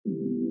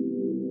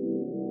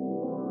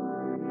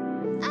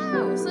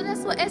Oh, so that's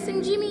what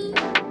SMG means?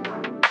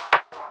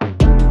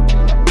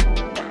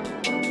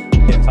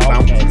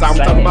 Sometimes we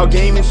talk about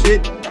game and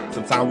shit.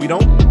 Sometimes we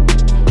don't.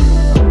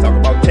 We talk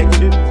about tech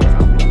shit.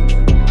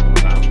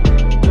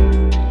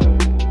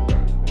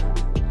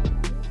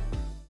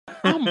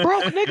 I'm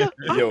broke, nigga.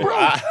 Yo,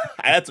 I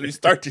had to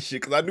restart this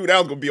shit because I knew that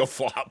was gonna be a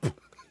flop.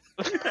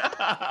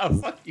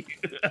 Fuck you.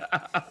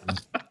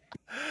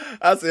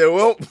 I said,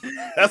 well,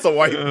 that's a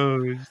white.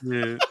 Oh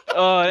shit.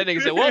 That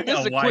nigga said, well, this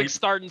is a White. quick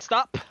start and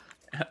stop.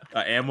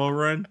 An ammo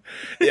run.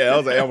 Yeah, that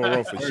was an ammo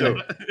run for sure.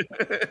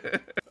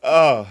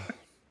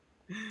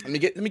 Let me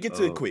get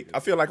to it quick. I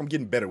feel like I'm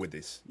getting better with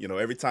this. You know,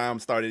 every time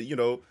started,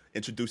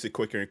 introduce it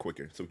quicker and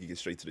quicker so we can get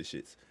straight to the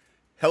shits.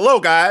 Hello,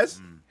 guys.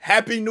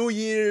 Happy New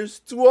Year's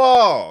to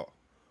all.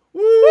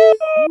 Woo!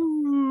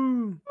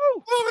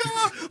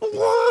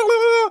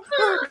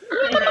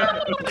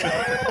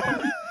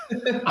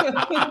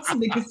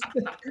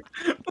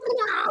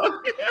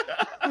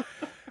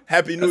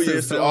 Happy New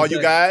Year's to all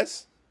you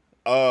guys.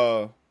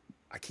 I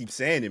keep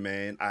saying it,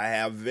 man. I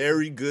have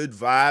very good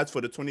vibes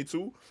for the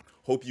 22.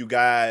 Hope you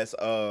guys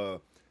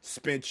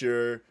spent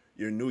your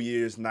New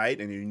Year's night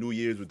and your New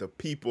Year's with the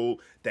people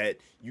that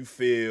you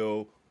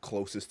feel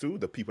closest to,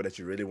 the people that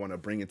you really want to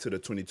bring into the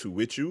 22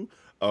 with you.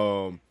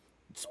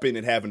 Spend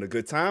it having a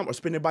good time or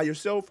spend it by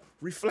yourself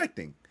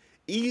reflecting.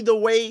 Either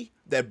way,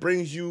 that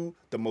brings you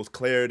the most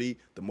clarity,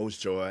 the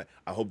most joy.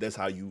 I hope that's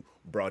how you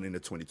brought in the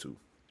 22.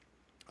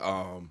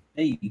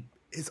 Hey,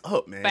 It's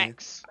up, man.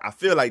 Facts. I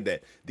feel like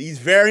that. These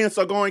variants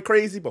are going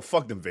crazy, but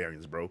fuck them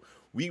variants, bro.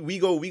 We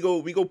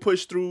go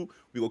push through.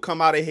 We will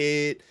come out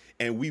ahead,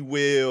 and we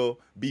will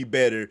be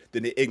better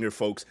than the ignorant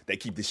folks that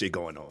keep this shit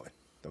going on.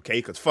 Okay,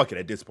 because fuck it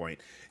at this point.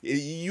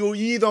 You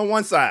either on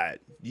one side,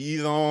 you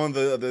either on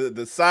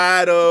the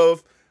side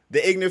of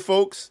the ignorant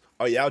folks,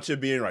 or you out here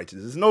being righteous.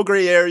 There's no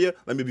gray area.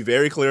 Let me be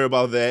very clear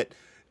about that.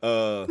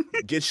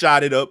 Get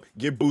shotted up,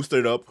 get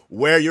boosted up,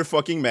 wear your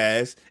fucking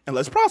mask, and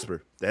let's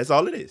prosper. That's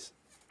all it is.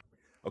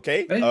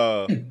 Okay.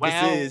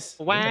 This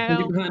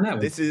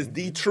is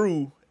the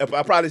true.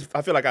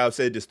 I feel like I've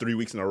said this 3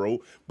 weeks in a row,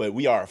 but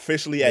we are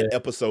officially at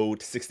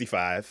episode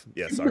 65.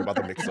 Yeah, sorry about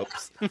the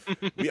mix-ups.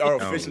 We are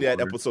officially at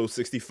episode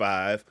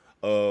 65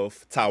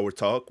 of Tower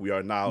Talk. We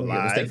are now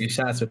live. Taking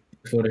shots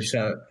before the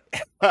shot.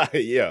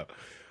 Yeah.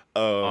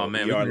 Oh,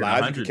 man, we are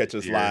live. You can catch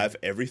us live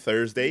every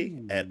Thursday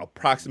at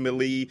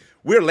approximately.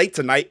 We're late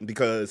tonight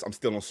because I'm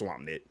still on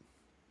SwampNet,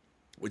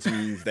 which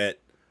means that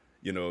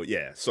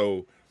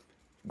So.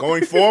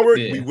 Going forward,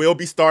 we will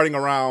be starting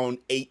around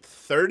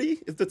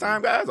 8:30 is the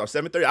time, guys, or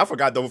 7:30. I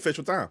forgot the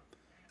official time.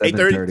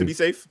 8:30 to be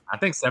safe. I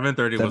think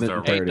 7:30 was the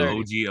 8:30.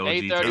 OG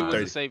 8:30 was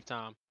time. the safe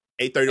time.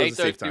 8:30 was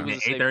the safe time.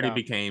 8:30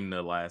 became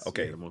the last.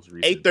 Okay, the most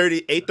recent.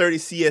 8:30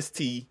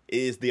 CST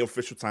is the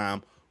official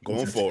time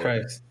going forward.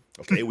 Christ.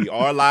 Okay, we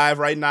are live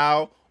right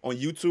now on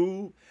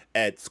YouTube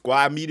at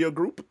Squad Media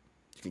Group.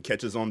 You can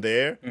catch us on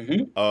there.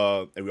 Mm-hmm.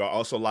 And we are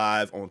also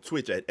live on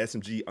Twitch at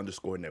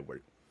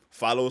SMG_network.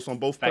 Follow us on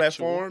both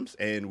platforms,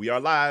 and we are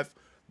live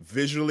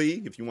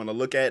visually. If you want to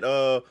look at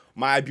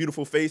my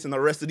beautiful face and the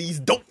rest of these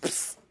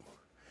dopes,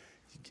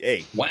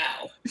 hey, Wow.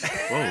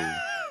 Whoa.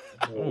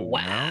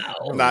 Wow.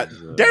 not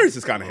Darius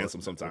is kind of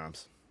handsome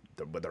sometimes,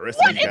 but the rest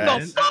of these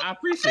guys, I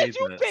appreciate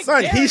You that. picked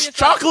son, Darius he's out.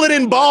 chocolate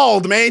and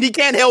bald, man. He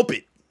can't help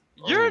it.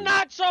 You're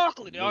not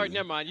chocolate. All right,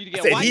 never mind. You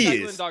get said white he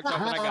chocolate is. and dark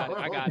chocolate.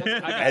 I got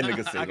it. That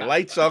nigga said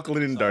light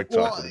chocolate and dark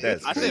chocolate.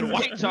 That's I said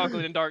white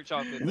chocolate and dark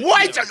chocolate.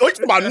 white chocolate. What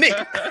you talking about, Nick?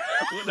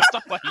 Let's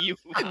talk about you.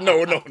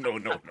 No. Now,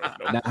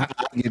 how did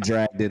I get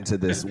dragged into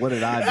this? What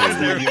did I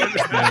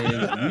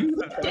do?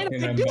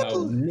 Talking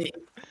about Nick.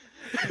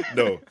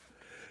 No,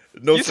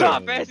 You saw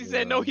how fast he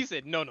said no. He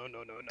said no. No.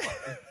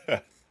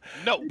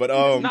 But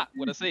That's not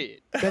what I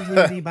said. Does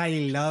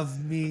anybody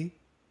love me?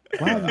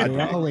 Why do they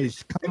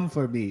always come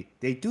for me?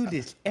 They do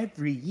this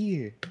every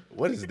year.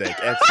 what is that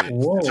accent?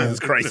 Whoa. Jesus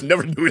Christ,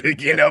 never do it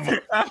again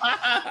ever.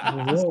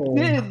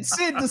 Whoa.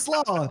 Sid the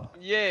Sloth.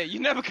 Yeah, you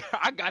never.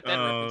 I got that.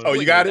 reference. Oh,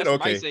 you got it? That's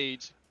Okay. Ice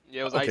Age.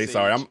 Yeah, it was Okay, Ice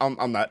sorry, Age.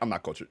 I'm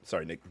not cultured.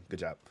 Sorry, Nick. Good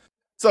job.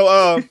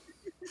 So,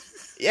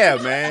 yeah,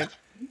 man,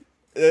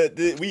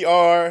 we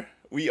are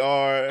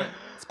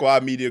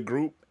Squad Media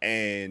Group,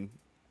 and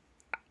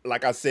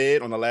like I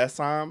said on the last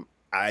time,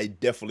 I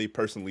definitely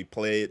personally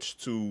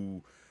pledged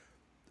to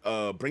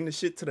bring the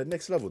shit to the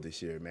next level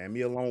this year, man.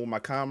 Me along with my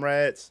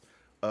comrades,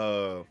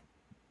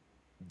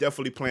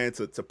 definitely plan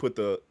to put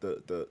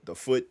the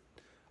foot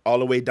all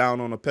the way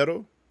down on the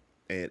pedal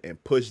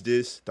and push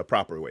this the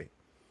proper way.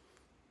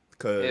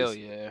 Hell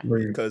yeah.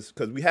 Because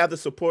we have the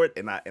support,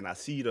 and I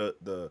see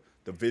the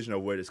vision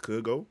of where this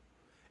could go,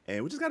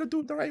 and we just got to do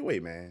it the right way,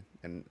 man.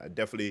 And I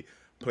definitely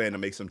plan to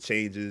make some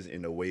changes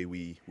in the way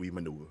we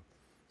maneuver.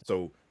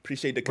 So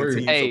appreciate the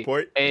continued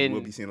support, and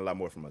we'll be seeing a lot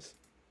more from us.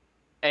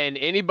 And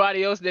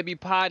anybody else that be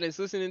podding that's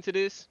listening to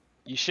this,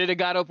 you should have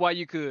got up while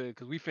you could,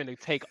 because we finna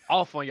take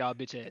off on y'all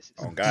bitch asses.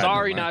 Oh, God,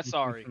 sorry, no, man. not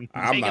sorry.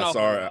 I'm Taking not off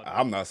sorry. on y'all.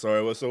 I'm not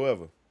sorry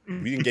whatsoever.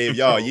 We done gave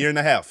y'all a year and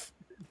a half.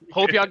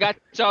 Hope y'all got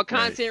y'all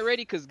content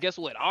ready, because guess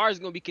what? Ours is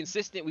going to be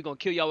consistent. We're going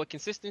to kill y'all with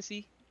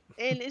consistency.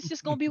 and it's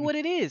just gonna be what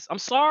it is. I'm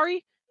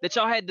sorry that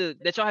y'all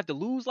have to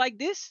lose like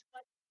this.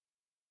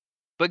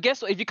 But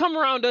guess what? If you come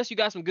around us, you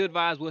got some good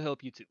vibes. We'll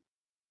help you too.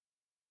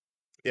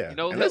 Yeah, You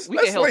know, and we let's can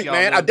help link, y'all a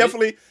man. I little bit.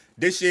 definitely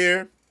this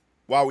year,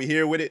 while we're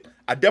here with it,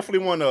 I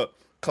definitely want to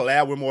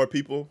collab with more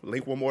people,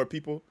 link with more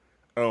people.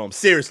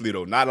 Seriously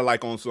though, not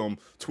like on some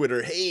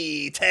Twitter.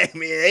 Hey, tag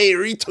me. Hey,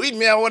 retweet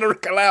me. I want to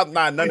collab.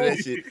 Nah, none of that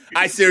shit.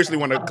 I seriously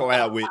want to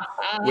collab with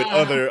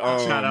other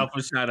Shout out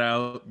for shout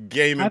out.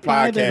 gaming High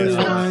five, podcasts.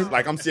 everyone.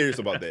 Like I'm serious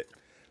about that.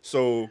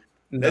 So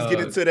let's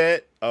get into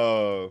that.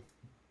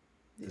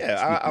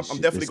 Yeah, I'm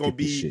definitely gonna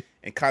be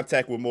in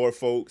contact with more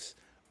folks.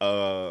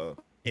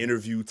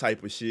 Interview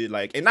type of shit,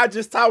 like, and not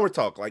just Tower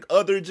Talk, like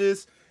other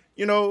just,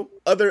 you know,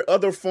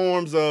 other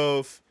forms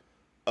of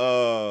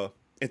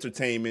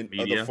entertainment,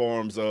 Media. other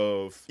forms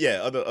of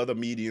other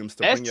mediums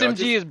to bring y'all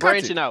just SMG is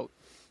branching content. out.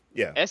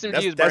 Yeah,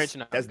 SMG is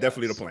branching out. That's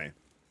definitely the guys. plan.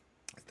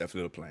 That's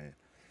definitely the plan.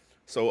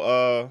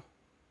 So,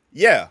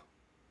 yeah,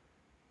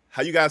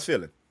 how you guys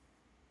feeling?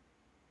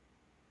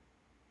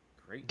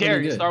 Great.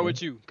 Darius, good, start man.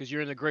 with you because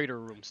you're in the greater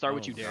room. Start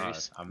with you, God,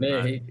 Darius. I'm Man,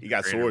 not- You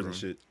got Greater swords room. and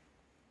shit.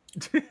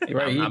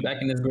 Right, he's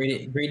back in this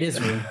greatest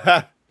room.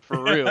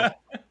 For real.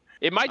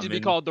 It might just be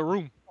in- called the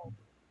room.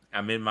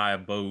 I'm in my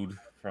abode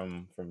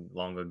from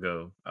long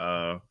ago.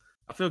 I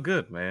feel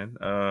good, man.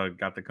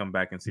 Got to come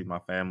back and see my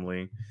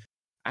family.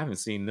 I haven't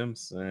seen them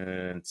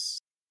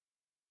since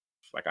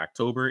like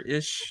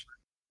October-ish.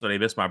 So they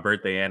missed my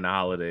birthday and the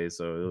holidays,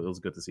 so it was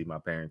good to see my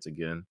parents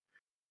again.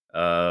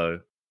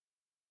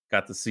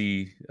 Got to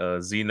see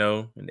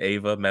Zeno and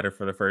Ava. Met her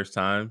for the first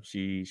time.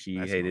 She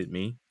That's hated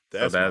me.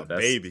 That's so my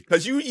baby.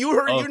 Because you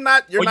heard Oh. you're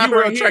not Oh, her you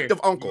weren't attractive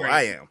here. uncle. You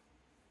I weren't- am.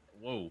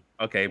 Whoa.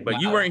 Okay, but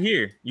you Wow. weren't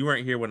here. You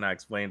weren't here when I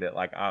explained it.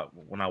 Like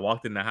when I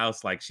walked in the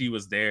house, like she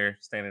was there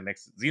standing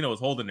next to Zeno was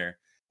holding her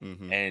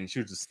Mhm. and she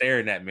was just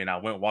staring at me. And I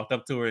walked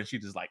up to her and she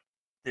just like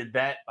did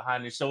that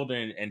behind his shoulder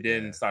and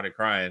then Yeah. started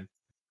crying.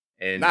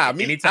 And Nah,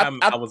 me, anytime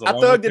I, I was I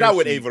alone thugged with it her, out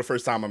with she- Ava the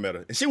first time I met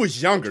her, and she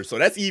was younger, so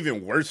that's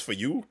even worse for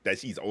you that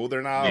she's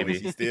older now. Maybe.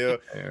 And she's still.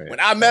 Alright. When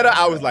I met her,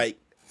 I was like,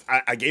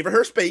 I gave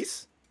her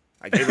space.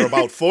 I gave her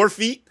about 4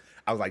 feet.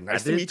 I was like, nice I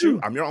to did meet you. too.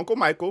 I'm your Uncle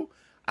Michael.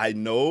 I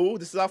know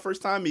this is our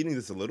first time meeting.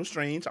 This is a little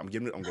strange. I'm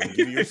going to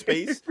give you your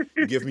space.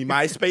 You give me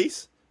my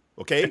space,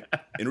 okay?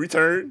 In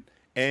return,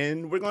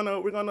 and we're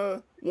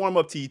gonna warm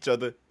up to each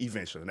other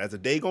eventually. And as the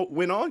day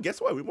went on,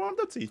 guess what? We warmed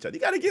up to each other.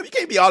 You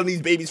can't be all in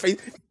these babies' face.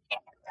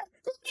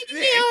 You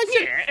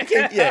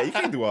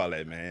can't do all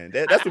that, man.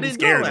 That's I what be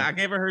didn't know scaring that. them. I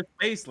gave her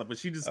space, like, but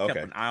she just kept Okay.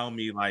 an eye on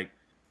me. Like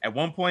at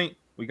one point,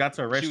 we got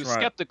to a She was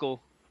restaurant.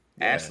 skeptical.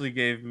 Yeah. Ashley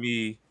gave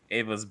me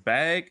Ava's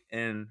bag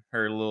and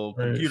her little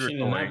computer She did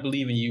toy. not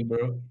believe in you,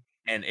 bro.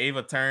 And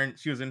Ava turned.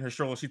 She was in her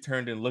stroller. She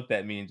turned and looked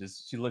at me and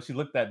just she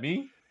looked at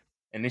me,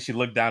 and then she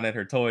looked down at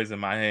her toys in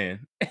my hand.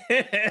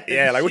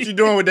 Yeah, like what you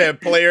doing with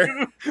that, player?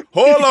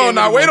 Hold on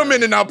now. Wait a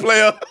minute now,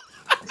 player.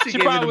 She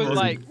gave me probably the was most-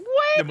 like, the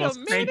wait a most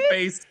stank minute.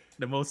 face,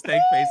 the most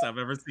stank face I've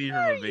ever seen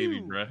from a baby,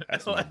 you? bro.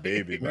 That's my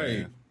baby, Right.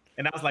 man.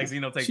 And I was like,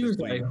 Zeno, take She this, was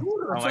like, please. "Who I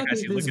the don't like fuck how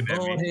is she this looking at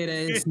bald me. head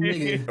ass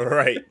nigga?"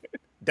 Right.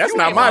 That's You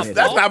not ain't my. my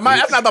That's not my.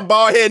 That's not the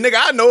bald head nigga.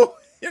 I know.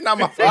 You're not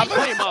my You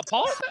father. ain't my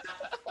paw.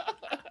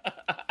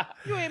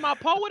 You ain't my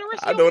paw with the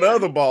rest I of know your the life.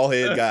 other bald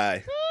head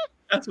guy.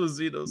 That's what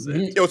Zeno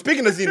said. Yo,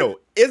 speaking of Zeno,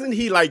 isn't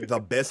he like the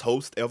best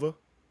host ever?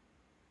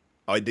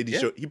 Oh, did he Yeah.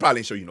 show? He probably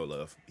didn't show you no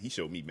love. He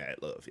showed me mad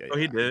love. Yeah, Oh,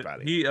 he yeah, did.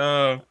 probably- He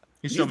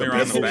showed the me around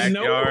best the host.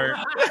 backyard.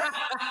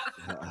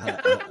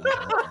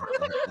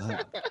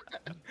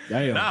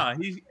 Damn. Nah,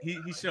 he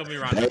showed me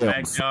around the Damn.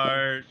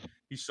 backyard.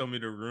 He showed me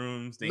the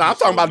rooms. Then Nah, he I'm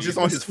talking showed about me just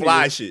the- on his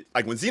fly shit.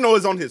 Like when Zeno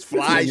is on his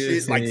fly This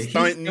nigga shit, like said he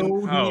stunting,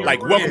 showed me Oh, like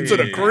around welcome to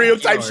the yeah.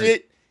 crib type backyard.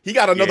 shit. He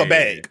got another Yeah.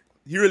 bag.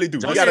 He really do.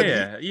 Oh, He got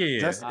yeah.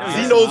 That's- Oh,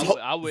 yeah. Zeno's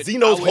I would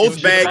Zeno's know host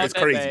shit bag about is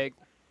that crazy. bag.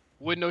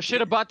 Wouldn't know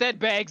shit about that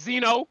bag,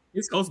 Zeno.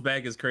 His host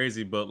bag is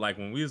crazy, but like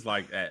when we was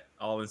like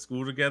all in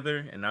school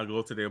together, and I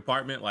go to the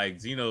apartment, like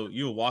Zeno,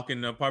 you would walk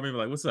in the apartment, and be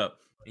like, "What's up?"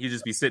 He'd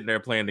just be sitting there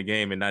playing the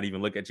game and not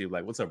even look at you,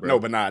 like, "What's up, bro?" No,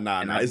 but nah. And I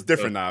It's just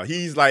different now.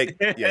 He's like,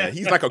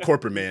 he's like a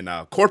corporate man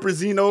now. Corporate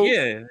Zeno.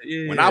 yeah.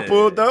 When I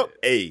pulled up,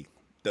 hey,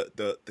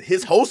 the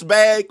his host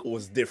bag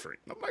was different.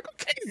 I'm like,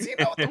 okay,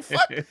 Zeno, what the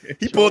fuck?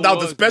 He pulled out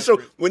the was special.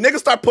 different. When niggas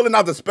start pulling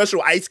out the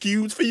special ice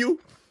cubes for you,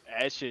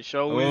 That shit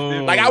show is Oh.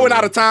 different. like I went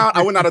out of town.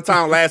 I went out of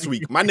town last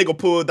week. My nigga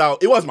pulled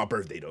out. It was my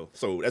birthday though,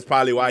 so that's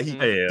probably why he.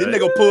 Yeah. This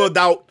nigga pulled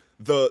out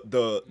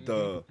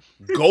the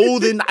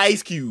golden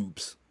ice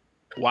cubes,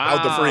 Wow.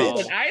 out the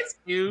fridge. Ice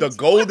cubes. the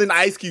golden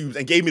ice cubes,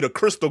 and gave me the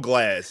crystal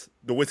glass,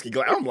 the whiskey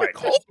glass. I'm like,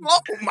 hold on,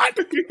 my.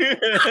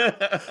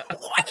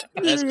 What?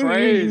 That's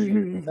crazy.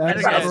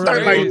 That's That nigga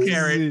started like-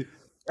 crazy.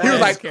 He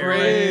was like,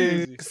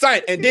 crazy.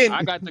 son, and then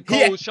I got the he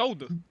had- cold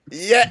shoulder.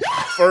 yeah,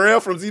 for real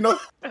from Zeno.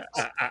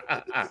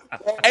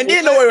 And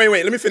then no,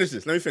 wait. Let me finish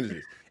this.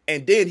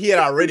 And then he had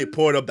already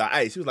poured up the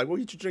ice. He was like, "What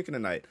you drinking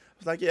tonight?" I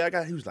was like, "Yeah, I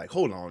got." He was like,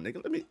 "Hold on, nigga.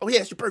 Let me." Oh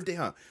yeah, it's your birthday,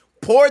 huh?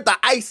 Poured the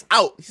ice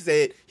out. He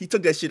said he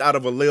took that shit out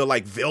of a little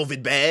like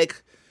velvet bag.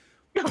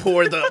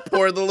 Poured the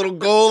little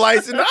gold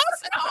ice in. I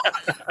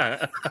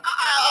said,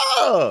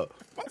 "Oh,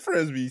 My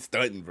friends be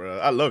stunting, bro.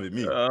 I love it.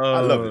 I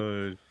love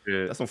it.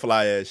 Shit. That's some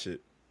fly ass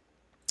shit.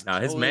 Nah,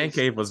 his man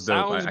cave was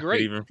dope. Sounds I great.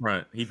 couldn't even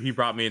front. He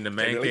brought me in the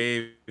man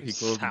cave. He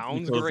closed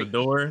the great.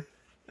 door.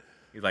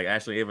 He's like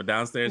Ashley Ava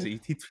downstairs. He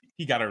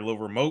got her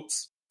little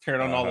remotes.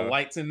 Turned on all the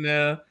lights in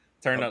there.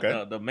 Turned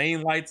up the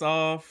main lights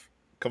off.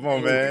 Come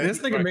on, man. This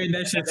nigga made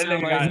that shit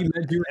sound like he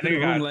let you in the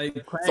room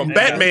like some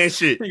Batman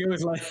shit. Nigga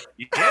was like,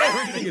 He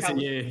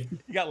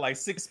got like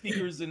 6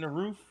 speakers in the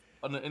roof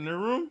in the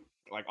room,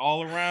 like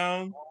all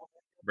around.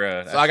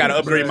 Bruh, So I gotta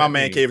upgrade my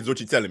man cave. Is what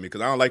you telling me?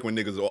 Because I don't like when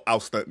niggas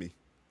out stunt me.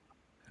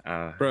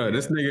 bro,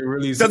 this nigga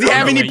really. Does he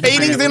have any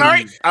paintings in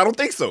art? I don't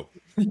think so.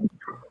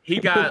 He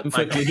got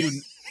like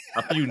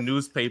a few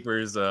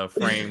newspapers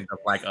framed of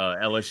like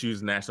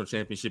LSU's national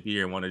championship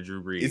year and one of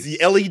Drew Brees. Is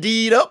he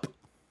LED'd up?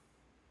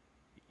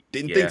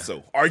 Didn't think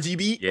so.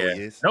 RGB?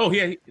 Yeah. Oh,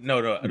 yes.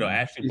 No.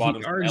 Ashley bought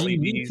him some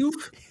RGB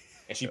LEDs,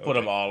 and she put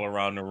them all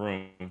around the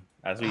room.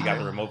 That's what he got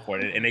the remote for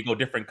it, and they go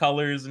different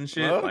colors and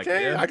shit. Oh,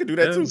 okay, I could do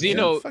that too.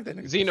 Zeno, Fuck that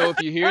nigga. Zeno, if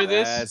you hear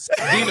this,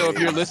 Zeno, if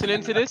you're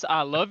listening to this,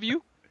 I love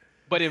you,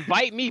 but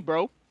invite me,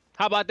 bro.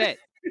 How about that?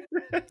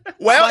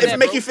 Well, if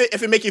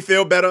it make you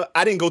feel better,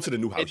 I didn't go to the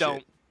new house. It don't.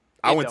 Yet.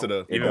 I went to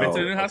the. You been to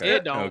the new house?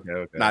 It don't.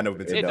 Okay. Nah, I never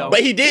been to It it. don't.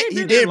 But he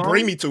did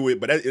bring me to it,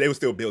 but they were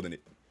still building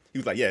it. He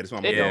was like, "Yeah, this is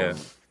my mom." It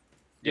don't.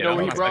 You know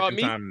where he brought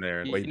me?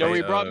 You know where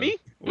he brought me?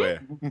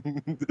 Where?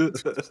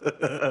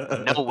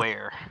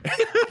 Nowhere.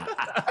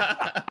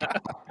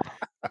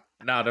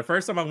 Nah, the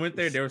first time I went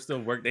there, they were still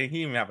working. They didn't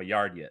even have a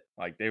yard yet.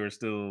 Like they were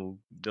still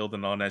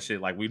building on that shit.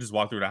 Like we just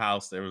walked through the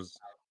house. There was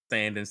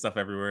sand and stuff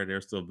everywhere. They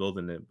were still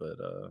building it, but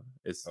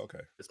it's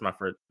okay. It's my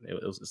first.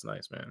 It's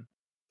nice, man.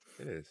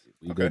 It is.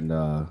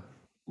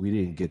 We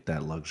didn't get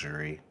that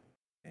luxury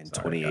in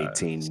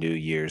 2018 New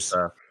Year's.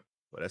 Well,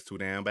 that's too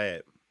damn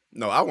bad.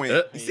 No, I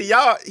went. See,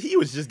 y'all. He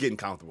was just getting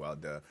comfortable out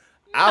there.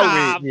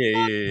 I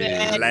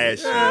went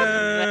last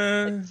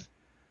year.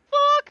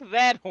 Fuck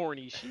that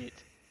horny shit.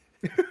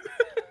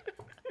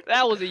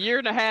 That was a year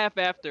and a half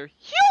after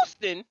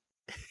Houston.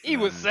 He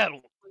was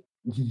settled.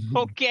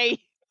 Okay,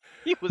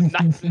 he was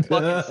nice and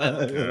fucking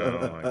settled.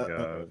 Oh my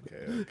god.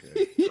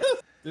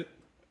 Okay.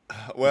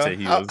 Well,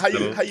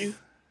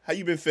 how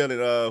you been feeling?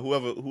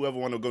 Whoever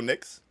want to go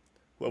next?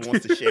 Whoever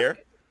wants to share?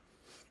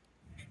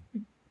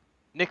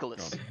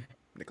 Nicholas.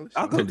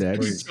 I'll go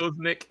next.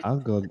 Nick. I'll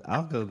go.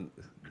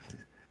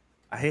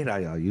 I hate how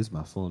y'all use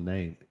my full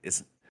name.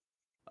 It's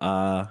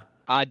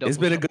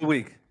been a good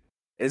week.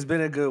 It's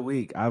been a good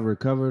week. I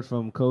recovered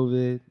from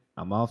COVID.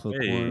 I'm off of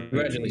quarantine.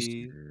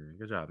 Congratulations.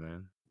 Good job,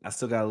 man. I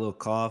still got a little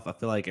cough. I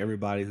feel like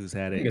everybody who's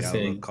had it got a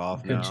little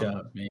cough now. Good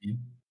job, man.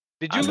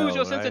 Did you lose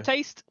your sense of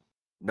taste?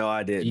 No,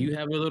 I didn't. Do you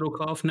have a little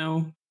cough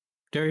now,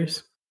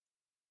 Darius?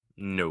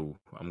 No,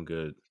 I'm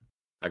good.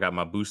 I got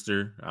my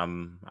booster. I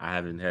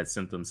haven't had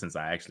symptoms since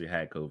I actually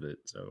had COVID,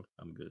 so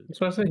I'm good.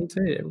 That's what I said. He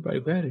said everybody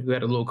who had it, who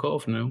had a little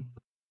cough now.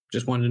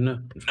 Just wanted to know.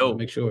 No,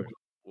 make sure.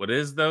 What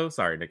is though?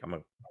 Sorry, Nick. I'm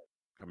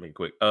gonna be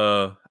quick.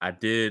 I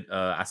did.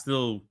 I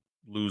still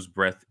lose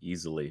breath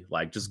easily.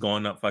 Like just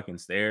going up fucking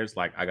stairs.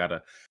 Like I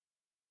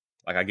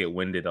get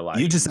winded a lot.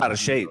 You just out of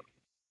shape.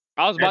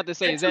 I was about to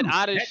say, is that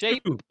out of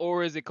shape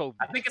or is it COVID?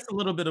 I think it's a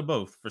little bit of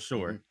both for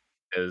sure.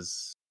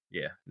 Because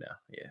I'm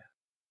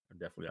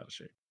definitely out of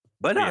shape.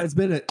 But no, it's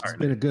been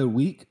a good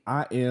week.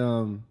 I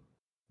am.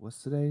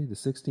 What's today? The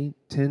 16th.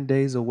 10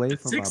 days away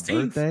from 16th.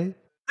 My birthday.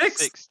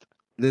 6th.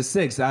 The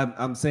 6th.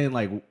 I'm saying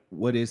like,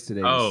 what is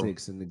today? Oh. The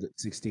 6th and the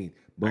 16th.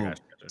 Boom.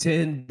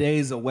 10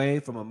 days away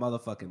from a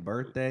motherfucking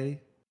birthday.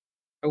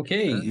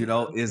 Okay. You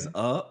know, is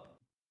up.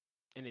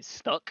 And it's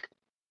stuck.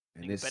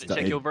 And you it's better stuck.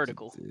 check your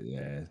vertical.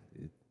 Yeah.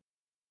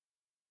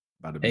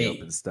 About to be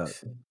up and stuck.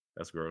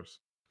 That's gross.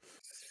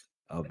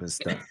 Up and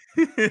stuck.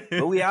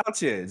 But we out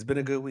here. It's been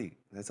a good week.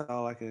 That's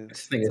all I can.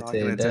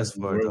 That's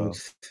for.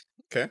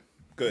 Okay.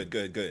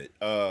 Good.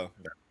 I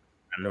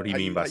know what you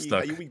mean by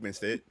stuck. How you week been,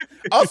 Stead?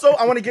 Also,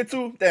 I want to get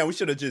to. Damn, we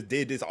should have just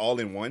did this all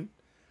in one.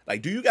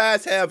 Like, do you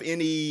guys have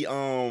any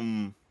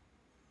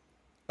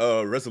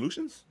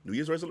resolutions? New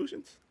Year's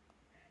resolutions?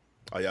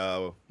 Are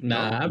y'all?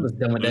 Nah, I was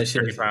done with that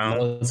shit a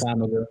long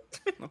time ago.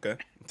 Okay,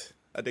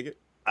 I dig it.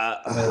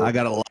 I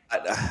got a lot.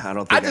 I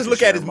don't. Think I just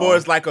look at it more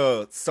as like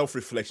a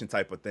self-reflection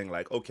type of thing.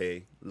 Like,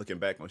 okay, looking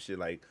back on shit,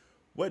 like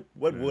what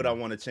would I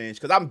want to change?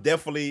 Because I'm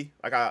definitely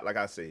like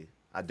I say,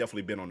 I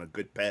definitely been on a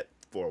good path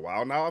for a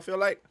while now. I feel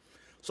like.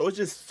 So it's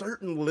just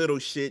certain little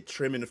shit,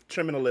 trimming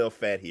a little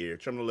fat here,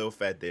 trimming a little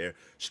fat there,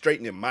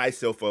 straightening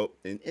myself up,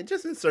 and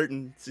just in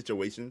certain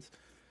situations,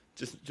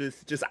 just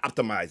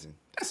optimizing.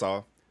 That's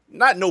all.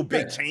 Not no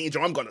big change,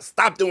 or I'm gonna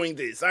stop doing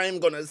this. I'm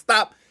gonna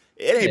stop.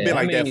 It ain't been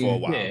like that for a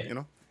while, you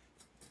know.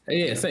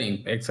 Yeah,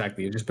 same,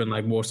 exactly. It's just been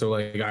like more so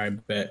like, all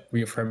right, bet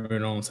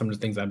reaffirming on some of the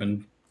things I've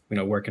been,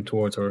 working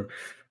towards or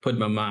putting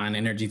my mind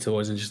energy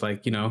towards, and just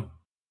like,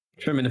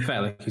 trimming the fat,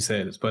 like you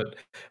said. But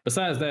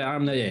besides that, I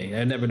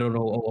never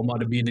know. I'm about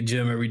to be in the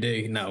gym every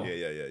day. No,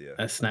 yeah.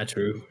 That's not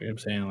true. You know what I'm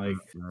saying? Like,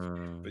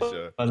 for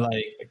sure. But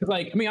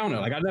I mean, I don't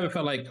know. Like, I never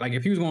felt like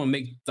if you was going to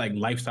make like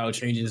lifestyle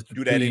changes,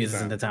 do that anytime.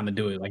 Isn't the time to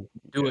do it. Like,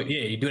 do it.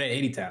 Yeah, you do that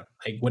anytime.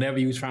 Like, whatever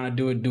you was trying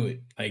to do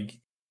it. Like,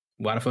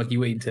 why the fuck you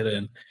wait until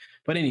then?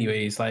 But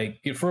anyways, like,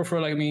 for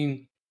like, I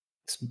mean,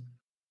 it's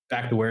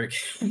back to work,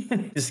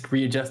 just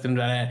readjusting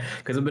to that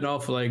because I've been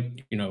off for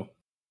like,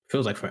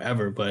 feels like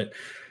forever, but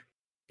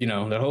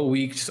the whole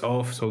week just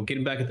off. So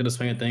getting back into the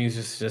swing of things,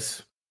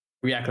 just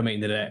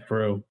reacclimating to that, for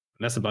real.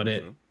 That's about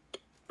it.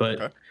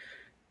 But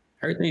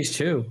everything's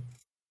chill.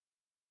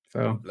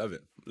 So love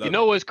it. You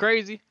know what's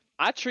crazy?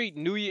 I treat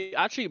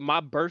my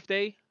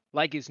birthday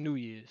like it's New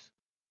Year's.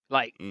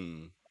 Like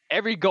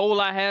every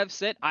goal I have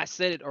set, I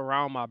set it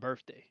around my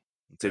birthday.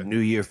 It's a new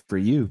year for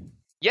you.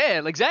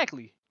 Yeah,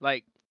 exactly.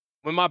 Like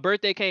when my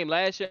birthday came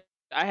last year,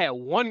 I had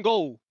one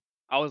goal.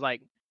 I was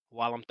like,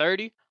 while I'm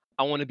 30,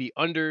 I want to be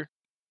under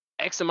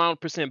X amount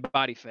 %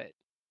 body fat.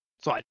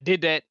 So I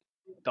did that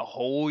the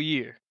whole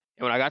year.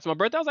 And when I got to my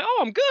birthday, I was like, oh,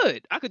 I'm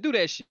good. I could do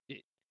that shit.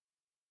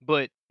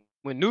 But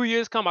when New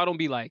Year's come, I don't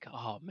be like,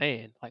 oh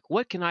man, like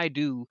what can I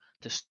do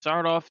to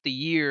start off the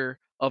year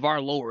of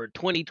our Lord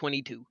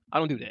 2022? I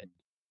don't do that.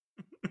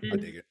 I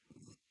dig it.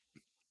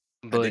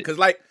 But because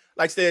like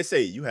Stan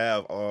say, you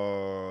have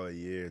all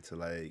year to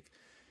like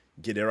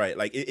get it right.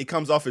 Like it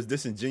comes off as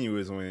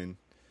disingenuous when,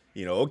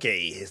 okay,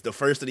 it's the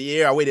first of the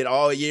year. I waited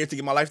all year to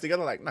get my life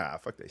together. Like, nah,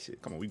 fuck that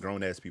shit. Come on, we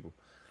grown ass people.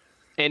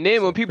 And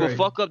then when people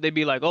fuck up, they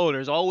be like, oh,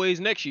 there's always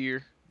next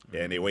year.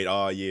 Yeah, and they wait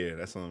all year.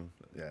 That's so.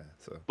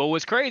 But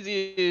what's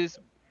crazy is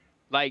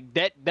like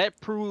that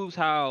proves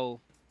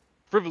how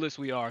frivolous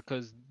we are,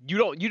 because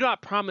you're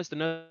not promised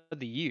another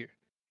year.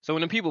 So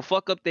when the people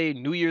fuck up their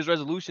New Year's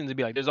resolutions and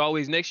be like, there's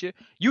always next year,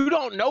 you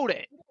don't know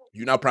that.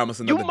 You're not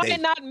promising another day. You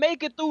might not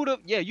make it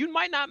you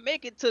might not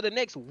make it to the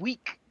next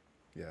week.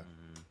 Yeah.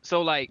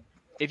 So like,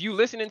 if you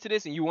listening to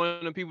this and you one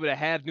of the people that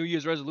have New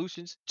Year's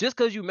resolutions, just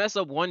because you mess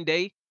up one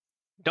day,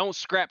 don't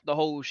scrap the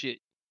whole shit.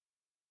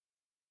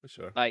 For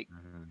sure. Like,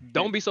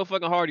 don't be so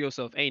fucking hard on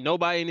yourself. Ain't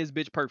nobody in this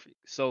bitch perfect.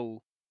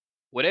 So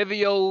whatever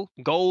your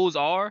goals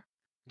are,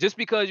 just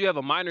because you have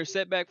a minor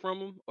setback from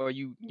them, or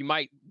you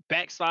might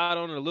backslide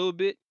on it a little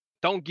bit,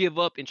 don't give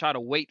up and try to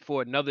wait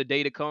for another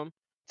day to come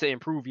to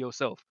improve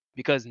yourself,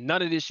 because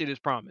none of this shit is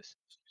promised.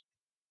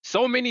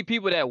 So many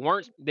people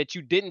that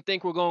you didn't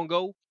think were going to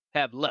go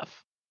have left.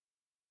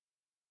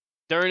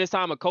 During this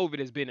time of COVID,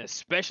 has been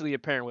especially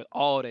apparent with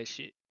all that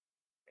shit.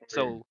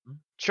 So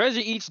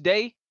treasure each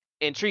day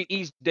and treat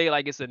each day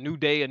like it's a new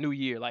day, a new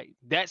year. Like,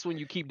 that's when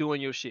you keep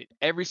doing your shit.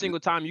 Every single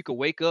time you can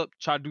wake up,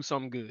 try to do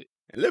something good.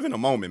 And live in a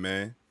moment,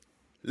 man.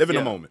 Live in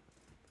a moment.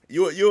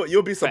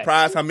 You'll be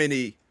surprised how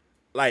many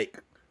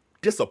like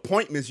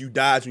disappointments you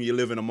dodge when you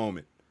live in a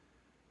moment.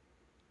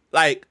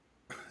 Like,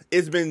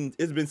 it's been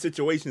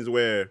situations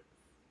where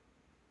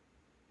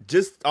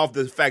just off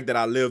the fact that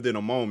I lived in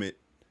a moment,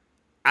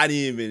 I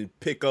didn't even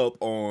pick up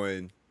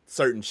on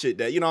certain shit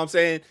that, you know what I'm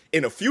saying?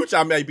 In the future,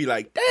 I might be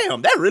like,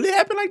 damn, that really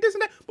happened like this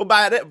and that. But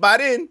by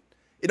then,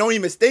 it don't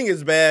even sting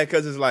as bad,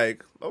 because it's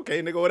like,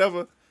 okay, nigga,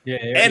 whatever. Yeah,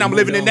 and I'm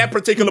living in that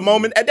particular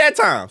moment at that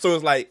time. So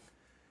it's like,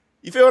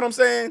 you feel what I'm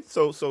saying?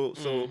 So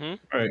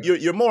right.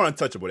 You're more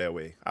untouchable that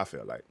way, I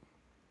feel like.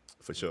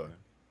 For sure.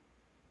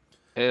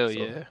 Hell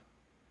yeah.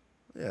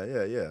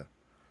 Yeah.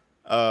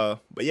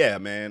 But yeah,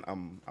 man,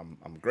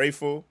 I'm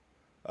grateful.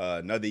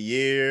 Another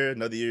year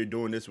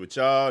doing this with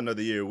y'all,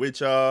 another year with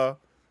y'all.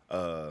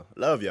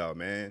 Love y'all,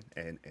 man.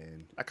 And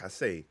like I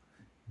say,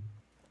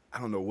 I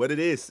don't know what it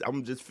is.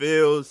 I'm just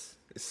feels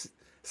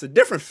it's a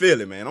different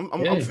feeling, man.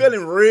 I'm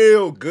feeling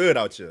real good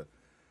out here.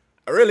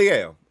 I really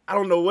am. I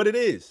don't know what it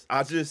is.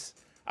 I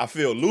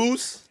feel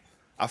loose.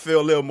 I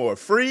feel a little more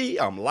free.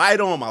 I'm light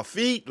on my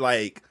feet.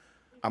 Like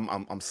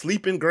I'm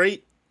sleeping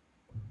great.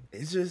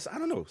 It's just, I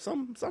don't know,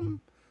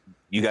 some.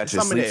 You got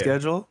your sleep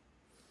schedule?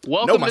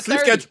 Welcome my to sleep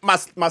 30.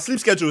 schedule. My sleep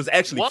schedule is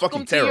actually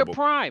fucking terrible.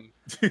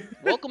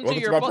 Welcome to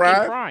your fucking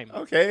prime.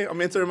 Okay, I'm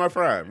entering my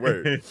prime.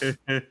 Word.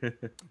 But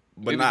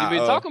we've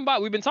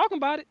been talking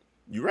about it.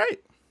 You're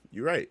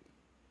right.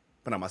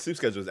 But my sleep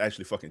schedule is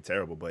actually fucking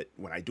terrible. But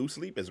when I do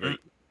sleep, it's great,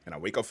 and I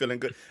wake up feeling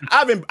good.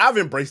 I've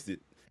embraced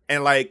it,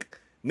 and like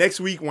next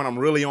week when I'm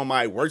really on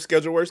my work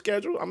schedule,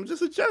 I'm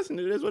just adjusting.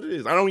 It is what it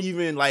is. I don't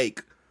even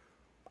like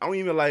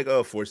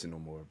force it no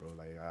more, bro.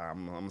 Like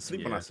I'm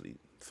asleep when I sleep.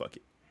 Fuck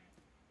it.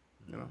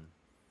 You know,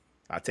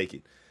 I take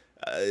it.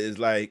 It's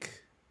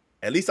like,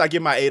 at least I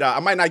get my 8 hours. I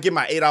might not get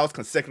my 8 hours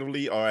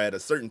consecutively or at a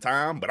certain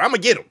time, but I'm gonna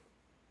get them.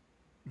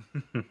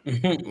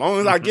 As long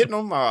as I get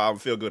them, I'll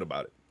feel good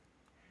about it.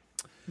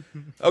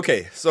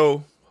 Okay,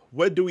 so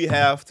what do we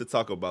have to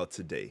talk about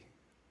today?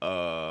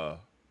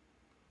 Let's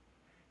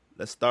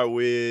start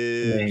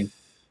with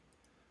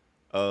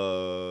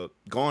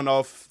going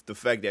off the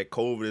fact that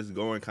COVID is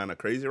going kind of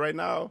crazy right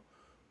now.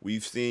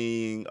 We've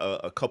seen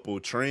a couple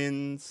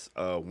trends,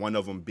 one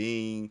of them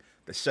being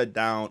the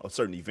shutdown of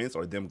certain events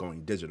or them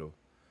going digital.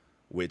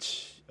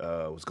 which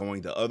was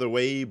going the other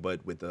way,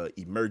 but with the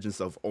emergence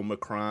of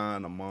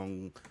Omicron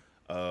among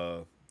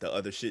the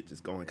other shit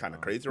just going kind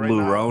of crazy right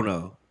now.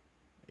 Rona.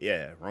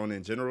 Yeah, Rona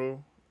in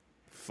general.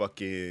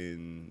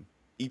 Fucking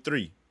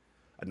E3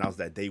 announced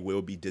that they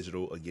will be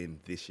digital again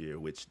this year,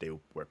 which they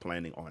were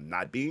planning on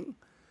not being.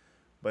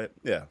 But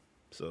yeah,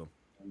 so.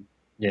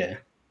 Yeah.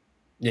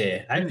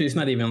 Actually, it's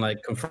not even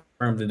like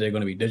confirmed that they're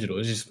going to be digital.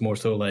 It's just more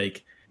so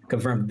like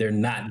confirmed they're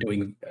not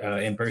doing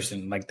in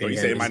person. Like you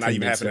say it might not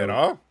even happen at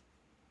all?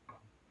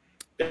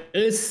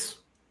 It's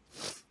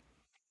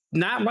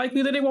not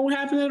likely that it won't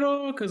happen at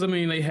all because I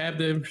mean they have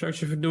the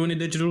infrastructure for doing it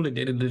digital. They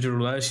did it digital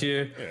last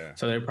year,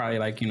 so they're probably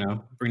like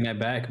bring that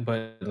back.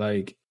 But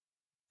like,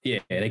 yeah,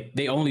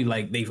 they've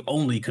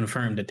only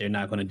confirmed that they're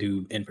not going to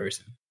do in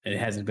person. It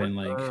hasn't been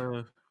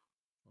like.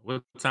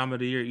 What time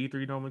of the year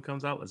E3 normally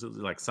comes out? Is it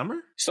like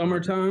summer?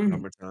 Summertime.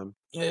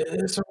 Yeah,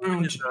 it's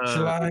around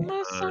July.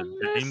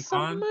 DreamCon?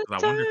 I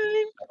wonder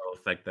if that'll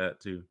affect that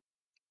too.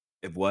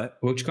 If what?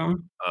 Which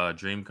con?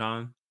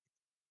 DreamCon.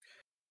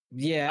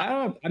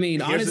 Yeah, I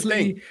mean, here's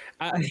honestly,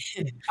 I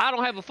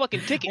don't have a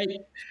fucking ticket.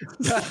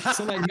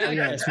 So like,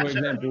 yes, for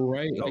example,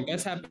 right? Like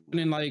that's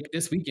happening like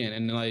this weekend,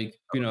 and like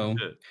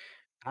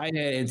I had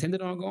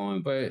intended on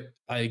going, but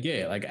like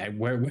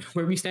where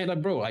we stand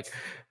up, bro, like.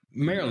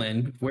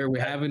 Maryland, where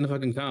we're having the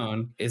fucking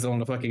con, is on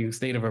the fucking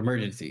state of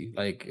emergency.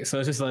 Like, so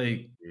it's just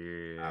like,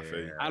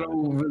 I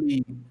don't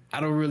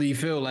really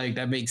feel like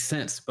that makes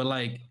sense. But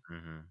like,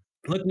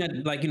 looking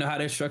at like how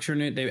they're structuring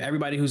it,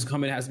 everybody who's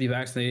coming has to be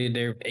vaccinated.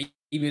 They're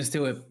even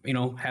still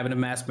having a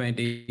mask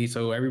mandate.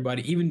 So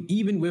everybody,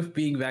 even with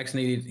being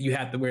vaccinated, you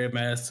have to wear a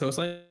mask. So it's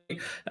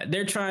like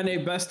they're trying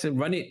their best to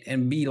run it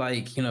and be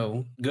like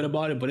good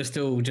about it, but it's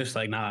still just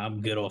like, nah, I'm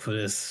good off of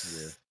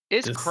this. Yeah.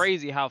 It's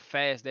crazy how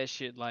fast that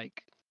shit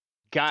like.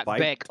 Got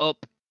back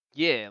up,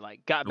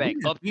 got back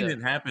up. It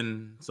didn't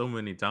happen so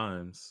many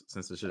times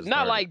since the shit started.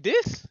 Not like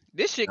this.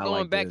 This shit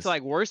going back to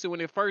like worse than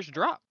when it first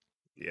dropped.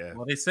 Yeah.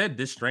 Well, they said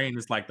this strain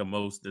is like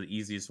the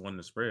easiest one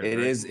to spread. It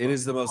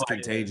is the most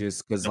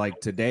contagious because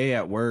like today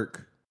at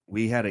work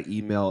we had an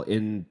email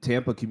in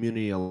Tampa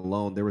community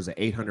alone. There was an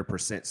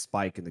 800%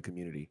 spike in the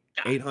community.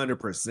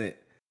 800%.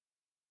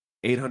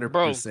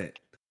 800%.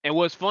 And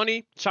what's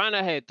funny?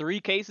 China had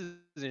 3 cases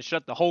and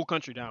shut the whole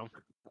country down.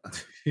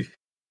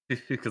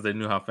 Because they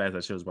knew how fast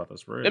that shit was about to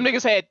spread. Them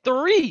niggas had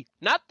 3,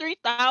 not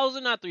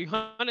 3,000, not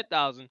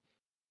 300,000.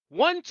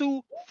 1,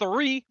 2,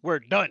 3, we're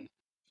done.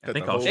 I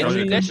think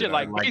that shit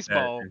like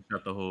baseball.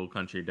 Shut the whole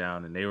country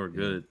down, and they were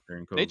good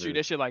during COVID. They treat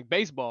that shit like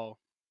baseball.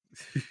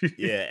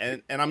 Yeah,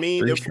 and I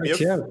mean,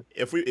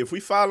 if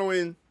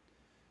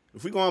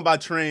we going by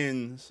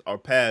trends or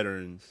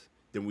patterns,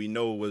 then we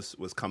know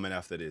what's coming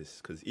after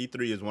this. Because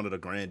E3 is one of the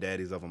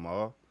granddaddies of them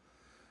all.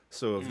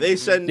 So if they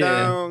shutting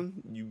down,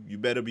 you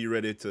better be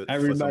ready for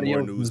some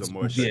more news or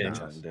more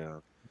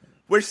shutdowns.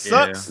 Which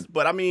sucks,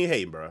 but I mean,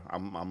 hey, bro,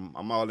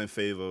 I'm all in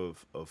favor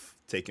of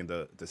taking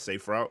the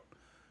safe route.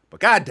 But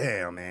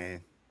goddamn,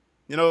 man,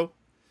 this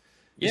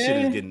shit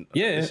is getting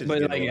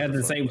but like at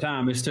the same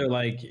time, it's still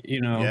like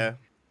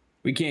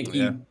we can't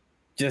keep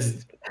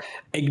just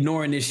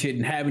ignoring this shit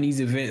and having these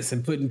events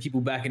and putting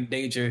people back in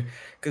danger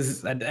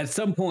because at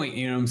some point,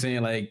 you know what I'm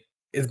saying, like.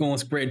 It's going to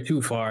spread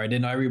too far, and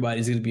then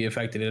everybody's going to be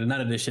affected, and none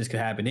of this shit could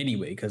happen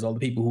anyway because all the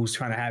people who's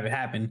trying to have it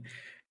happen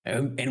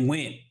and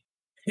win.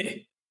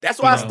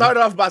 That's why I started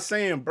off by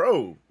saying,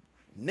 bro,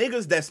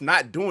 niggas that's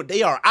not doing,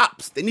 they are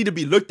ops. They need to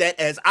be looked at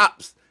as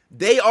ops.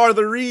 They are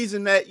the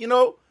reason that,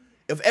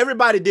 if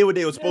everybody did what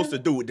they were supposed to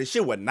do, the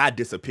shit would not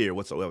disappear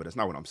whatsoever. That's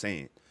not what I'm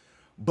saying.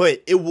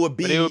 But it would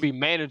be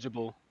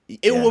manageable.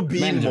 It will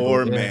be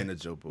more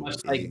manageable.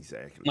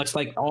 Much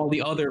like all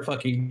the other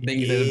fucking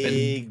things that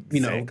have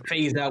been,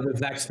 phased out with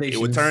vaccinations. It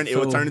would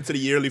turn into the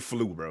yearly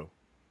flu, bro.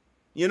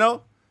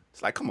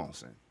 It's like, come on,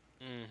 son.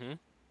 Mm-hmm.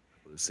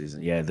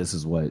 Season, yeah. This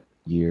is what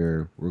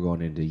year we're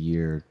going into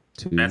year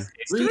 2. That's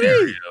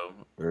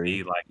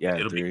Three. Like,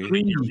 it'll 3.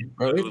 Be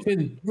bro. It's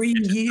been 3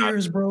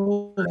 years,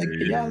 bro.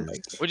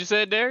 What you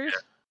said, Darius?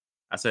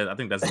 I said I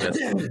think that's the best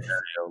scenario.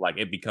 Like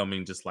it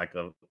becoming just like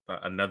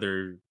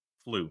another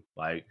flu.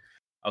 Like.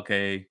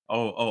 Okay.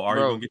 Are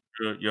you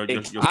gonna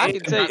get your I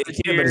can tell you,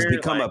 it's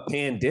become a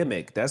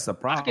pandemic. That's the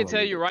problem. I can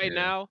tell you right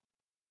now,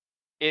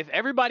 if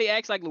everybody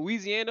acts like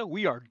Louisiana,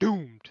 we are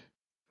doomed.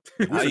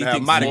 How you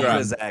think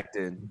Florida's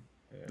acting?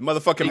 The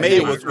motherfucking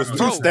mayor was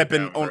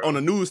two-stepping on the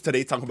news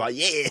today talking about,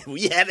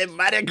 we having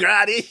Mardi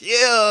Gras this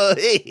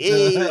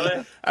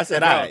year. I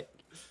said, all right.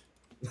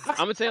 I'm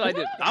gonna tell you like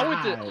this. I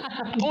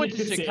went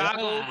to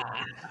Chicago.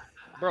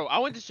 Bro, I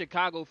went to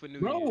Chicago for New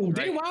Year's. Bro,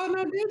 they wild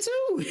out there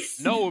too.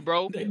 No,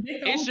 bro.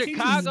 In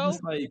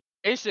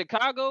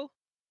Chicago,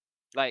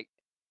 like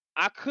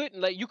I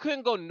couldn't, like you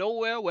couldn't go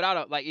nowhere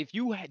without if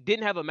you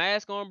didn't have a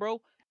mask on,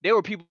 bro. There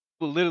were people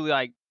literally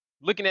like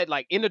looking at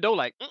like in the door,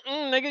 like,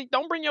 nigga,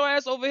 don't bring your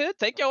ass over here.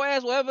 Take your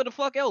ass wherever the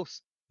fuck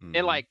else. Mm-hmm.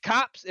 And like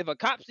cops, if a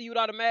cop see you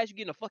without a mask, you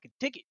getting a fucking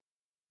ticket.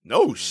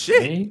 No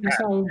shit.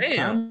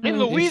 Damn. In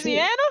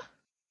Louisiana?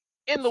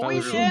 In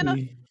Louisiana?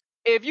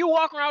 If you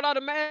walk around without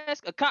a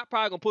mask, a cop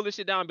probably gonna pull this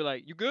shit down and be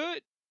like, "You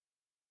good?"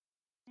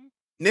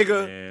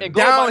 Nigga,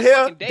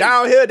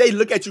 down here, they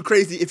look at you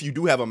crazy if you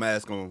do have a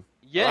mask on.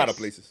 Yes. A lot of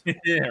places.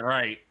 Yeah,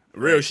 right.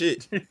 Real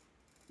shit.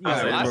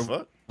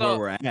 Where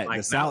we're at. Like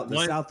the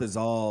South is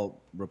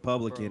all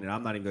Republican, and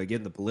I'm not even gonna get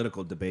in the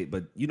political debate,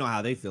 but you know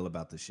how they feel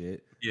about the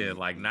shit. Yeah,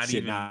 like not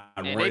shit even.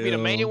 And they be the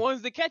main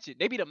ones that catch it.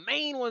 They be the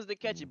main ones that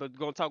catch it, but we're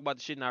gonna talk about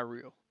the shit not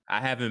real. I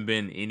haven't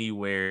been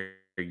anywhere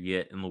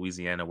yet in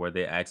Louisiana where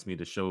they asked me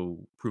to show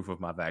proof of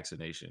my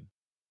vaccination.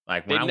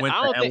 Like when I went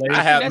to LA,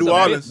 I have New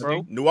Orleans,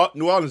 bro. New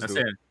Orleans,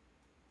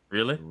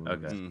 really?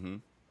 Okay. Mm-hmm.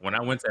 When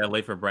I went to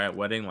LA for Brad's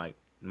wedding, like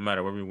no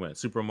matter where we went,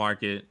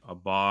 supermarket, a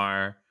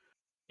bar,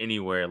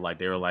 anywhere, like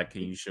they were like,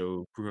 "Can you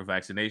show proof of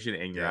vaccination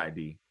and your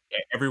ID?"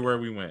 Everywhere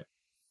we went.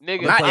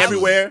 Nigga, not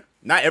everywhere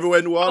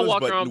in New Orleans,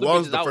 but New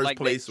Orleans, the first like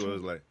place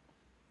was like,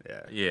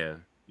 yeah.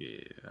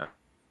 I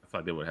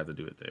thought they would have to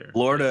do it there.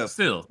 Florida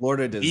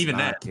does even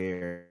not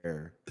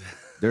care.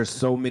 There's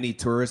so many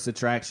tourist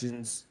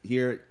attractions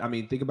here. I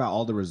mean, think about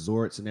all the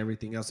resorts and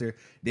everything else here.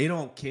 They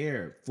don't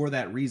care for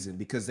that reason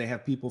because they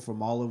have people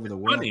from all over the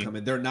world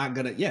coming. They're not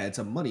gonna. Yeah, it's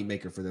a money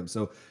maker for them.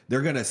 So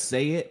they're gonna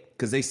say it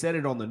because they said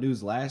it on the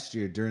news last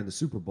year during the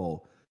Super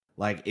Bowl.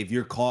 Like if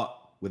you're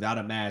caught without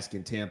a mask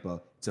in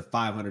Tampa, it's a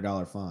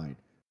 $500 fine.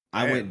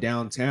 I went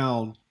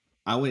downtown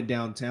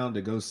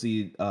to go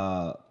see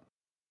a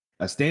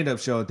stand-up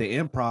show at the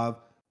Improv.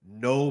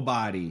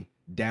 Nobody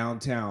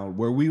downtown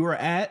where we were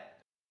at,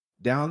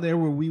 down there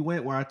where we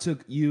went, where I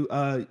took you,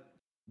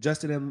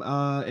 Justin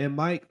and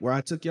Mike, where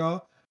I took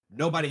y'all,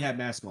 nobody had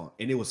masks on,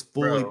 and it was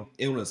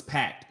it was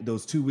packed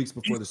those 2 weeks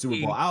before the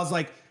Super Bowl. I was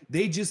like,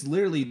 they just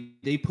literally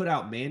they put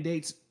out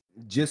mandates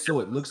just so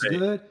it looks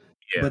good,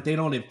 but they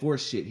don't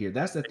enforce shit here.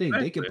 That's the thing.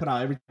 They can put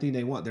out everything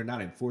they want. They're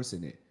not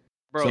enforcing it.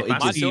 Bro, so if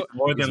I see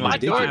more than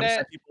like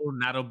 5 people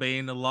not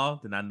obeying the law,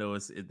 then I know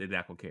they're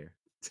not gonna care.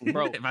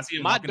 Bro, if I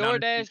see my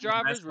DoorDash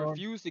drivers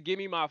refuse to give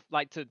me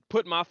to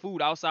put my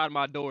food outside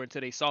my door until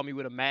they saw me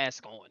with a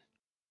mask on,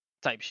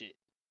 type shit.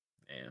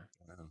 Yeah.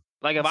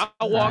 Like if I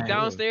walk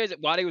downstairs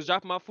while they was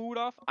dropping my food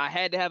off, I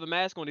had to have a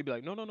mask on. They'd be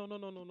like, no.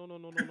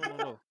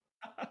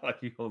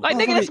 Like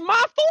nigga, that's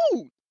my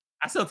food.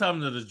 I still tell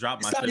them to just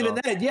drop my shit off. It's not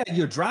even that. Yeah,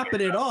 you're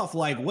dropping it off.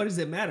 Like, what does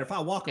it matter if I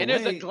walk away? And there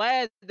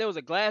was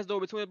a glass door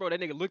between us, bro.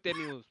 That nigga looked at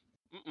me and was,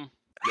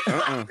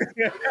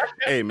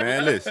 Hey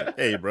man, listen.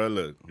 Hey bro,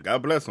 look.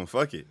 God bless him.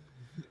 Fuck it.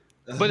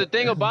 But the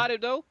thing about it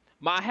though,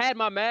 I had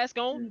my mask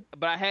on,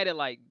 but I had it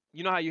like,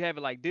 you know how you have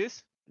it like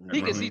this?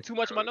 He could see too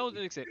much of my nose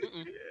and he said,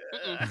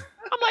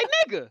 I'm like,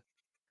 nigga,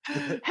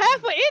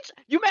 half an inch?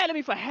 You mad at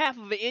me for half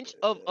of an inch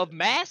of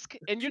mask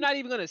and you're not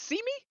even gonna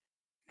see me?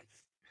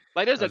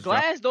 Like there's a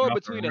glass door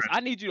between us. I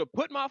need you to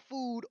put my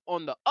food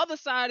on the other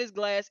side of this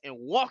glass and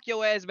walk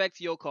your ass back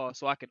to your car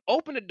so I can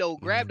open the door,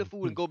 grab the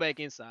food, and go back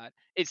inside.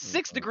 It's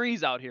 6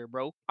 degrees out here,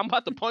 bro. I'm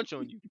about to punch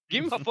on you.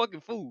 Give me my fucking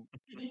food.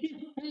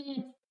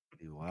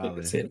 Wow.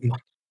 I just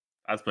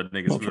put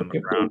niggas food on the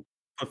ground.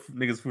 Put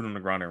niggas food on the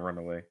ground and run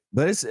away.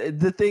 But it's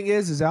the thing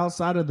is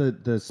outside of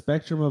the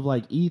spectrum of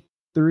like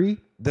E3,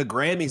 the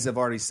Grammys have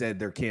already said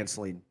they're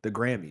canceling the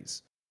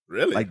Grammys.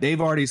 Really? Like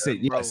they've already said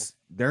yes,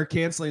 they're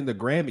canceling the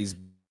Grammys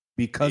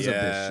because of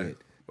this shit.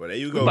 Well, there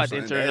you go. We're about to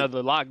enter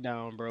another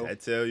lockdown, bro. I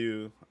tell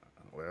you,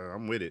 well,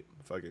 I'm with it.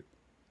 Fuck it.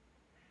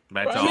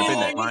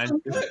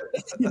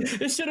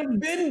 It should have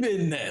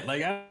been that.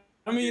 Like I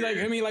mean,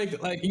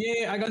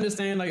 yeah, I can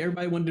understand. Like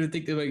everybody wanted to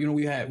think that, like, you know,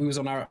 we was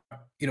on our,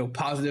 you know,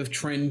 positive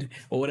trend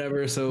or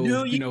whatever.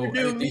 So you know,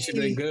 everything should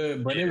have been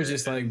good. But it was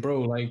just like, bro,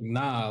 like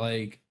nah,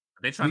 like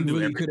they trying we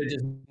really could have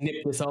just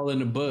nipped this all in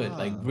the bud,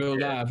 like real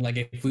live.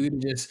 Like if we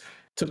just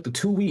took the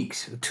 2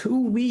 weeks.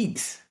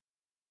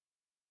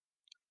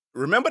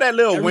 Remember that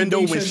little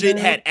window when shit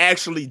had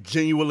actually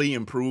genuinely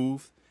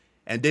improved,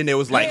 and then it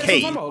was like,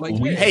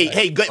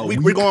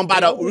 we're going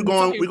by the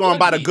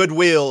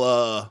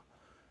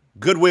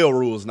Goodwill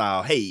rules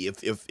now. Hey,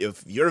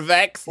 if you're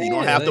vaxxed, you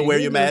don't have to wear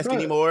your mask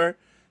anymore,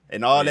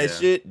 and all that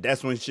shit.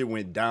 That's when shit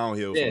went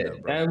downhill. From there,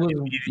 bro.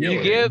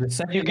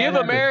 You give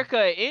America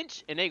an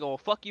inch, and they gonna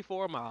fuck you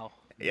for a mile.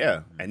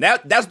 Yeah, and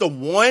that's the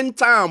one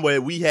time where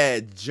we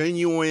had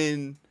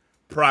genuine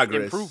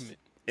progress.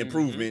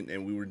 Improvement,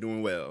 and we were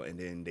doing well, and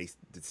then the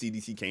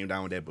CDC came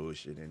down with that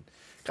bullshit, and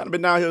kind of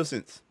been downhill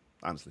since,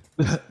 honestly.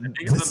 The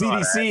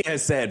CDC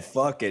has said,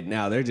 "Fuck it."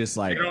 Now they're just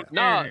like,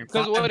 no,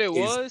 because what it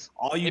was,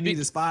 all you need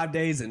is 5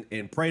 days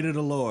and pray to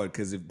the Lord,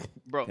 because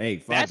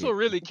that's what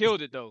really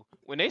killed it though.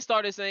 When they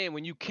started saying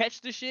when you catch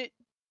the shit,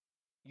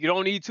 you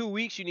don't need 2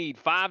 weeks, you need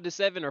 5 to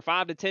 7 or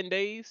 5 to 10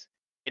 days,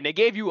 and they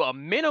gave you a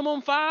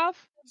minimum 5.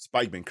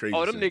 Spike been crazy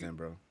since then,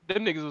 bro.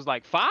 Them niggas was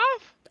like 5.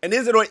 And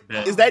is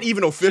that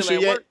even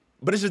official yet?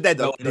 But it's just that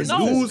the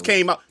news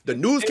came out. The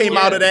news came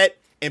out of that,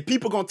 and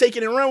people gonna take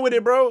it and run with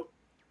it, bro.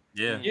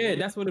 Yeah,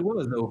 that's what it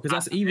was though.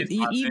 Because that's even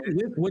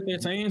with what they're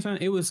saying, son.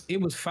 It was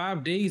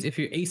 5 days if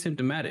you're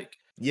asymptomatic.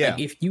 Yeah. Like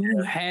if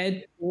you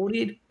had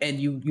ordered and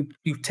you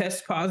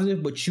test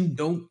positive, but you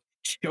don't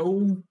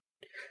show,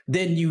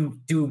 then you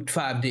do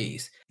 5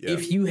 days. Yeah.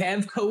 If you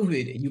have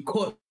COVID and you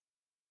caught,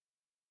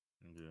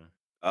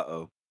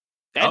 that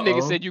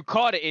nigga said you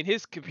caught it, and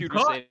his computer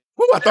said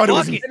Woo, I thought it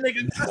was me.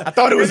 I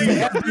thought it was me.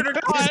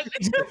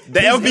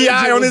 The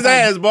FBI on his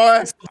ass,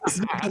 boy.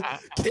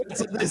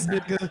 Cancel this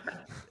nigga.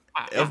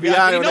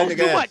 FBI on that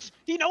nigga ass. Much.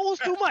 He knows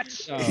too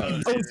much.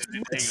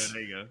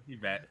 There you go. He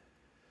back.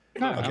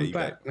 I'm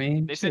back,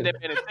 man. They sent that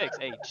man a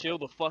text. Hey, chill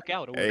the fuck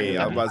out. Hey,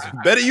 I was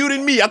better you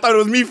than me. I thought it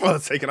was me for a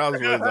second. I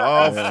was like,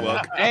 oh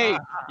fuck. Hey,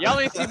 y'all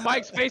ain't see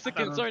Mike's face of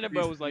concern. That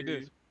bro was like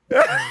this.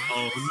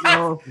 Oh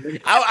no!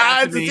 I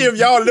had to see if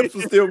y'all lips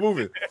were still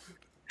moving.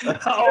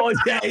 Oh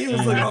yeah, he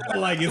was looking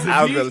like, is it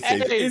I was me? gonna say,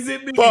 Hey, Is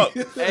it me? fuck.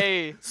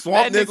 Hey,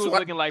 Swamp that nigga this, was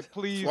looking like,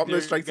 please, Swamp dear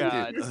this straight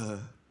God. to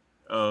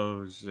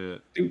Oh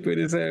shit! Stupid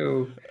as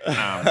hell.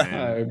 Nah,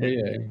 man. But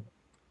yeah.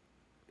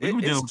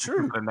 It's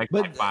true. For the next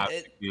But like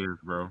 5 years,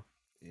 bro.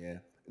 Yeah.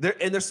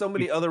 There's so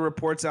many other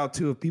reports out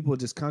too of people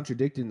just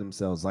contradicting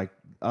themselves. Like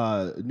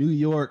New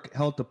York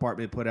Health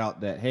Department put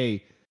out that,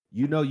 hey,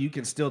 you know, you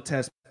can still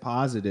test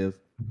positive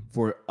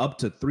for up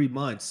to 3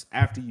 months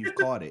after you've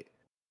caught it.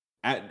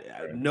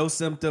 No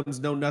symptoms,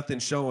 no nothing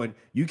showing.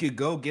 You could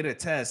go get a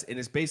test and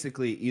it's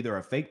basically either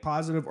a fake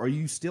positive or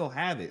you still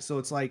have it. So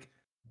it's like,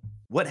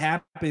 what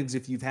happens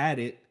if you've had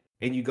it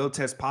and you go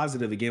test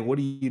positive again? What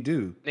do you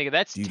do? Nigga,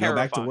 that's Do you terrifying.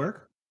 go back to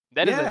work?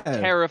 That is a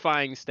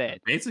terrifying stat.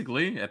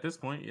 Basically, at this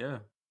point, yeah.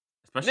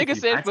 Especially Nigga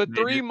said for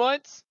 3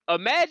 months.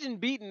 Imagine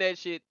beating that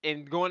shit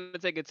and going to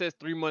take a test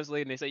 3 months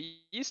later and they say,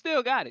 you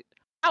still got it.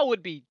 I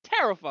would be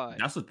terrified.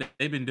 That's what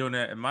they've been doing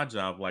that in my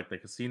job. Like the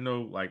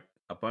casino, like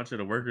a bunch of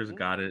the workers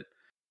got it,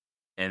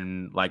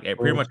 and like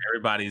pretty much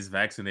everybody's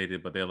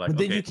vaccinated, but they're like, but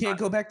then okay, you can't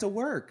go back to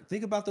work.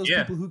 Think about those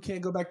people who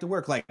can't go back to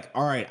work. Like,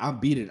 all right, I'm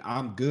beat it,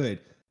 I'm good.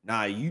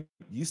 Nah, you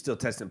still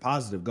testing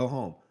positive. Go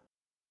home.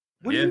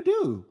 What do you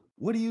do?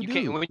 What do you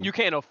do? When you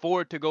can't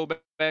afford to go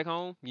back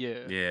home?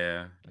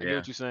 Yeah. I get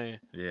what you're saying.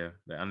 Yeah,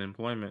 the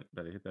unemployment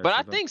better hit that. But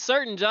I think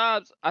certain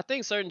jobs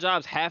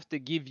have to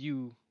give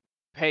you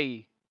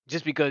pay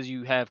just because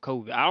you have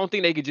COVID. I don't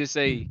think they could just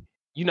say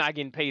you're not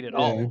getting paid at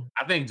all.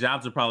 I think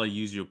jobs will probably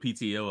use your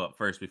PTO up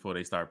first before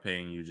they start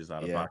paying you just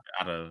out of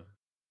pocket.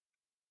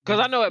 Because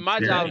I know at my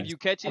job, if you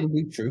catch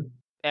it, true.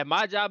 At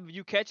my job, if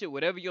you catch it,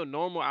 whatever your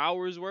normal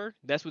hours were,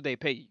 that's what they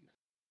pay you.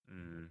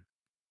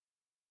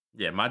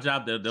 Yeah, my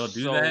job they'll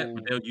do that,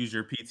 but they'll use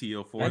your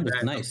PTO for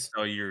that. Nice.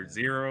 So you're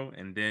zero,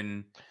 and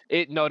then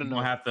you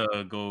don't have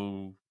to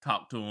go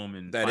talk to them.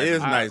 And that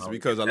is nice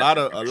because a lot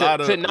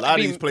of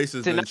these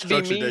places they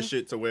structure that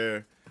shit to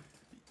where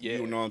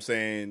you know what I'm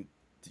saying,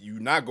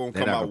 you're not gonna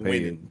come out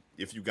winning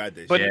if you got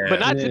that shit. But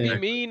not to be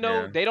mean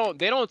though, they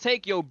don't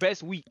take your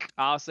best week.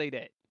 I'll say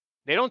that.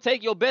 They don't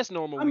take your best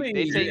normal week. I mean,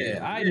 they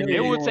take, I know they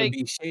will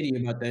be shady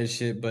about that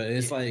shit, but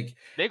it's like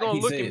they're gonna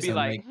look and be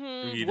like,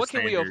 what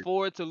can we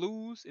afford to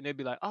lose? And they'll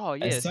be like, oh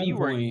yeah, so you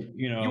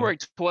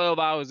worked 12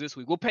 hours this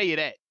week. We'll pay you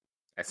that.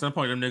 At some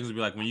point, them niggas will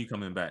be like, when you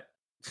coming back?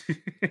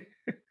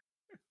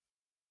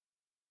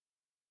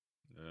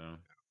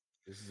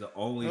 This is the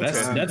only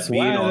that's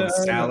why on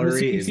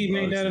salary. The CDC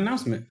made that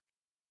announcement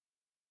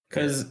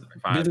because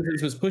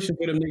businesses was pushing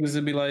for them niggas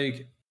to be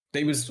like.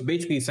 They was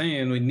basically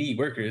saying we need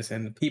workers,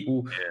 and the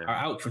people are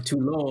out for too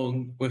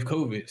long with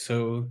COVID.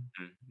 So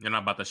you're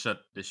not about to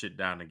shut this shit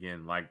down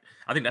again. Like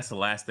I think that's the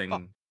last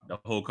thing the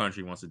whole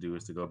country wants to do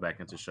is to go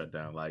back into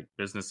shutdown. Like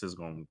businesses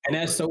going, and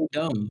that's so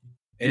dumb.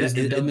 It is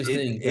the dumbest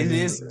thing. It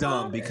is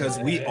dumb because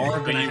we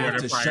are going to have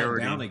to shut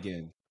down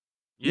again.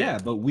 Yeah,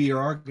 but we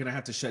are going to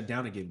have to shut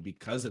down again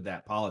because of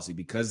that policy.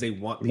 Because they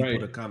want people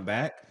to come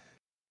back.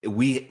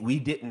 We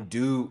didn't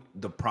do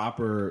the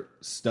proper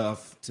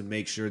stuff to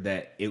make sure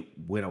that it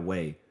went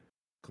away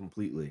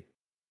completely.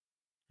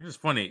 It's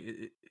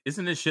funny,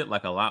 isn't this shit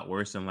like a lot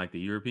worse than like the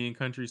European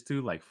countries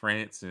too, like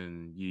France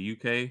and the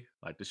UK?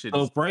 Like the shit.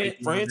 So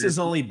France is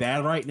only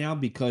bad right now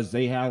because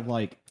they have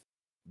like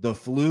the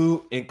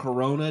flu and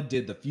Corona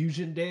did the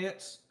fusion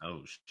dance.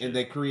 Oh shit! And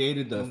they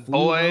created the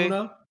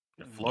flu-rona.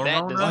 The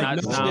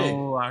Florona?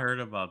 No, I heard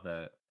about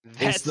that.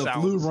 It's the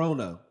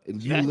flu-rona.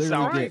 You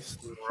literally get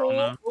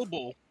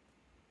horrible.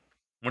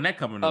 When that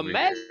coming over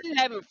Imagine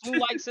having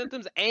flu-like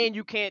symptoms and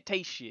you can't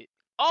taste shit.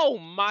 Oh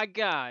my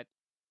God.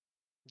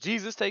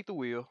 Jesus, take the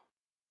wheel.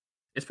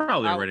 It's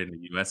probably already in the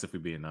U.S. if we're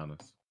being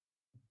honest.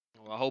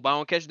 Well, I hope I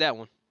don't catch that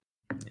one.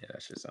 Yeah,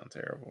 that shit sounds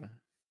terrible.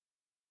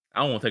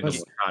 I don't want to take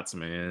no shots,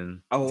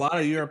 man. A lot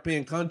of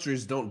European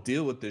countries don't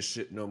deal with this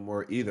shit no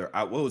more either.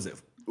 What was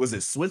it? Was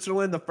it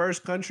Switzerland the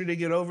first country to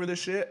get over this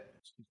shit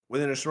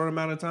within a short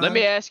amount of time? Let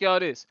me ask y'all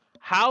this.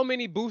 How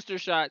many booster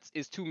shots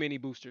is too many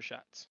booster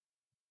shots?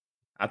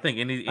 I think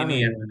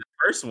the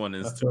first one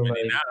is too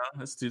many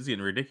now. It's getting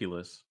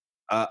ridiculous.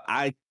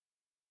 I've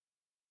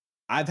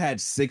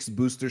had 6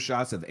 booster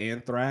shots of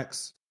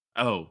anthrax.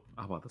 Oh,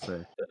 I'm about to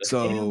say.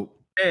 So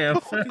damn.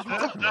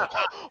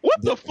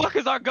 What the fuck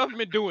is our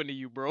government doing to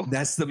you, bro?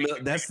 That's the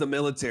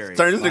military.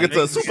 Turn this nigga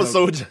to a super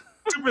soldier.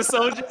 Super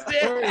soldier.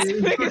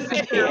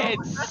 Had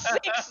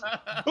 6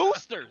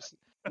 boosters.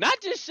 Not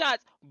just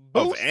shots.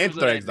 Of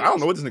anthrax. I don't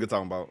know what this nigga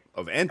talking about.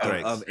 Of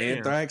anthrax. Of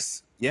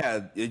anthrax.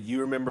 Yeah,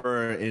 you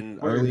remember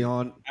early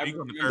on,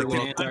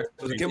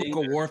 the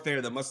chemical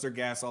warfare, the mustard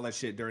gas, all that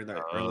shit during the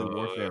early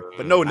warfare.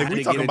 But no, nigga,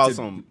 we talking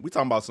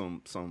about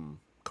some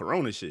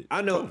Corona shit.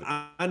 I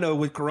know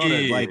with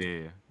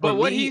Corona, But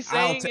what he's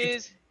saying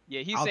is,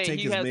 he's saying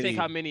he has to take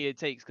how many it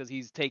takes because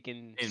he's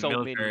taking so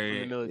many from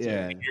the military.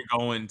 Yeah. You're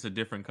going to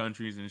different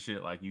countries and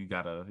shit. Like you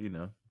gotta,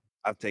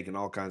 I've taken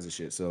all kinds of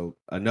shit, so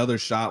another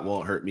shot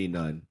won't hurt me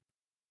none.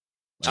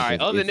 All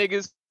right, other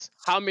niggas,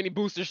 how many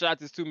booster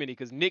shots is too many?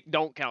 Because Nick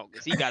don't count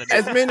because he got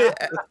as many,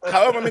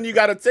 however many you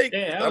got to take.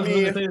 Yeah, I was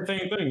going to say the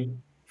same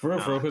thing. For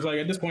real, because like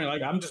at this point,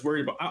 like I'm just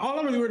worried about all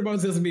I'm really worried about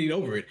is just being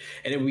over it,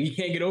 and if we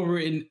can't get over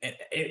it, and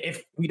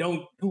if we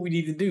don't do what we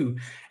need to do,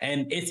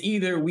 and it's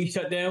either we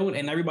shut down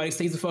and everybody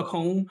stays the fuck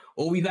home,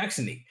 or we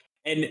vaccinate,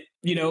 and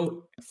I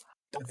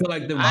feel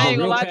like I ain't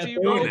gonna lie to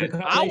you, bro.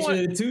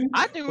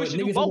 I think we should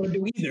do both.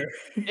 Do either.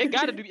 It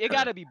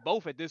gotta be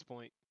both at this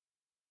point.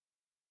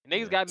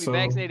 Niggas gotta be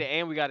vaccinated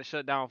and we gotta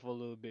shut down for a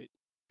little bit.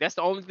 That's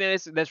the only thing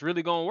that's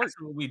really gonna work.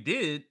 That's what we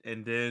did,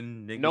 and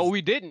then niggas... No,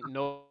 we didn't.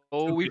 No,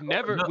 we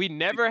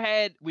never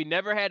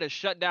had a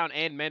shutdown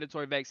and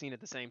mandatory vaccine at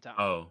the same time.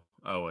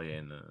 Oh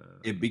yeah. No.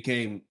 It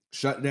became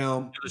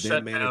shutdown,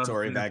 then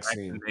mandatory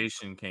vaccine.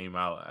 Vaccination came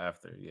out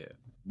after, yeah.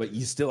 But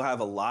you still have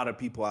a lot of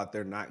people out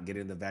there not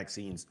getting the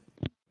vaccines,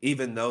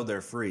 even though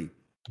they're free.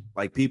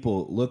 Like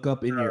people look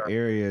up in your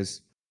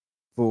areas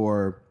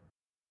for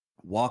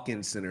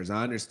walk-in centers.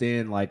 I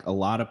understand like a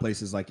lot of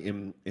places like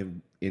in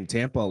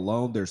Tampa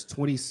alone, there's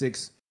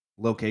 26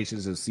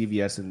 locations of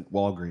CVS and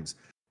Walgreens.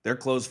 They're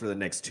closed for the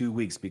next 2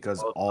 weeks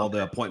because all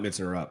the appointments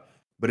are up.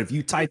 But if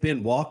you type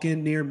in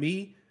walk-in near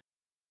me,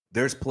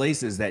 there's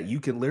places that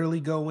you can literally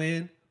go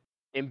in.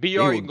 In BR,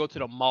 you can go to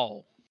the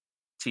mall.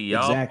 To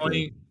y'all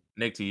point,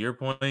 Nick, to your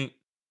point,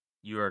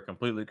 you are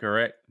completely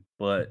correct.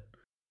 But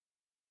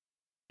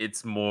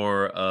it's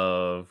more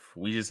of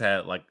we just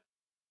had like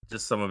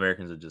just some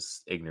Americans are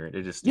just ignorant.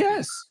 They're just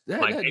yes.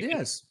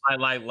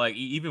 Like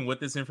even with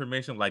this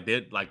information,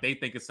 they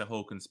think it's a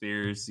whole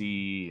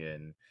conspiracy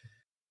and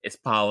it's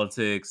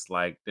politics.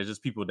 Like there's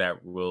just people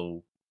that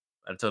will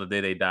until the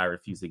day they die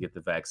refuse to get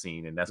the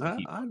vaccine, and that's what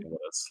keeps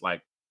us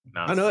like.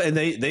 Nonsense. I know, and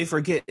they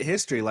forget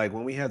history. Like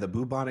when we had the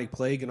bubonic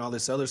plague and all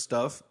this other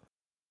stuff,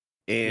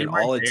 and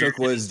all it took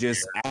was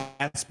just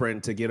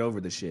aspirin to get over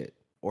the shit.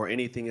 Or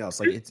anything else,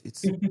 like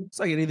it's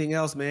like anything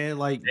else, man.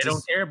 Like they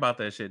don't care about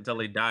that shit until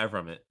they die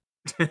from it.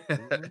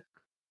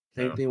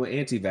 Same thing with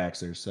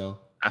anti-vaxxers. So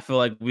I feel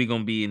like we're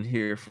gonna be in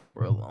here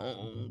for a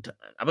long time.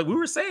 I mean, we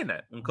were saying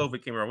that when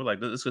COVID came around. We're like,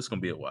 this is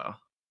gonna be a while.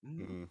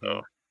 Mm-hmm.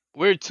 So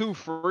we're too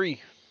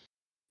free.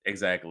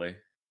 Exactly.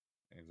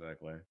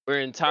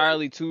 We're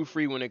entirely too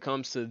free when it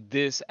comes to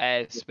this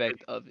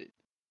aspect of it.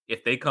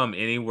 If they come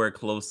anywhere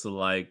close to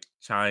like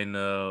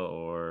China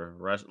or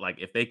Russia, like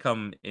if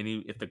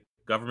the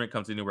government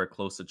comes anywhere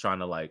close to trying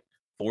to like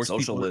force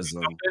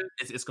socialism,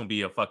 it's gonna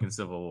be a fucking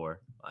civil war,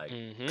 like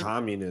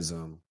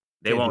communism.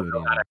 They won't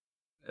know how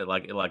to,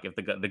 like if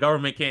the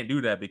government can't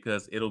do that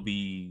because it'll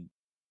be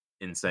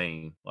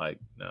insane. Like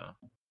no,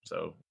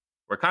 so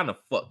we're kind of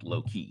fucked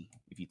low key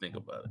if you think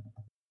about it.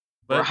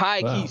 But we're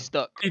high key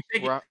stuck.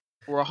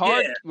 We're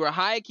hard. Yeah. We're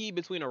high key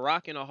between a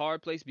rock and a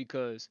hard place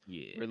because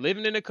we're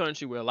living in a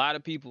country where a lot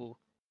of people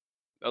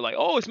are like,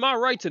 "Oh, it's my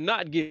right to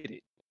not get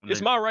it.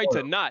 It's my right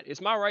to not.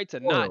 It's my right to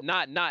not."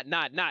 Yeah.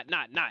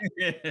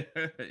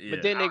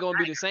 But then they're gonna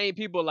be the same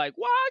people like,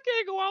 "Why I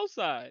can't go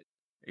outside?"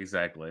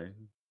 Exactly.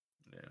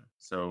 Yeah.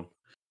 So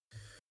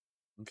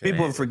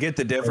people forget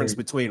the difference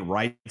between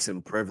rights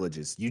and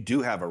privileges. You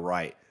do have a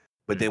right,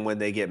 but then when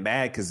they get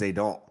mad because they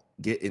don't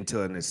get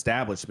into an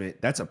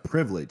establishment, that's a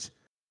privilege.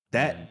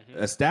 That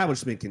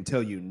establishment can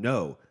tell you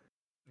no.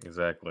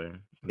 Exactly.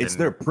 It's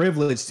their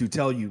privilege to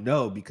tell you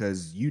no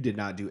because you did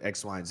not do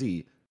X, Y, and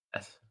Z.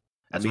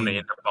 That's when they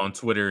end up on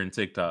Twitter and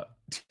TikTok.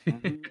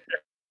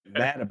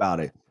 Mad about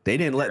it. They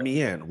didn't let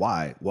me in.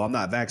 Why? Well, I'm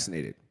not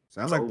vaccinated.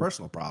 Sounds like a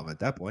personal problem at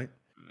that point.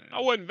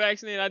 I wasn't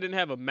vaccinated. I didn't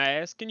have a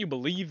mask. Can you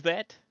believe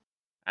that?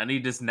 I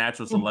need this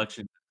natural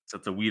selection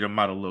to weed them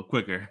out a little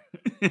quicker.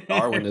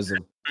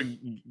 Darwinism.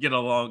 Get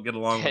along that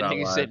with our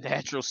nigga lives. said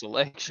natural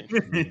selection.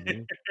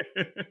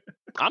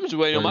 I'm just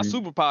waiting on my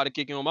superpower to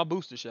kick in on my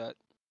booster shot.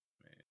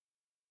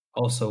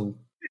 Also,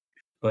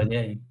 but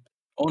yeah,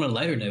 on a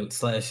lighter note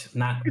 /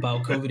 not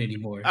about COVID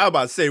anymore. I was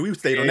about to say we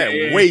stayed on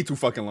that way too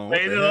fucking long.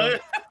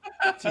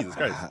 Jesus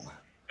Christ.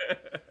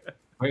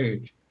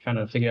 Weird. Trying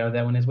to figure out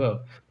that one as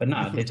well. But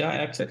did y'all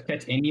actually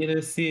catch any of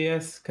the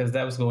CES? Because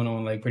that was going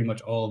on like pretty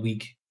much all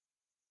week.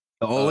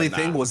 The only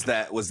thing was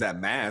that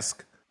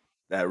mask,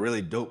 that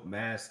really dope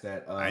mask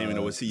that I didn't even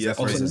know what CES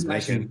was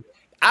making.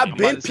 I've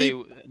been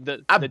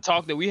the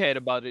talk that we had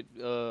about it.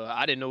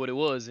 I didn't know what it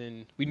was,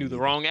 and we knew the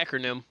wrong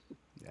acronym.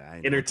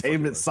 Yeah,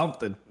 entertainment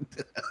something.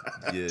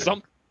 Yeah.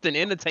 Something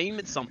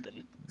entertainment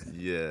something.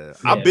 Yeah.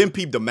 I've been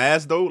peeped the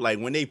mask though. Like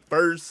when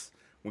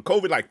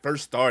COVID like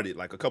first started,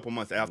 like a couple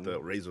months after,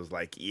 Razer was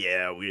like,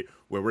 "Yeah,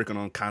 we're working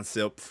on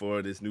concept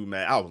for this new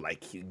mask." I was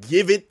like,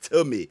 "Give it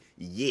to me,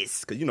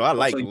 yes," because I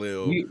like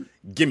little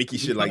gimmicky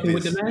shit like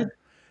this.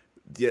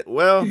 Yeah,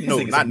 well, no,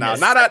 not now.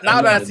 Now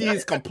that I see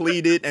it's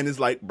completed and it's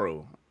like,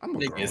 bro, I'm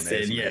a grown ass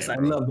man. Yes, bro. I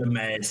love the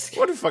mask.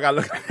 What the fuck I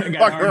look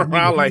walking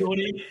around like?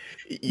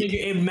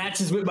 Nigga, it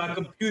matches with my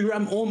computer.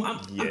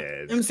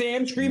 I'm saying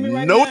I'm screaming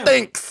right now. now. No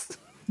thanks.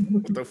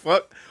 What the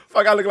fuck?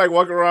 Fuck, I look like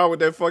walking around with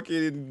that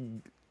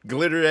fucking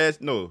glitter ass.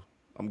 No,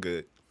 I'm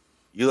good.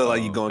 You look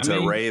like you going to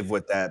a rave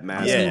with that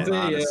mask. Yeah,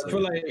 I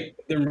feel like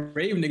the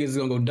rave niggas is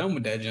gonna go dumb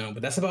with that jump,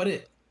 but that's about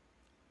it.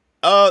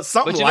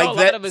 Something like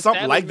that.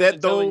 Something like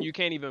that, though. You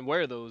can't even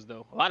wear those,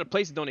 though. A lot of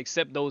places don't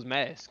accept those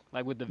masks.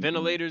 Like with the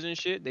ventilators and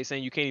shit, they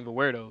saying you can't even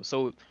wear those.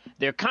 So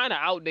they're kind of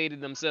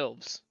outdated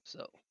themselves.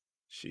 So.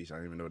 Sheesh, I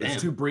didn't even know that.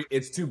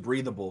 It's too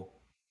breathable.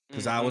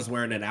 Because I was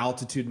wearing an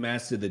altitude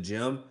mask to the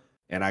gym,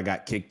 and I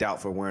got kicked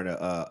out for wearing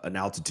an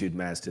altitude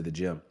mask to the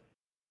gym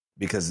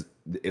because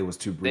it was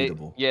too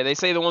breathable. They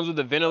say the ones with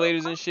the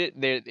ventilators and shit,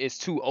 it's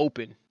too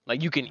open.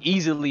 Like you can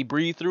easily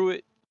breathe through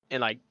it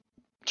and like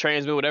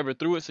transmit whatever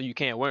through it, so you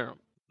can't wear them.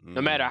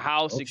 No matter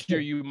how secure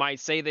you might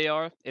say they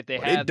are, if they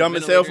have, they dumb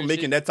as hell for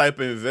making that type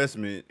of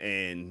investment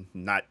and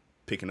not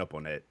picking up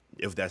on that.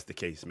 If that's the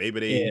case, maybe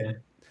they.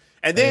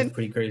 And then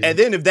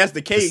if that's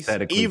the case,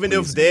 even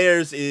if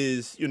theirs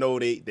is,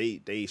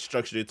 they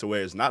structured it to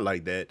where it's not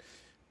like that,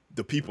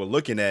 the people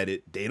looking at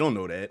it, they don't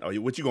know that.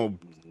 What you gonna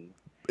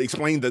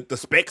explain the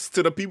specs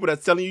to the people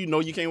that's telling you, no,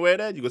 you can't wear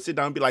that? You gonna sit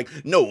down and be like,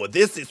 no,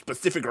 this is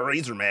specific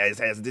Razer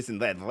mask has this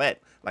and that and that.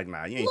 Like,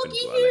 nah, you ain't finna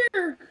do all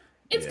that.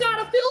 It's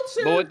got a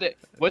filter.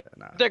 But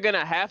they're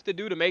gonna have to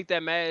do to make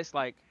that mask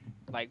like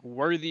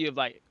worthy of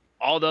like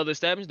all the other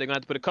establishments, they're gonna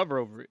have to put a cover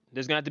over it.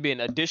 There's gonna have to be an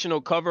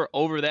additional cover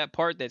over that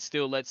part that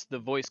still lets the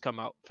voice come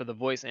out for the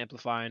voice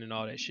amplifying and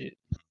all that shit.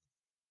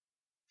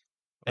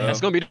 And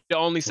that's gonna be the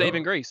only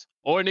saving grace.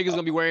 Or niggas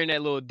gonna be wearing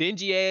that little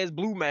dingy ass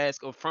blue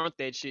mask or front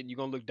that shit, and you're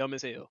gonna look dumb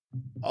as hell.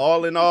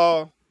 All in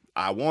all,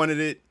 I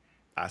wanted it.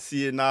 I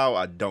see it now.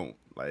 I don't.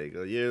 Like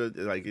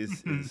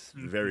it's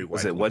very white.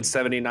 Was it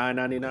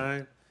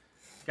 $179.99?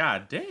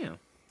 God damn.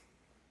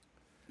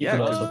 Yeah,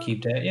 could also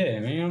keep that. Yeah,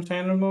 man, you know what I'm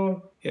saying? No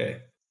more. Yeah.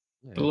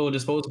 The little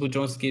disposable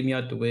joints get me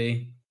out the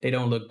way. They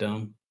don't look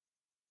dumb.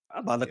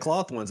 I buy the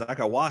cloth ones. I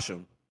can wash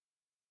them.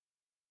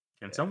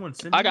 Can someone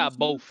send? I got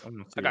both.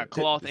 I got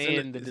cloth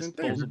and the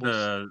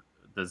disposables.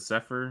 The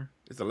Zephyr.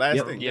 It's the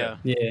last thing. Yeah.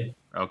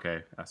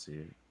 Okay, I see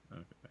it.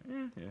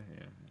 Okay.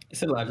 Yeah.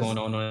 It's a lot going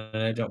on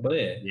that job, but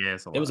yeah,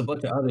 there was a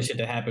bunch of other shit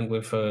that happened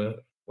with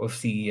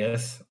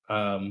CES.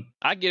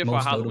 I get it for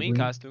a Halloween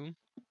costume.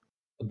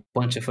 A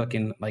bunch of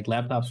fucking like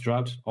laptops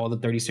dropped. All the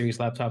 30 series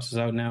laptops is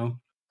out now.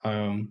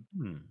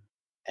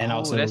 And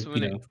also, that's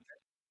when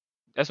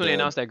they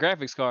announced that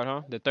graphics card,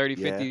 huh? The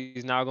 3050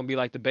 is now gonna be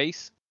like the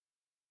base.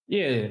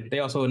 Yeah, they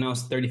also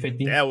announced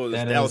 3050. That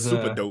was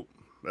super dope.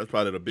 That's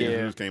probably the biggest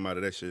news came out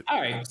of that shit.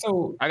 All right,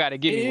 so I gotta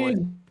give you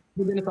one.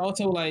 But then it's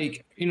also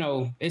like,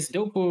 it's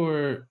dope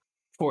for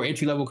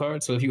entry level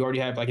cards. So if you already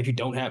have if you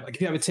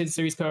have a 10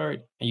 series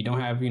card and you don't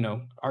have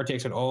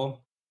RTX at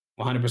all,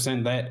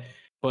 100% that.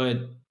 But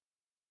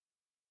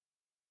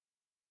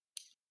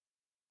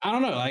I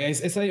don't know. Like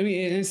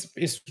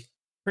it's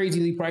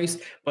crazily priced,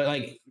 but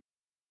like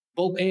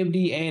both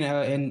AMD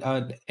and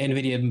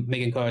Nvidia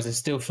making cards, it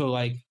still feel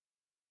like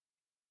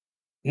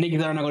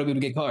niggas are not going to be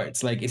able to get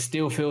cards. Like it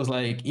still feels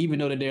like, even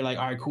though that they're like,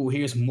 all right, cool,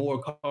 here's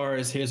more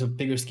cards, here's a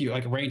bigger skew,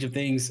 like a range of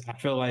things. I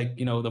feel like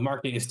the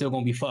market is still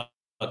going to be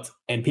fucked,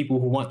 and people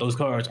who want those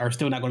cards are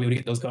still not going to be able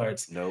to get those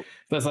cards. Nope.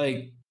 So it's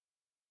like,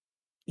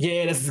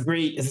 yeah, this is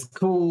great, this is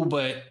cool,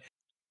 but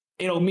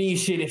it don't mean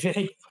shit if it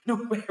ain't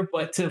nowhere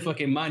but to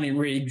fucking mining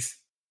rigs.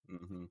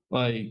 Mm-hmm.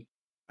 Like,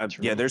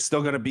 there's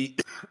still gonna be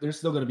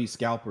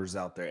scalpers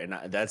out there,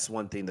 and that's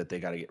one thing that they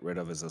got to get rid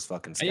of is those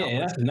fucking scalpers. Yeah,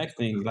 that's the next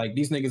thing. Like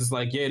these niggas is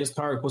like, yeah, this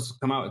card was supposed to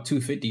come out at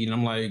 250, and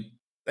I'm like,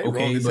 they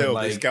wrong as hell.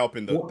 They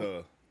scalping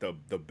the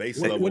base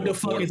level. What the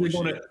fuck is it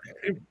gonna?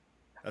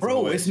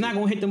 Bro, it's not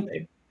gonna hit them.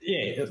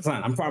 Yeah, it's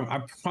not.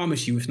 I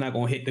promise you, it's not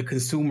gonna hit the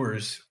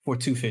consumers for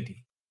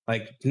 250.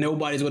 Like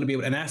nobody's gonna be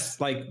able. And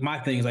that's like my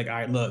thing is like, all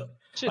right, look.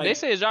 Shit, like, they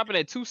say it's dropping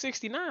at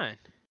 269.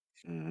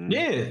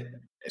 Yeah.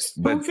 It's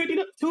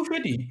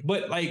 250,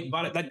 but like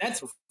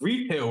that's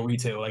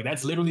retail. Like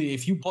that's literally,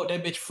 if you bought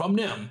that bitch from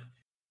them,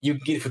 you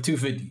can get it for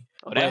 250.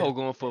 Oh, that whole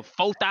going for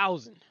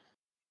 4,000.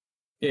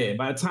 Yeah,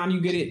 by the time you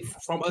get it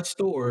from a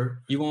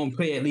store, you're gonna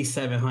pay at least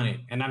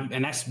 700,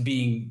 and that's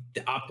being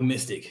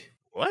optimistic.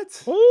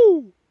 What?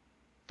 Ooh,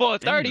 for a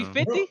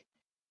 3050?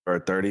 For a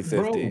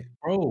 3050,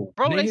 bro.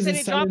 They said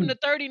it's dropping to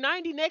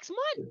 3090 next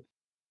month.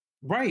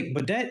 Right,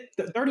 but that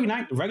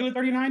regular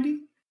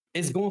 3090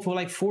 is going for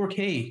like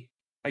 4K.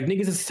 Like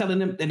niggas is selling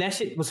them, and that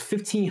shit was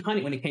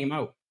 1,500 when it came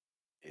out.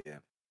 Yeah,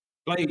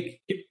 like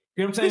you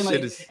know what I'm saying.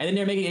 Like, and then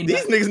they're making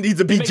these niggas need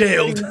to be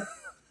jailed.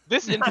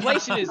 This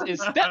inflation is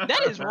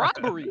that is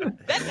robbery.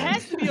 That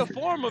has to be a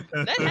form of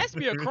that has to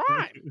be a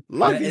crime.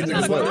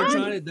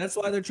 That's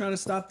why they're trying to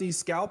stop these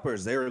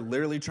scalpers. They're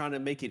literally trying to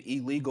make it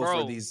illegal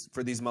for these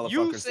motherfuckers.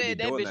 You said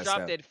to be doing that bitch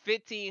dropped at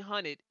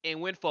 1,500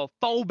 and went for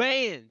 4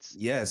 bands.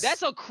 Yes,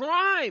 that's a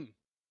crime.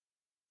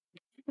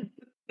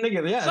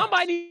 Nigga, yeah.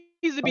 Somebody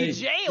needs to be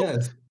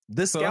jailed.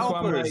 The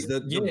scalpers,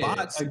 the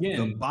bots, again,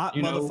 the bot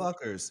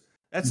motherfuckers.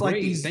 That's great.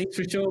 Like these. Thanks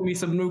for showing me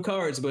some new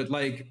cards, but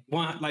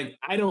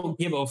I don't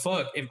give a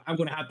fuck if I'm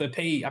gonna have to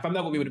pay. If I'm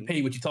not gonna be able to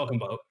pay what you're talking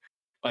about,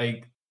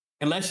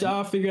 unless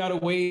y'all figure out a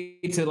way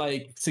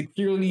to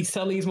securely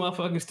sell these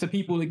motherfuckers to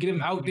people to get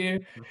them out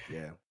there.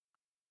 Yeah.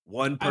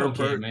 One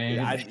per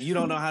man. You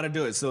don't know how to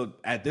do it. So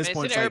at this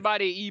point, send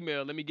everybody an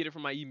email. Let me get it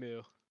from my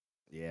email.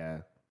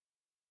 Yeah.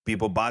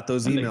 People bought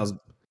those emails.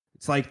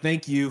 It's like,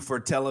 thank you for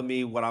telling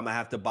me what I'm gonna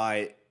have to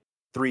buy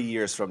 3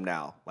 years from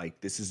now.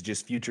 This is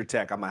just future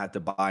tech I'm gonna have to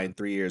buy in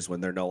 3 years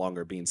when they're no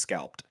longer being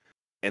scalped,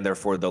 and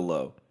therefore the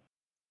low.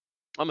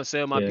 I'm gonna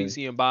sell my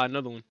PC and buy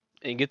another one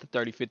and get the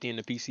 3050 in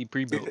the PC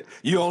pre-built.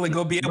 You only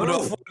gonna be able to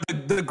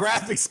afford the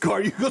graphics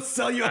card. You gonna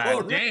sell your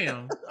whole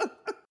damn.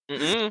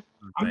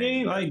 I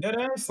mean, that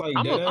ass.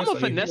 I'm a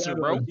finesser,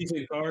 bro. A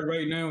decent card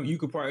right now, you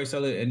could probably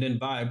sell it and then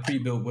buy a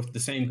pre-built with the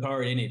same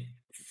card in it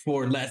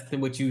for less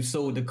than what you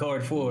sold the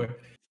card for,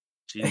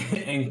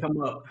 and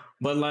come up.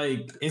 But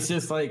it's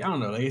just I don't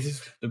know. It's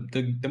just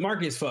the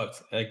market is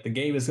fucked. The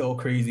game is all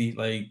crazy.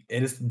 And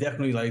it's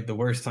definitely the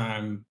worst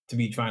time to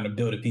be trying to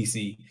build a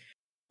PC.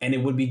 And it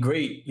would be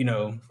great,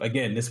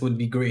 again, this would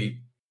be great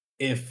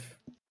if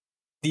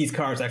these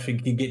cards actually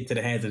can get into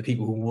the hands of the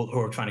people who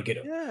are trying to get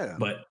them. Yeah.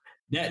 But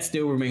that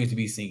still remains to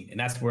be seen. And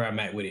that's where I'm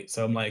at with it.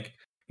 So I'm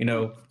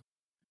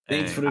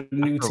thanks for the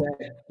new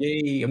tech.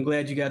 Yay, I'm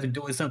glad you guys are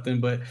doing something.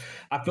 But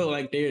I feel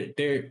like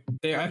their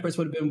efforts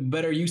would have been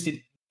better used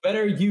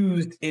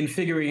in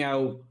figuring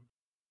out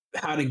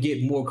how to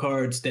get more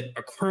cards that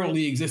are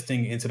currently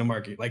existing into the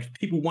market.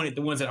 People wanted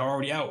the ones that are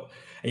already out.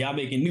 And y'all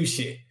making new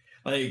shit.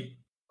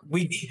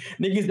 We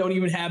niggas don't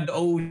even have the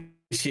old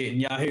shit,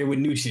 and y'all here with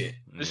new shit.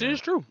 This shit is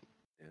true.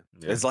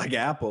 Yeah. It's like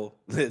Apple.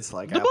 It's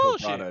like the Apple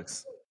bullshit.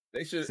 Products.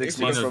 They should 6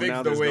 months from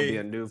now, there's gonna be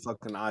a new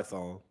fucking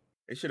iPhone.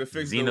 They should have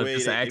fixed the way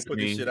they put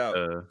this shit out,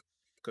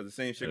 because the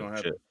same shit gonna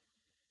happen.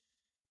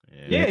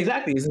 Yeah,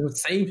 exactly. It's the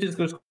same shit's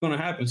gonna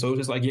happen. So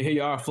it's just here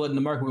you are flooding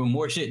the market with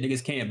more shit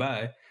niggas can't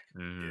buy.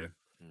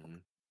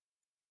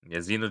 Yeah,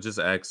 Zeno just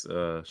asked,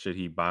 should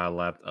he buy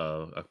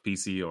a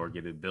PC or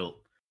get it built?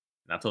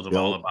 And I told him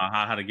all about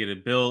how to get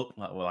it built,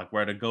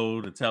 where to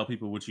go to tell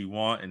people what you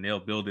want, and they'll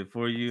build it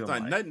for you.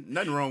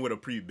 Nothing wrong with a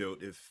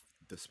pre-built if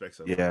the specs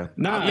are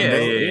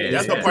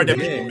that's the part that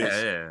people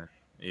miss.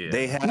 Yeah.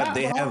 They have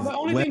the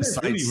only websites. thing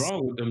that's really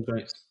wrong with them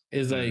things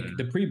is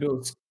the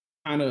pre-builts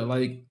kind of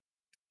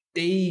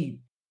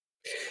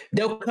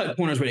they'll cut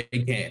corners where they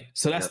can.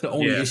 So that's the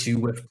only issue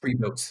with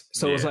pre-builts.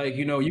 So it's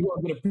you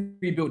want to get a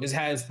pre-built that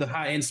has the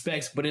high-end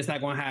specs, but it's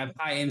not going to have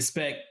high-end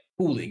spec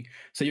cooling.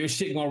 So your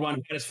shit going to run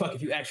hot as fuck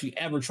if you actually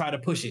ever try to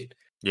push it.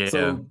 Yeah.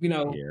 So,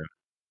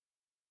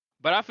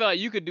 But I feel like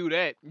you could do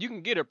that. You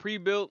can get a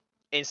pre-built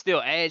and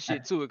still add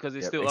shit to it because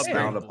it's still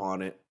expound upgradable.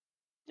 upon it.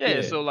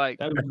 Yeah, so that's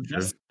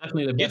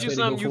definitely the best get you way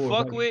something to go you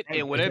forward. fuck with,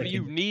 and whatever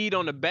you need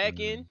on the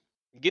back end,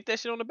 get that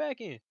shit on the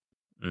back end.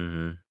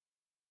 Mm-hmm.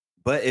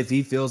 But if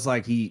he feels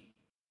like he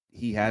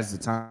has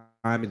the time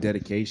and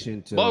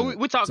dedication to, well,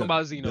 we're talking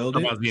about Zeno.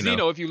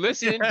 Zeno, if you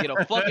listen, get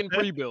a fucking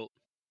pre-built.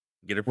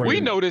 Get a We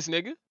know this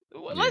nigga.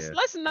 Let's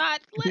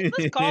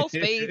call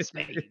spades.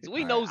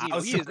 We know Zeno.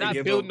 He is not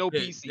building no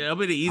PC. That'll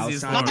be the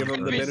easiest one. Give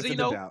him the benefit of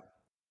the doubt.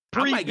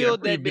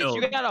 Pre-build that bitch.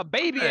 You got a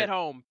baby at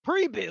home.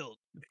 Pre-build.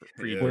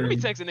 Pre-build. Let me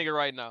text a nigga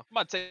right now. I'm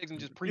about to text him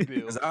just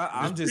pre-build.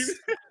 I'm just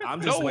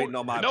waiting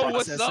on my processor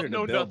what's up, to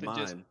no build nothing, mine.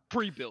 just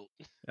pre-built.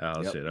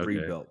 Oh shit, okay.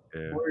 Pre-built.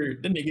 Yeah.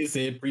 The nigga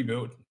said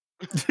pre-built.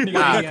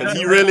 Because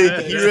he really,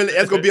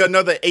 it's gonna be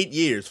another 8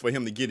 years for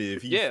him to get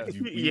it. If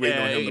we waiting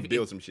on him to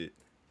build some shit.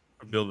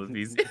 Build a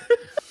PC.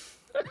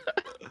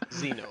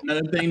 Zeno.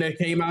 Another thing that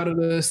came out of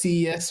the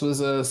CES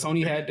was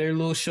Sony had their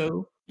little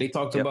show. They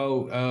talked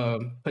about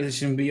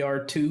PlayStation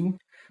VR 2.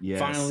 Yes.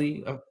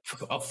 Finally,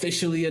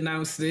 officially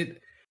announced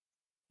it.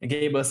 It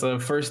gave us a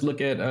first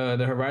look at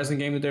the Horizon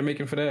game that they're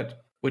making for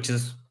that, which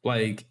is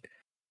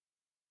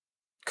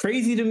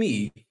crazy to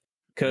me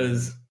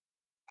because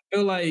I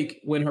feel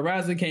like when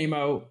Horizon came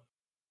out,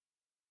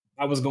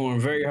 I was going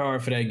very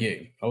hard for that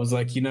game. I was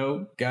like,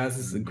 guys,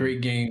 this is a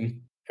great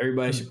game.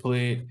 Everybody should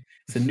play it.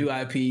 It's a new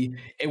IP.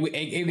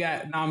 It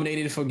got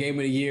nominated for Game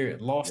of the Year.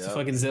 It lost to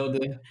fucking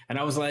Zelda. And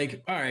I was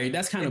like, all right,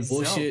 that's kind of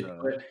bullshit.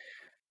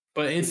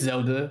 But it's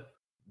Zelda.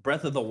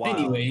 Breath of the Wild.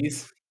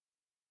 Anyways.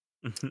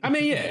 I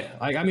mean, yeah.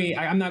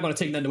 I'm not going to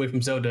take nothing away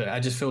from Zelda. I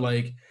just feel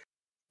like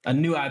a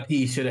new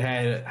IP should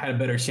have had a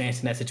better chance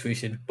in that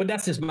situation. But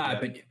that's just my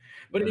opinion.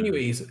 But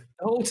anyways, the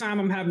whole time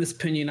I'm having this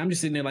opinion, I'm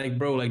just sitting there like,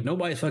 bro,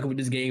 nobody's fucking with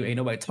this game. Ain't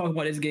nobody talking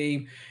about this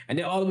game. And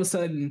then all of a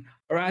sudden,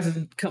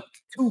 Horizon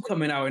 2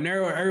 coming out, and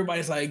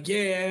everybody's like,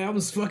 yeah, I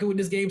was fucking with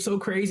this game so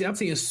crazy. I'm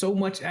seeing so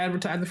much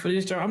advertising for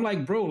this. I'm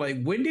like, bro,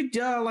 when did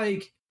y'all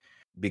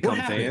become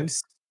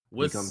fans?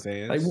 Become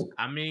fans?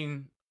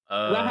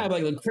 I have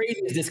the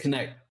craziest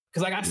disconnect.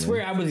 Because I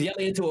swear I was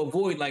yelling into a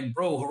void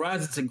bro,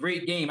 Horizon's a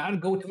great game.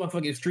 I'd go to my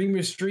fucking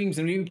streamers' streams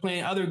and we'd be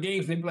playing other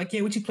games. And they'd be like,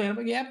 yeah, what you playing? I'm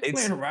like, yeah, I'm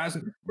playing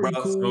Horizon. Pretty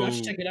cool. I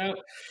should check it out.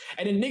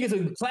 And then niggas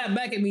would clap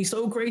back at me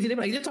so crazy. They'd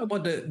be like, they're talking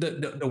about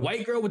the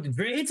white girl with the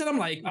dreads. And I'm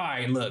like, all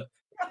right, look,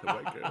 The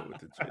white girl with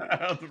the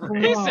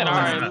dread. He said, "All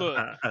right, look."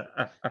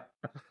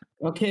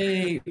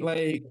 Okay,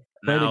 like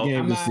now,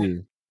 game to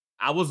see.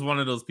 I was one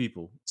of those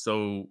people.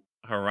 So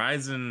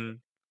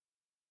Horizon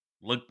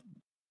looked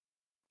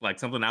like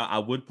something I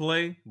would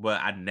play,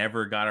 but I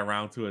never got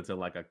around to it till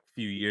like a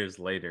few years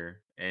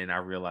later, and I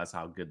realized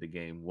how good the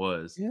game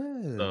was.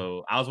 Yeah.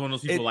 So I was one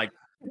of those people like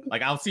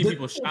I'll see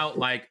people shout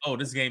like, "Oh,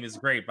 this game is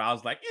great," but I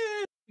was like,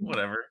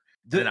 whatever.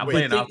 And then I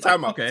played.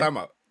 Time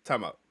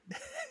out.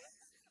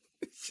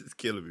 It's just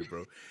killing me,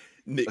 bro.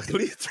 Nick,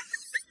 please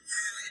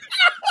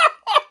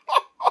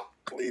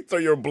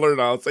turn your blur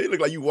down. So you look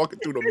like you walking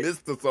through the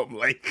mist or something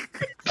like.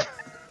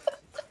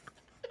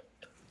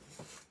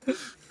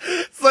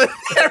 So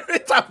every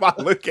time I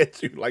look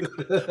at you, like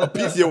a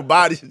piece of your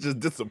body should just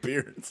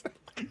disappear.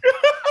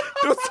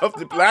 Do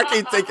something. Like, I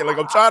can't take it. Like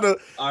I'm trying to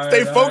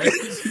stay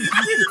focused.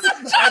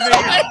 I'm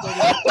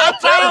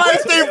trying to like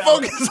stay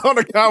focused on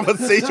the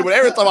conversation, but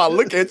every time I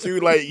look at you,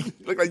 like you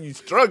look like you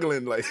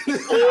struggling. Like I'm a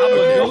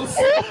ghost.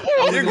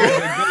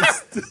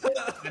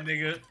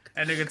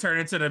 That nigga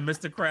turned into the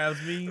Mr.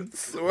 Krabs meme.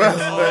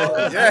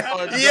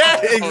 Yeah,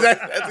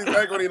 exactly. That's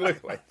exactly what he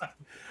looked like.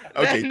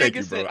 Okay, thank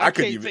you, bro. I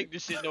can't take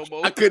this shit no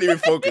more. I couldn't even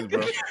focus,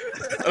 bro.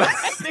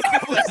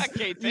 I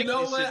can't take you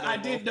know this what? shit no I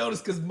did notice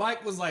because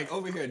Mike was like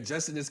over here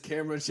adjusting his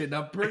camera and shit. And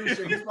I'm pretty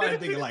sure he's probably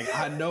thinking like,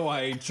 I know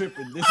I ain't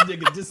tripping. This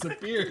nigga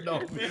disappeared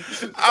on me.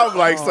 I'm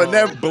like, so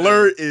that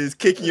blur is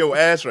kicking your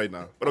ass right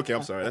now. But okay,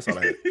 I'm sorry. That's all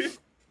I had.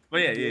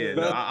 But yeah.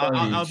 No,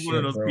 I was one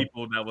of those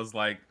people that was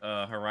like,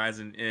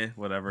 Horizon,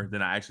 whatever.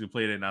 Then I actually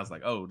played it and I was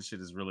like, oh, this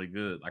shit is really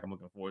good. Like I'm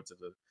looking forward to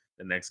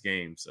the next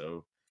game.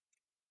 So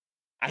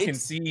I can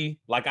see,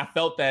 like, I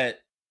felt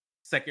that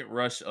second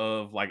rush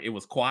of like it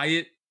was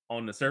quiet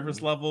on the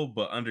surface level,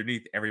 but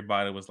underneath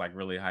everybody was like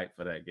really hyped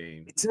for that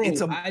game.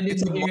 I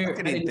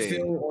didn't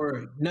feel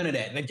or none of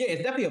that. Like, yeah,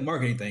 it's definitely a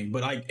marketing thing,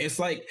 but like it's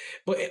like,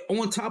 but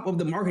on top of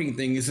the marketing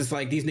thing, it's just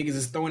like these niggas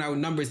is throwing out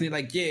numbers and they're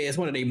like, yeah, it's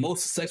one of their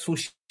most successful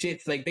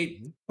shits. Like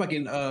they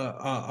fucking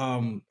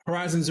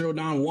Horizon Zero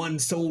Dawn 1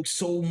 sold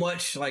so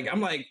much. Like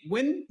I'm like,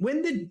 when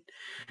did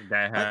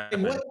that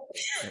happen?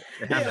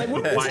 Like,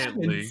 what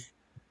quietly.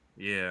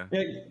 Yeah.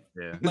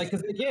 Like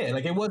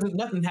it wasn't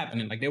nothing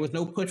happening. Like there was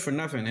no push for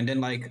nothing. And then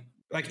like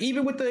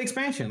even with the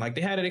expansion, like they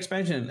had an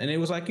expansion and it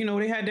was like, you know,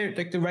 they had their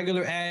like the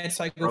regular ad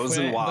cycle for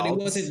that, but it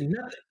wasn't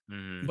nothing.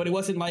 Mm-hmm. But it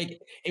wasn't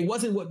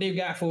what they've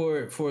got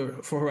for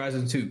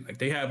Horizon 2. Like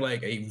they have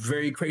like a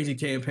very crazy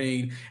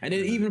campaign. And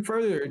then even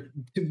further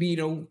to be, you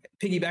know,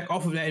 piggyback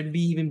off of that and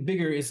be even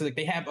bigger, is like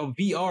they have a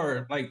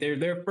VR, like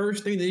their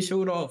first thing they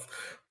showed off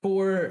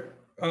for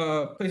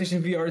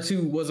PlayStation VR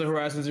 2 was a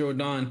Horizon Zero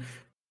Dawn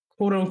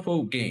quote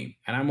unquote game,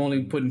 and I'm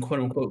only putting quote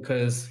unquote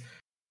because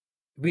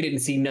we didn't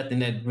see nothing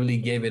that really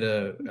gave it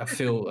a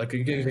feel like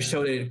it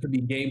showed that it could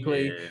be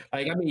gameplay. Yeah.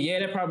 Like I mean, yeah,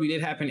 that probably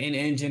did happen in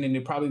engine, and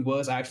it probably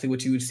was actually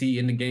what you would see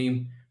in the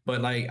game.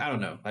 But like I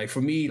don't know, like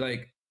for me,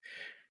 like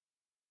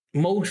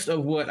most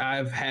of what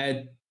I've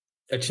had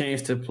a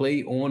chance to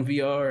play on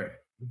VR,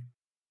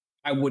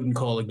 I wouldn't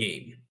call a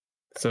game.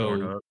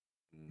 So.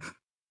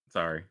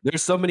 Sorry,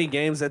 there's so many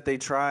games that they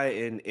try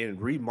and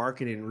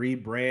remarket and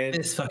rebrand.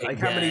 It's fucking like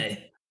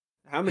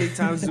how many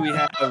times do we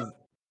have?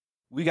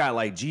 We got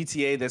like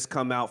GTA that's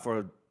come out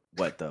for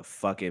what the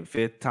fucking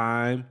 5th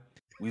time.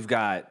 We've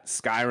got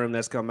Skyrim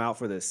that's come out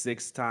for the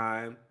 6th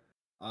time.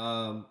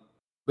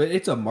 But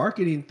it's a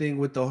marketing thing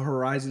with the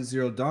Horizon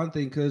Zero Dawn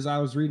thing because I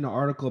was reading an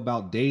article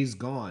about Days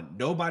Gone.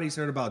 Nobody's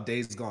heard about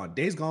Days Gone.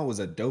 Days Gone was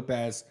a dope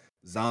ass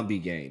zombie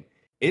game.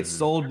 It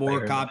sold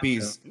more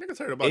copies.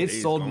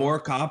 It sold more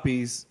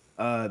copies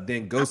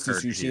than Ghost of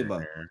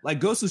Tsushima. Like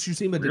Ghost of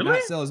Tsushima did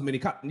not sell as many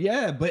copies.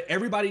 Yeah, but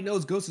everybody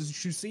knows Ghost of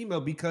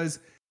Tsushima because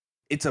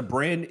it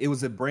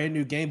was a brand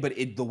new game, but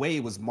the way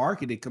it was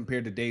marketed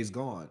compared to Days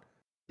Gone.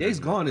 Days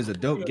Gone is a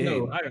dope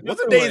game.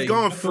 Wasn't Days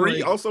Gone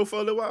free also for a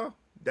little while?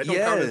 That don't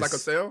count as like a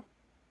sale?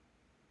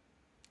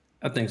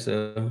 I think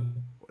so. Well,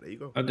 there you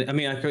go. I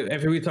mean,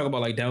 if we talk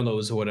about like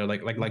downloads or whatever,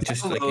 like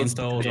just like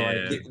installs or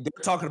like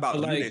they're talking about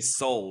units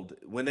sold.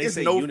 When they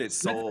say units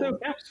sold.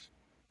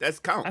 That's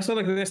count. I feel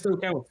like that still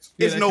counts.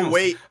 There's no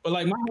way. But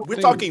like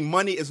we're talking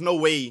money. It's no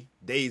way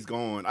Days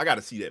Gone. I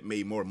gotta see that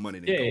made more money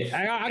than Ghost.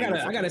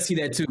 I gotta see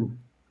that too.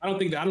 I don't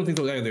think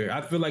so either.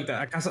 I feel like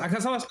that. I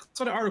saw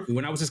the article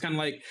when I was just kind of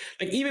like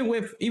even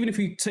if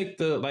you take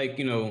the like,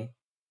 you know,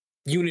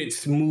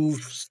 units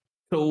moved,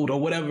 sold or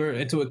whatever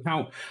into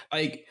account,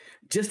 like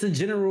just the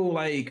general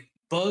like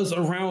buzz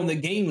around the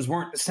games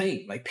weren't the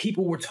same. Like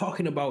people were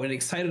talking about and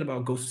excited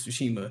about Ghost of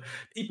Tsushima.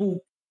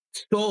 People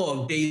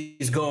saw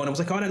Days Gone. I was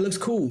like, oh, that looks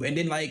cool. And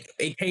then like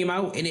it came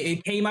out and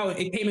it came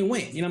and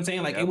went. You know what I'm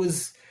saying? Like it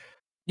was.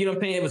 You know what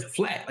I'm saying? It was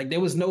flat. Like there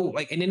was no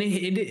like, and then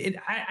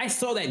I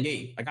saw that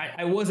game. Like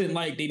I wasn't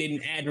like they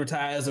didn't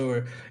advertise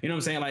or you know what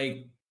I'm saying?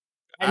 Like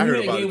I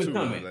knew that game was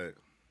coming. Like,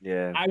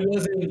 yeah, I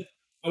wasn't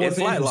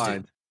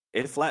flatlined.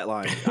 It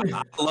flatlined.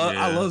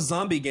 I love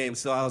zombie games,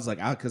 so I was like,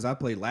 because I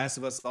played Last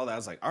of Us, all that. I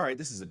was like, all right,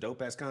 this is a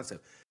dope ass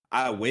concept.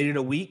 I waited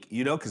a week,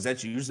 you know, because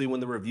that's usually when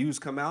the reviews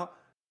come out.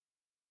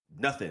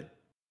 Nothing.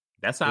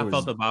 That's how I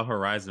felt about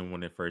Horizon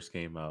when it first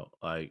came out.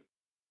 Like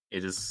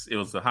it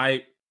was the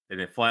hype, and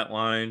it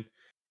flatlined,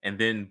 and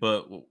then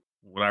but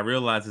what I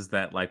realized is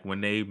that like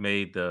when they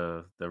made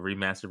the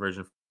remastered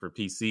version for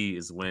PC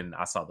is when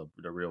I saw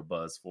the real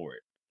buzz for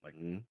it. Like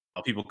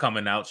people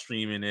coming out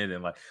streaming it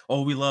and like,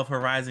 oh, we love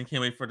Horizon,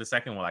 can't wait for the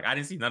second one. Like I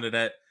didn't see none of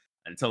that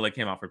until it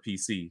came out for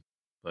PC.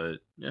 But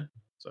yeah,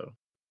 so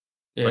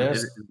yeah,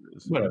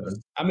 whatever.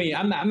 I mean,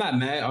 I'm not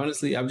mad.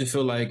 Honestly, I just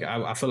feel like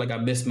I feel like I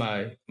missed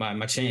my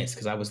chance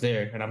because I was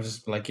there and I was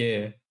just like,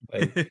 yeah,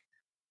 like.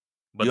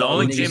 But the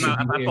only game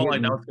I felt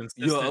like that was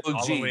consistent. You're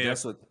OG.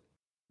 That's what.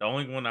 The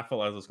only one I felt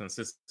like was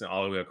consistent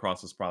all the way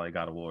across was probably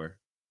God of War.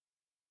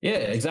 Yeah,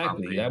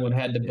 exactly. That one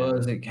had the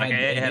buzz. It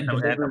had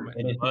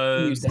the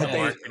buzz.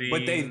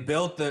 But they've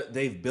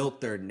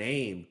built their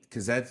name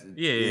because that's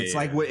It's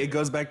like what it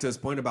goes back to his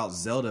point about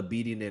Zelda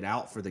beating it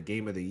out for the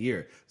game of the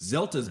year.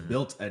 Zelda's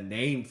built a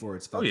name for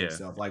its fucking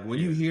self. Like when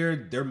you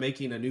hear they're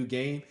making a new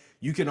game,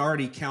 you can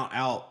already count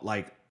out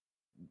like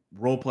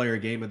role player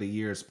game of the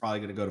year is probably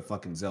going to go to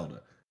fucking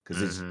Zelda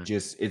because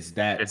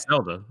it's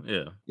Zelda.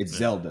 Yeah, it's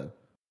Zelda.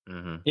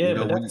 Mm-hmm. Yeah, you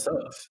know, but that's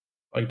tough.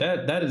 Like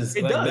that is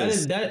it like,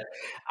 does.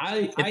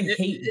 I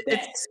hate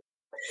that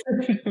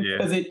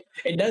because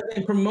it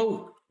doesn't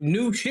promote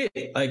new shit.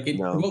 Like it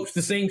promotes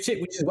the same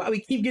shit, which is why we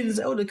keep getting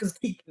Zelda because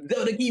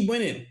Zelda keep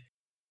winning.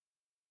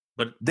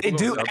 But they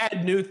do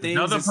add new things.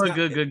 Zelda put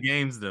good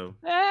games though.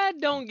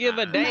 Don't give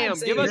a damn.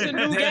 Give us a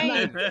new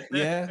game.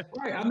 Right.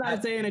 I'm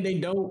not saying that they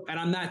don't, and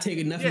I'm not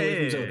taking nothing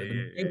away from Zelda.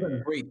 The games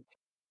are great.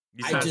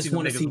 I just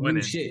want to see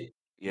new shit.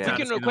 Yeah.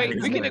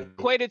 We can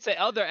equate it to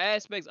other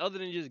aspects other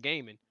than just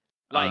gaming.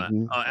 Like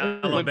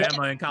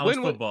Alabama and college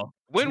football.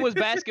 When was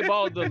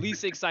basketball the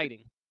least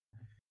exciting?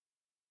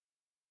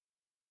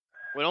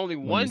 When only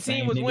one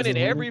team was winning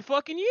every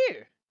fucking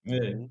year.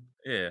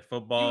 Yeah,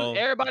 football.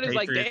 Everybody's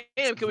like,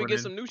 damn, can we get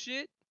some new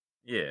shit?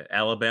 Yeah,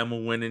 Alabama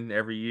winning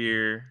every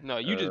year. No,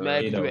 you just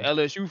mad because you're an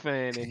LSU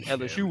fan and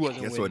LSU wasn't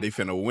winning. Guess what? They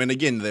finna win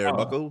again there,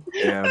 Bucko.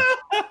 Yeah.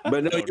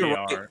 But no, you're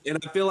right. And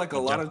I feel like a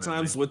lot of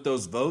times with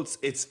those votes,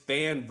 it's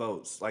fan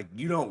votes. Like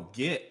you don't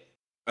get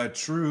a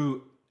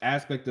true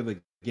aspect of a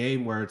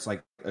game where it's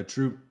like a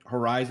true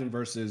Horizon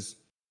versus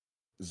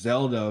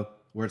Zelda,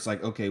 where it's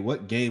like, okay,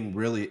 what game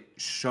really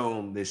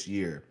shone this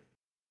year?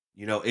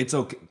 You know, it's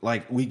okay.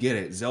 Like we get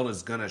it.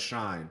 Zelda's gonna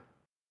shine.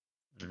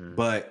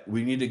 But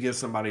we need to give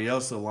somebody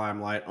else the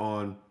limelight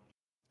on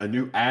a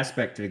new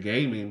aspect to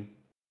gaming,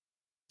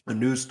 a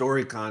new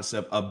story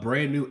concept, a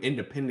brand new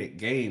independent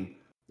game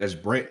that's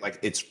like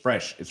it's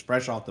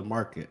fresh off the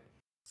market.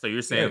 So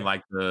you're saying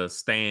like the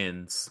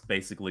stands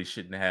basically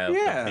shouldn't have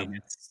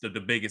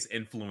the biggest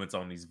influence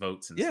on these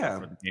votes and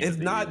stuff for the game if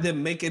not,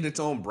 then make it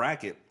its own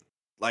bracket.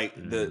 Like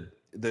the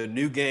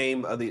new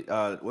game of the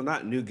well,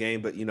 not new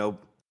game, but you know,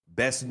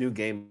 best new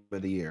game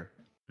of the year.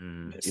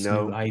 You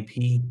know,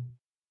 IP.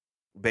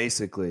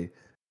 Basically,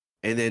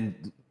 and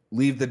then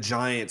leave the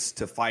giants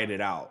to fight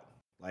it out.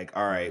 Like,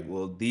 all right,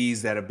 well,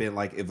 these that have been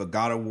like, if a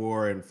God of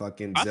War and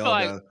fucking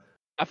Zelda.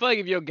 I feel like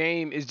if your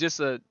game is just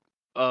a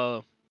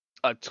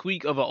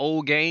tweak of an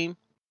old game,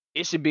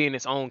 it should be in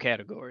its own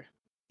category.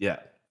 Yeah,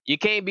 you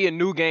can't be a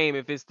new game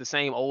if it's the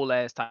same old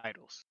ass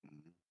titles.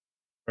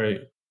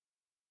 Right.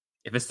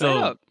 If it's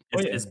still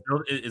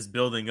it's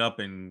building up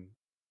and.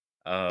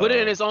 Put it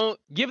in its own.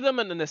 Give them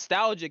a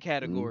nostalgia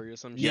category or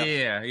some shit.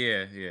 Yeah.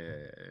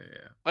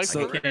 Like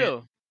for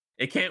real.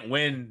 It can't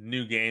win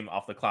new game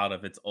off the cloud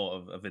of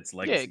its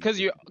legacy.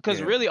 Yeah,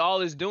 because really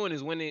all it's doing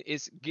is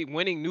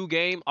winning new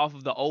game off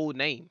of the old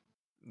name.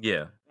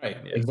 Yeah, right.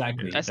 Yeah.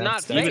 Exactly. That's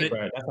not fair.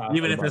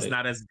 Even if it's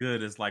not as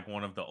good as like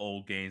one of the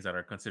old games that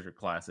are considered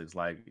classics,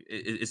 like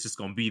it's just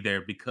gonna be there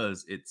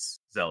because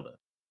it's Zelda.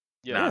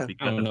 Yeah,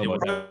 I don't know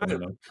about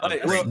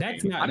that.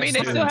 That's not. I mean,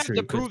 they still have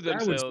to prove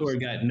themselves. Story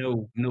got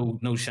no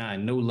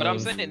shine, no love. But I'm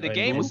saying the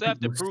game will still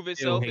have to prove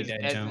itself as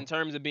in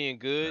terms of being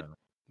good.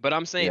 But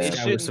I'm saying it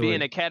shouldn't be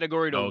in a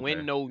category to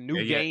win no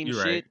new game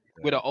shit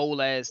with an old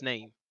ass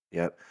name.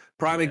 Yep.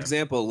 Prime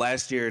example.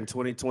 Last year in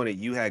 2020,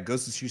 you had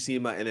Ghost of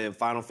Tsushima and then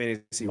Final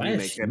Fantasy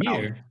Remake came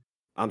out.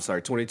 I'm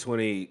sorry,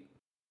 2020.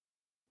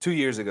 2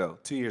 years ago.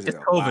 It's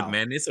COVID,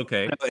 man. It's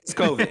okay. No, it's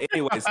COVID.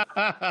 Anyways,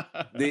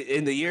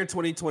 in the year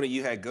 2020,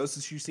 you had Ghost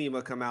of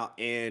Tsushima come out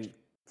and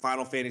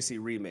Final Fantasy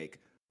Remake.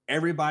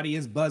 Everybody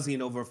is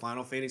buzzing over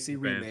Final Fantasy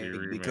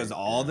Remake because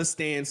all the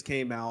stands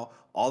came out,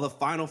 all the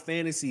Final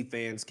Fantasy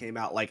fans came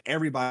out, like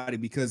everybody,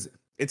 because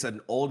it's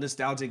an old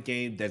nostalgic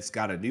game that's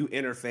got a new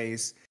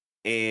interface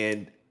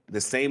and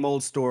the same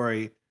old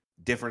story,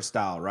 different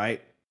style,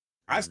 right?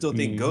 I still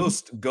think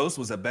Ghost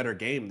was a better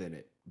game than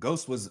it.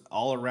 Ghost was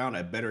all around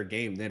a better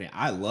game than it.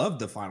 I loved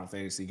the Final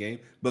Fantasy game,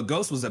 but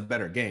Ghost was a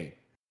better game.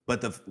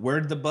 But where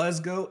did the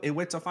buzz go? It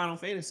went to Final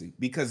Fantasy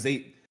because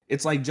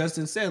it's like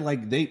Justin said,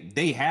 like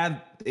they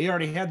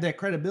already had that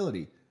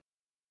credibility.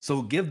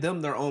 So give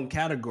them their own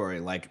category.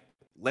 Like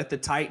let the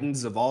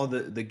titans of all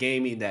the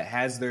gaming that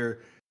has their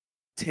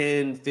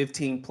 10,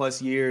 15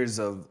 plus years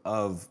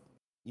of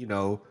you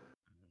know,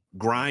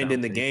 grind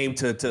in the game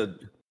to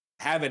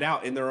have it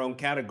out in their own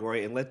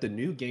category and let the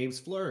new games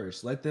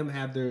flourish. Let them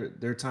have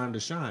their time to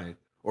shine,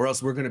 or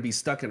else we're going to be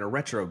stuck in a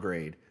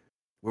retrograde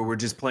where we're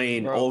just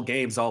playing old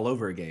games all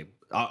over again,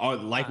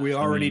 like we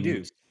already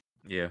do.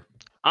 Yeah,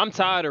 I'm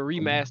tired of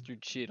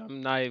remastered shit.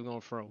 I'm not even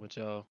gonna front with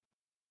y'all.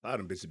 A lot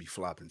of them bitches be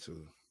flopping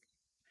too.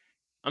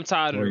 I'm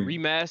tired of the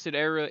remastered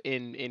era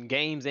in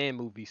games and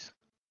movies.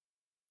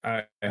 All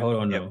right, hold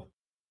on though,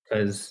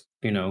 because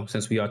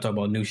since we all talk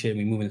about new shit,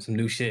 we moving to some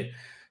new shit.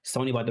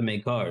 Sony about to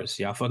make cars.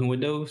 Y'all fucking with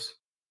those?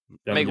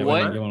 Make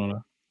what?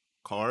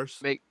 Cars?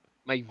 Make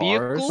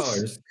vehicles?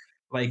 Cars.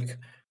 Like,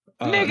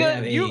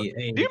 nigga, do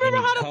you remember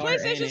how the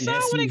PlayStation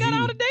sounded when it got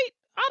out of date?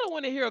 I don't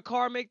want to hear a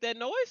car make that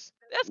noise.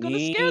 That's gonna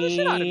scare the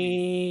shit out of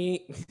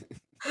me.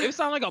 It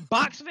sound like a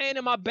box fan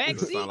in my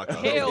backseat. Like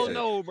hell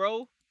no,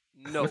 bro.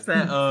 No. What's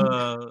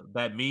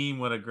that meme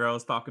when a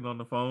girl's talking on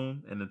the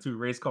phone and the two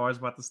race cars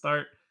about to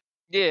start?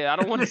 Yeah, I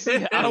don't want to see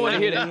it. I don't want to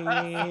hear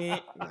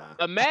that.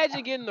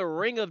 Imagine getting the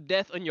ring of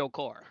death on your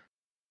car.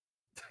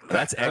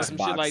 That's Xbox. Some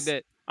shit like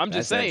that. I'm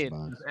just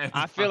saying.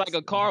 I feel like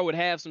a car would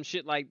have some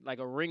shit like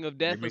a ring of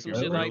death or some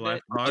shit like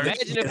that.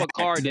 Imagine if a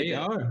car did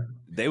that.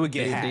 They would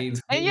get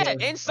hacked. And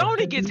and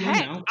Sony gets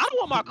hacked. I don't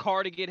want my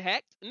car to get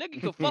hacked. Nigga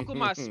can fuck with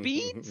my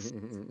speeds.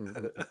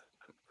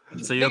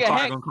 So your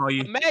car gonna call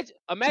you?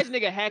 Imagine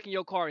nigga hacking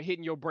your car and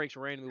hitting your brakes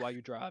randomly while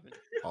you're driving.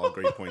 All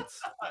great points.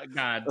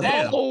 God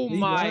damn. Oh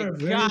my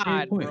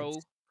god, bro.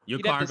 Your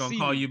car gonna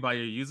call you by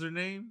your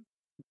username?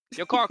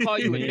 Your car call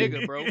you a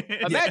nigga, bro.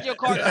 Imagine your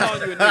car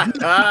calling you a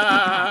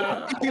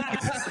nigga.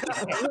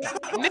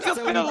 Nigga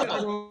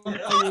feel.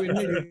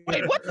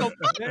 Wait, what the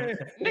fuck?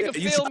 Nigga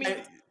feel me?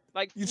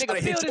 Like, nigga,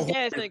 feel this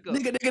gas tank up.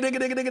 Nigga.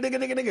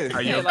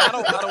 Yeah, like, I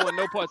don't want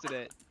no parts of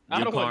that.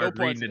 I don't want no parts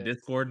reading of the that.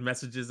 Discord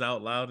messages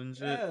out loud and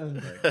shit.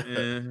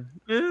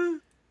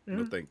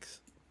 No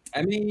thanks.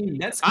 I mean,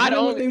 that's I kind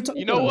of what don't. they were talking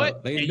You know what?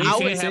 about. I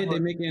would say they're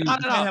making. No.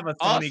 have a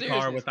Sony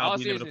car without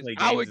being able to play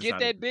games. I would get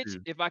that bitch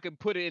if I could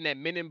put it in that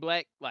Men in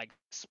Black like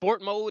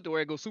sport mode to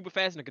where it goes super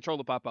fast and the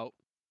controller pop out.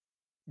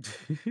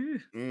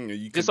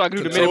 Just so I can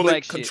do the Men in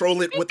Black shit.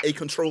 Control it with a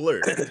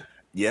controller.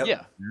 Yep.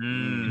 Yeah.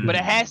 But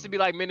it has to be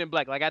like Men in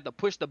Black. Like I have to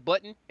push the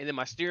button and then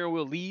my steering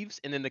wheel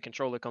leaves and then the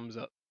controller comes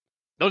up.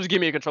 Don't just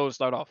give me a controller to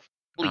start off.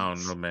 Please. I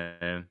don't know,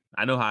 man.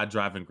 I know how I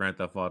drive in Grand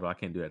Theft Auto. I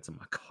can't do that to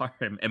my car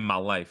in my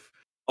life.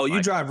 Oh,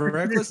 you drive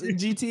reckless in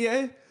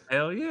GTA?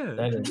 Hell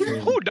yeah.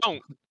 Who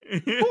don't?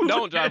 Who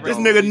don't drive This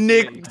reckless? nigga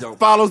Nick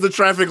follows the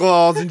traffic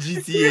laws in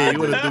GTA.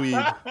 What a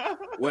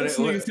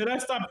dweeb. Should I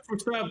stop for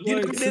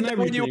everything?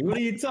 What are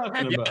you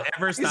talking about? You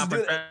ever stop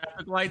at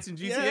traffic lights in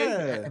GTA?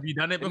 Yeah. Have you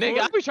done it before?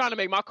 Nigga, I be trying to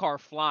make my car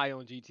fly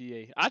on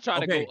GTA. I try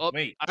to go up.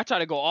 I try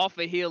to go off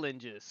a hill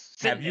and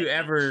just. Have you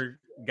ever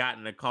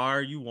gotten a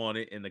car you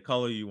wanted in the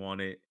color you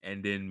wanted,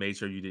 and then made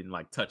sure you didn't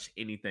like touch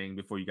anything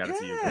before you got it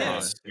to your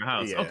house?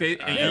 Yeah. Okay,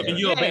 and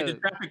you obeyed the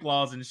traffic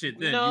laws and shit.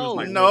 Then No. you was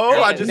like,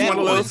 No, I just went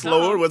a little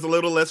slower. Was a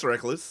little less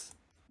reckless.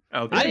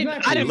 Okay. I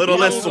didn't A little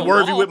less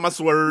swervy with my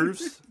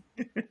swerves.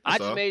 I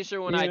just made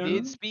sure when I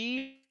did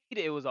speed,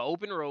 it was an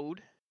open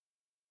road.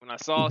 When I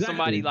saw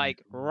somebody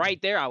like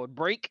right there, I would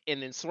brake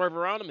and then swerve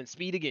around them and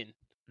speed again.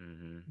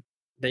 Mm-hmm.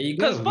 There you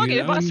go. Because fuck it,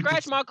 if I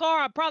scratch my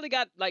car, I probably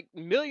got like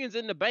millions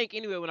in the bank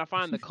anyway when I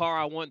find the car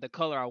I want, the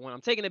color I want.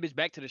 I'm taking that bitch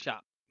back to the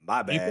shop.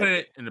 My bad. You put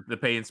it in the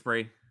pay and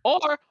spray. Or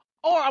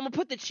I'm gonna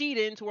put the cheat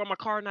in to where my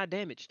car not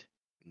damaged.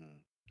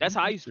 That's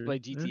how I used to play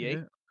GTA.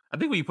 Yeah. I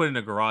think when you put it in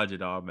the garage,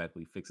 it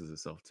automatically fixes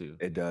itself too.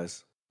 It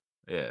does.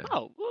 Yeah.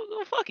 Oh,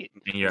 well, fuck it.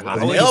 In your house.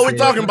 What the hell are we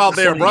talking about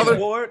there,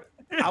 brother?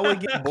 I would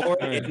get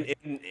bored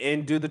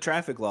and do the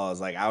traffic laws.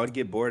 Like I would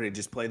get bored and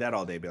just play that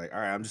all day. Be like, all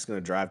right, I'm just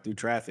gonna drive through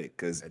traffic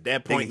because at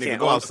that point, nigga, can't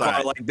go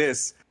outside like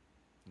this.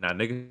 Nah,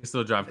 nigga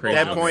still drive crazy.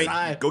 At that point,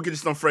 go get you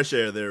some fresh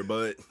air there,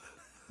 but.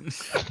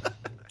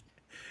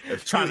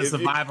 Trying to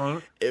survive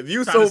on. If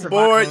you so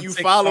bored, you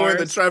following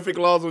the traffic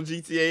laws on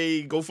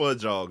GTA, go for a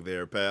jog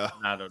there, pal.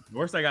 Nah, the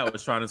worst I got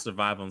was trying to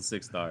survive on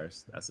 6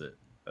 stars. That's it.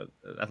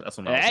 That's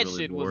when that I was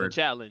really shit bored. was a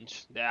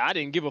challenge. I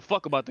didn't give a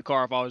fuck about the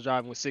car if I was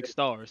driving with 6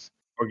 stars.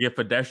 Or get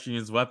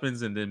pedestrians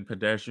weapons and then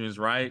pedestrians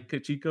riot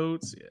cheat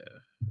codes. Yeah,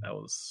 that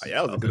was.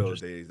 That was the good old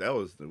days. That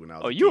was when I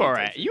was. Oh, you are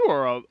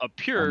a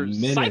pure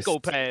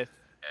psychopath.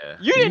 Yeah.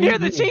 You didn't hear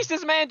the cheats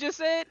this man just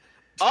said?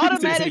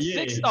 Automatic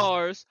 6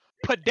 stars.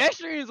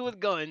 Pedestrians with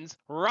guns,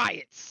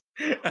 riots.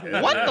 What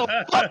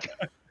the fuck?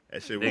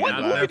 That shit what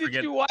movie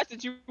did you watch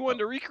that you wanted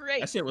to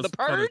recreate? That shit was The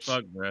Purge? fun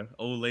as fuck, bro.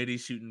 Old lady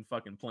shooting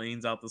fucking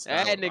planes out the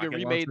sky. That nigga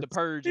remade The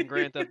Purge in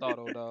Grand Theft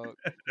Auto, dog.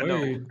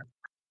 No.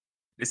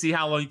 To see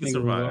how long you can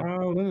survive.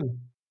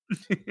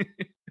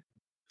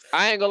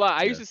 I ain't gonna lie.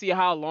 I used to see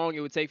how long it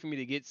would take for me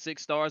to get 6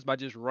 stars by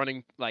just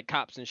running like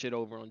cops and shit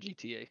over on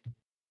GTA.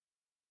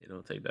 It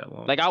don't take that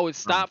long. Like I would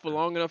stop for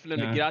long enough for them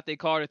to get out their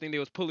car to think they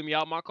was pulling me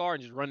out my car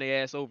and just run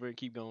their ass over and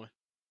keep going.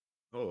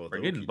 Oh,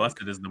 getting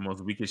busted is the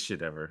most weakest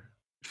shit ever.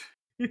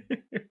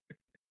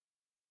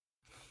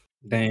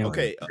 Damn.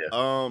 Okay.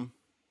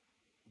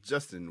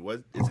 Justin,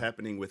 what is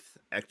happening with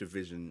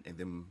Activision and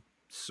them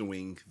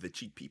suing the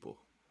cheat people?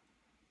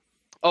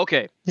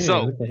 Okay,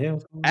 so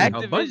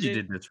Bungie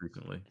did this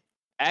recently.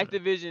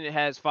 Activision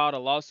has filed a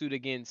lawsuit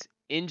against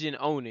Engine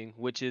Owning,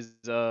 which is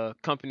a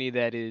company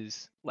that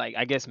is like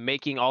I guess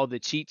making all the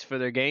cheats for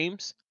their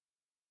games.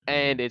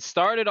 And it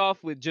started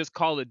off with just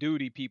Call of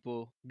Duty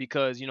people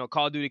because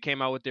Call of Duty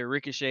came out with their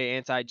Ricochet,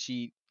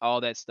 anti-cheat,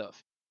 all that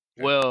stuff.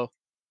 Okay. Well,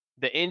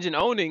 the Engine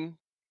Owning,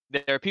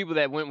 there are people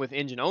that went with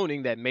Engine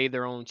Owning that made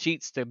their own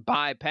cheats to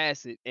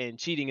bypass it, and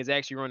cheating is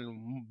actually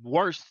running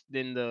worse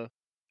than the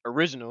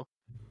original.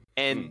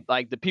 And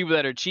like the people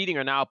that are cheating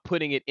are now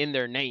putting it in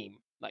their name.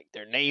 Like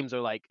their names are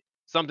like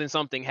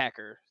something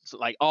hacker. So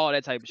like all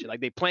that type of shit.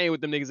 Like they playing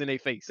with them niggas in their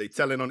face. They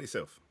telling on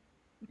themselves.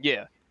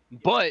 Yeah.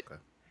 But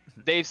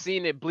they've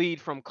seen it bleed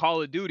from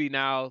Call of Duty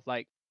now.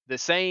 Like the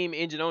same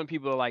Engine Owning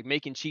people are like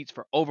making cheats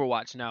for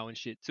Overwatch now and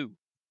shit too.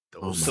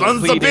 Those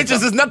sons of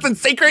bitches is nothing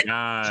secret.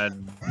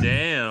 God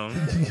damn.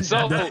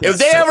 So if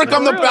they ever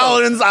come to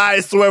Paladins, I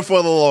swear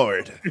for the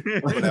Lord.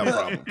 We'll have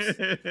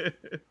problems.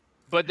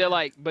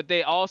 But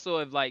they also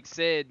have like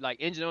said, like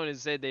Engine Owning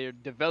has said they're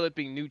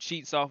developing new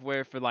cheat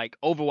software for like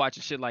Overwatch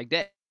and shit like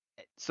that.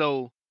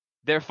 So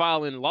they're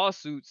filing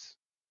lawsuits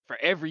for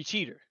every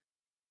cheater.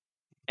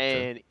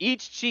 And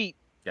each cheat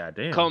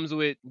comes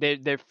with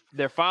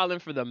they're filing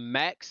for the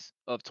max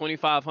of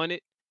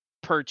 2,500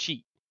 per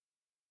cheat.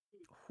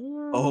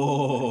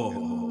 Oh,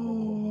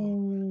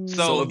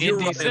 so if you're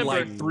running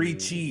like 3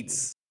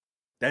 cheats,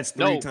 that's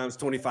 3 times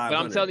 2,500.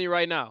 But I'm telling you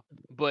right now,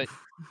 but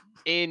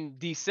in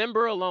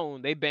December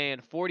alone, they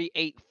banned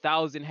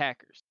 48,000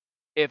 hackers.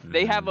 If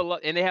they have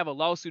they have a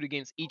lawsuit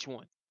against each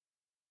one.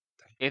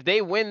 If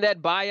they win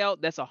that buyout,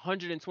 that's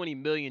 120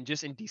 million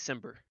just in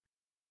December.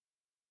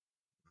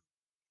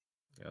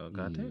 Oh,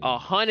 goddamn.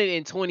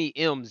 120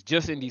 M's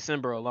just in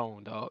December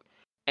alone, dog.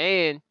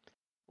 And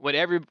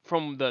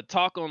from the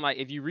talk on like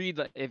if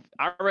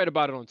I read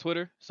about it on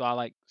Twitter, so I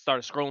like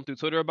started scrolling through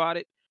Twitter about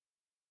it.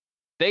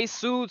 They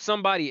sued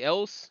somebody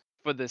else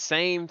for the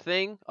same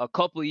thing a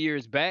couple of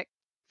years back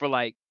for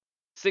like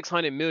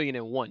 600 million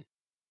and won.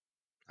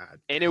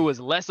 And it was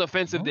less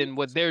offensive than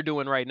what they're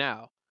doing right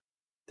now.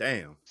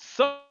 Damn.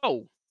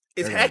 So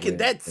is hacking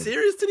that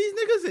serious to these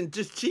niggas and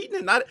just cheating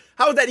and not?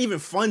 How is that even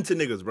fun to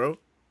niggas, bro?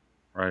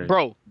 Right,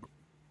 bro.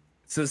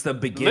 Since the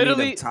beginning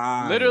of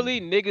time, literally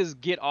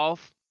niggas get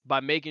off by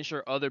making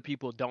sure other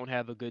people don't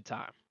have a good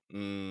time.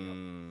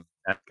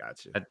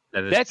 Gotcha.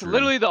 That's true.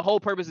 Literally the whole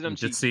purpose of them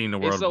just seeing the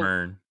world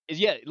burn.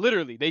 Yeah,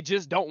 literally, they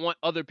just don't want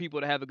other people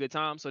to have a good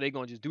time, so they're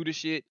gonna just do the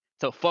shit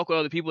to fuck with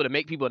other people to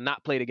make people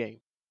not play the game.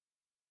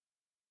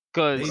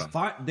 Cause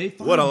they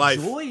find what a life.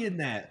 Joy in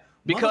that.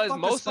 Because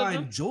most of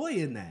them joy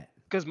in that.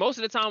 Because most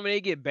of the time when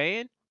they get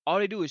banned, all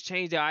they do is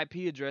change their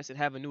IP address and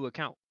have a new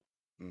account.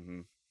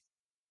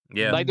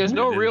 Yeah, like there's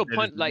no real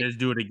like just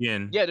do it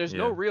again. Yeah, there's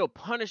no real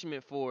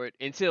punishment for it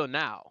until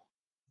now.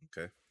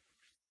 Okay.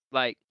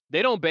 Like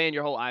they don't ban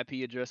your whole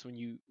IP address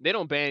they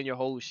don't ban your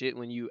whole shit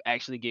when you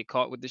actually get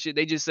caught with the shit.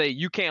 They just say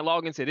you can't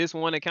log into this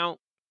one account,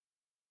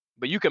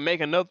 but you can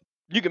make another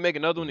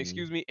one,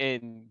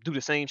 and do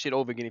the same shit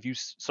over again if you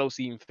so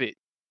seem fit.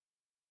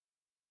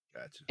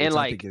 Gotcha. And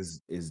like I think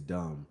is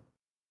dumb.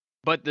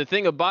 But the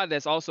thing about it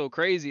that's also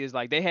crazy is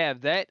like they have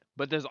that,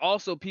 but there's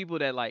also people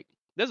that like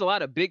there's a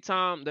lot of not big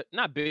time, but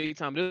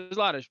there's a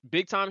lot of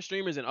big time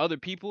streamers and other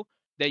people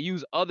that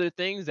use other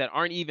things that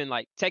aren't even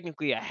like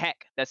technically a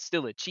hack. That's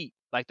still a cheat.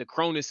 Like the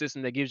Cronus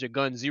system that gives your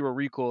gun 0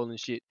 recoil and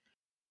shit.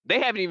 They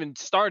haven't even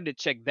started to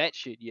check that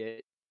shit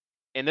yet.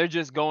 And they're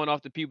just going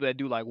off the people that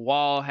do like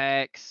wall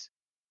hacks.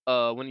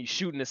 When you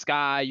shoot in the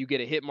sky, you get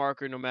a hit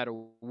marker no matter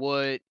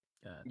what.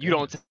 You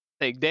don't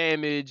take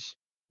damage.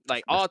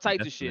 Like all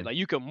types of shit. Like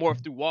you can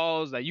morph through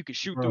walls. Like you can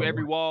shoot through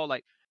every wall.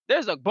 Like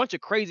there's a bunch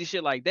of crazy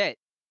shit like that.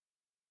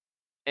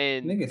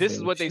 And this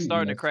is what they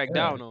starting to crack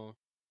down on.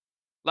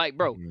 Like,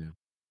 bro,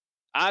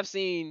 I've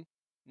seen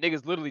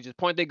niggas literally just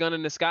point their gun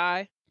in the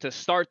sky to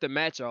start the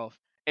match off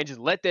and just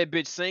let that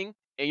bitch sing,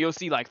 and you'll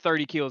see like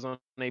 30 kills on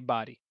their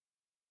body.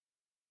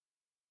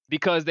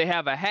 Because they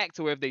have a hack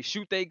to where if they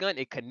shoot their gun,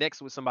 it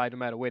connects with somebody no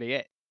matter where they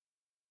at.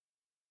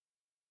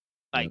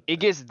 Like,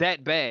 it gets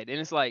that bad. And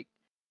it's like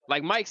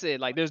Mike said,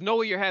 like, there's no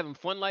way you're having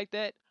fun like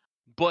that,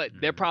 but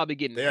they're probably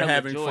getting They're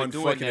having fun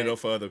fucking it up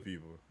for other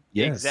people.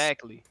 Yes.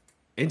 Exactly.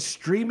 And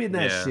streaming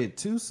that shit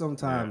too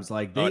sometimes.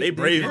 Like they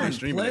brave find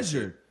streaming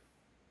pleasure.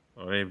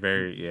 Oh, they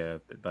very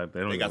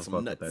they got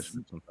some nuts. That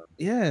shit sometimes.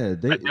 Yeah,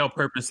 they'll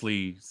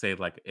purposely say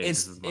like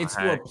it's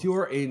for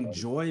pure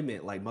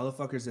enjoyment. Like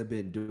motherfuckers have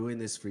been doing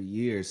this for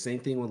years. Same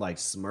thing with like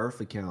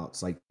Smurf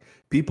accounts. Like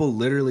people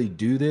literally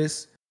do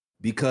this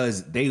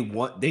because they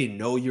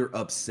know you're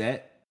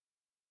upset.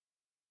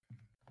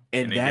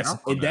 And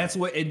that's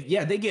what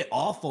they get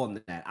off on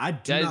that. I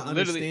do not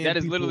understand. That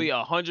is literally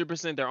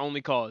 100% their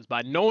only cause.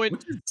 By knowing,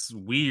 which is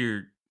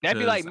weird. That'd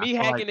be like me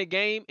hacking the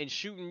game and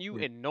shooting you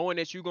and knowing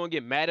that you're gonna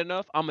get mad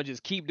enough. I'm gonna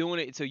just keep doing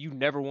it until you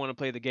never want to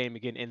play the game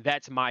again, and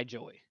that's my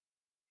joy.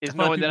 Is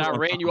knowing that I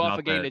ran you off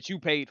a game that you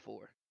paid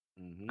for.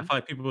 I feel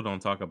like people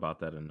don't talk about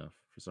that enough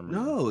for some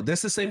reason. No,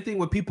 that's the same thing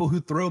with people who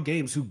throw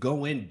games, who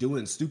go in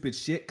doing stupid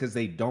shit because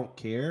they don't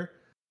care.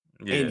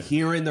 and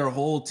hearing their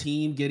whole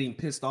team getting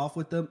pissed off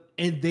with them,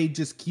 and they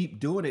just keep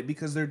doing it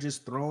because they're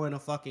just throwing a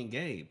fucking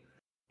game,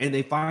 and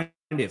they find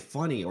it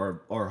funny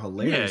or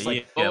hilarious.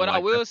 But what I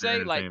will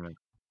say,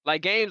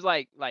 like games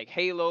like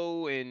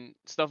Halo and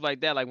stuff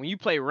like that, like when you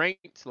play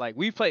ranked, like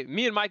me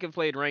and Mike have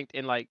played ranked,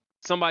 and like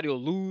somebody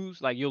will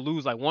lose, like you'll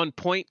lose like 1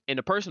 point, and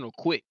the person will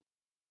quit.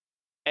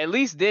 At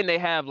least then they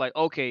have like,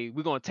 okay,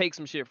 we're gonna take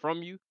some shit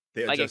from you.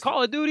 Like in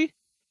Call of Duty,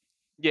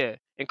 in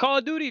Call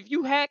of Duty, if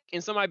you hack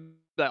and somebody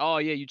like, oh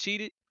yeah, you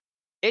cheated,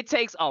 it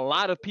takes a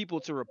lot of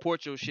people to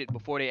report your shit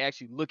before they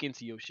actually look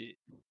into your shit.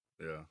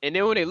 Yeah. And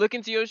then when they look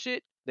into your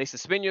shit, they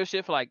suspend your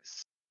shit for like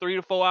 3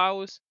 to 4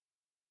 hours.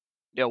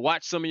 They'll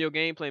watch some of your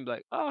gameplay and be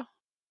like, oh,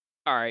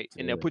 all right,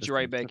 and they'll put you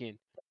right back in,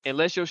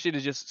 unless your shit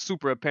is just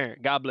super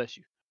apparent. God bless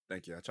you.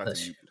 Thank you. I tried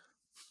to.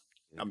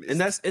 And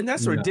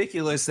that's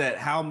ridiculous that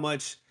how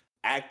much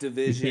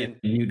Activision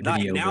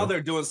now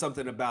they're doing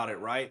something about it,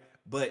 right?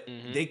 But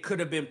they could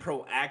have been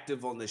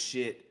proactive on the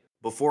shit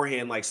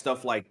beforehand, like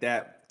stuff like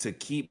that, to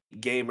keep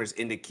gamers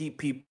and to keep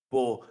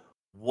people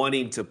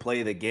wanting to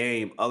play the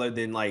game, other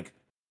than like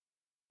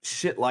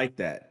shit like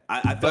that.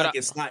 I feel like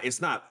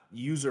it's not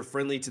user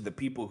friendly to the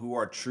people who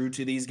are true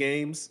to these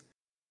games.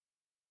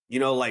 You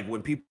know, like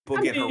when people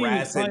get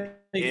harassed,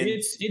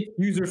 it's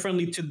user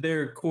friendly to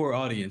their core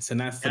audience, and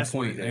that's the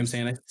point. You know what I'm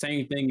saying? Like,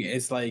 same thing.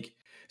 It's like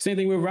same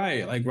thing with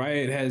Riot. Like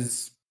Riot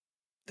has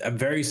a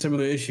very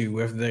similar issue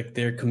where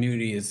their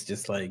community is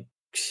just like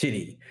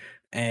shitty,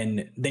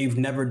 and they've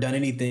never done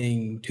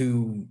anything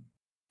to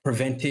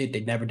prevent it.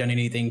 They've never done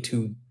anything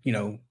to, you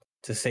know,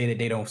 to say that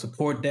they don't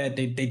support that.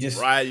 They just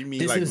right. You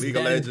mean like League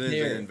of Legends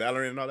and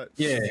Valorant and all that?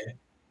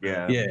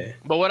 Yeah.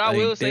 But what I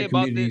will say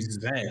about this is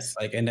vast,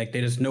 like, and like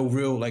there's no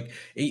real, like,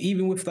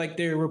 even with like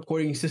their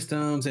reporting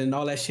systems and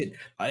all that shit,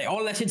 like,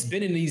 all that shit's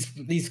been in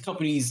these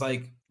companies,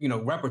 like, you know,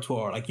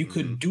 repertoire. Like, you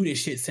could do this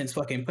shit since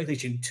fucking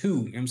PlayStation 2. You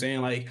know what I'm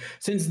saying? Like,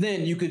 since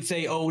then you could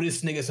say, oh,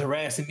 this nigga's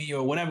harassing me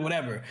or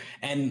whatever.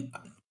 And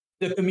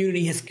the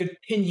community has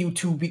continued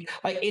to be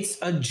like, it's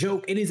a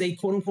joke. It is a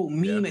quote unquote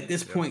meme at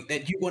this point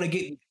that you want to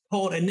get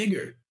called a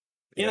nigger.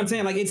 You know what I'm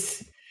saying? Like,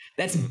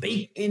 that's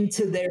baked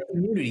into their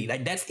community.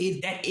 Like, that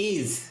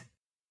is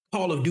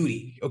Call of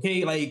Duty.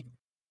 Okay, like,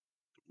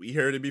 we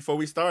heard it before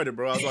we started,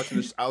 bro. I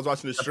was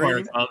watching the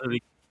stream.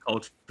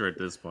 Culture at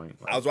this point.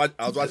 Like, I was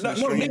watching the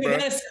stream, bro.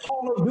 That's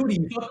Call of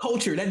Duty.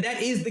 Culture.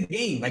 That is the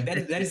game. Like, that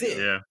is it.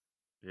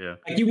 Yeah.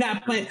 Like, you're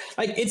not playing.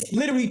 Like, it's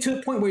literally to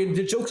the point where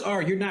the jokes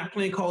are, you're not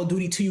playing Call of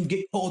Duty till you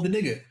get called the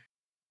nigga.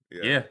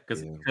 Yeah,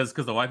 because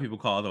the white people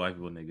call other white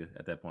people nigga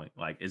at that point.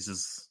 Like, it's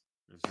just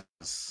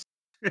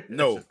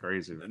no,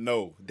 crazy.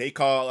 No, they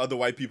call other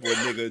white people a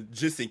nigga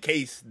just in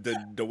case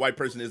the white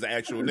person is an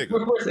actual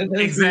nigga.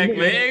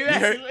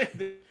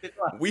 Exactly.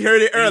 We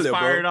heard it earlier,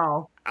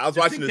 bro. I was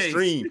watching the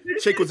stream.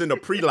 Chick was in the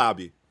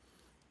pre-lobby.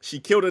 She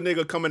killed a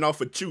nigga coming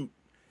off a shoot,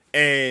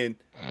 and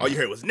all you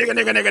heard was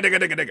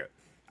nigga.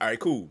 All right,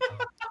 cool.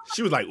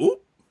 She was like,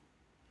 oop.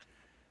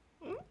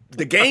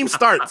 The game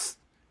starts.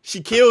 She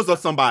kills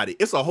somebody.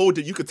 It's a whole.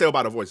 You could tell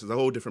by the voice. It's a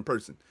whole different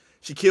person.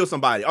 She kills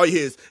somebody. All you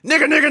hear is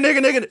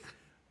nigga.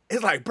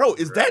 It's like, bro,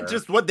 is that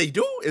just what they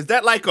do? Is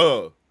that like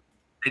a?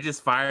 They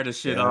just fire the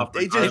shit off.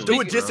 They just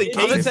do it just in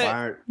case.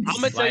 I'm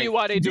gonna tell you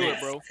why they do it,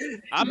 bro.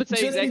 I'm gonna tell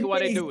you exactly why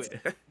they do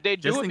it. They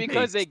do it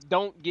because they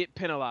don't get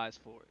penalized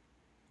for it.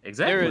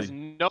 Exactly.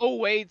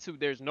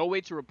 There's no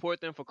way to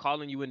report them for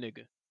calling you a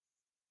nigga.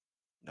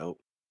 Nope.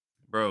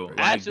 Bro,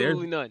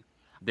 absolutely none.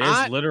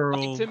 There's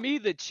literal. Like, to me,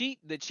 the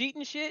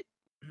cheating shit,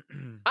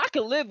 I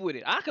can live with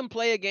it. I can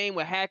play a game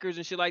with hackers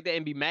and shit like that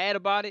and be mad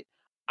about it.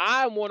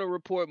 I want to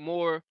report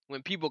more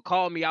when people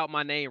call me out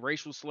my name,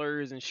 racial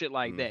slurs and shit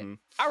like that.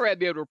 I'd rather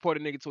be able to report a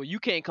nigga to where you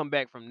can't come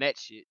back from that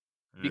shit.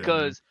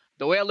 Because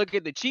the way I look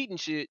at the cheating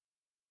shit,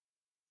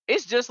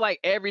 it's just like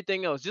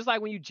everything else. Just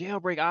like when you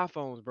jailbreak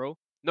iPhones, bro.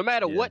 No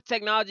matter what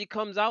technology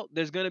comes out,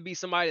 there's going to be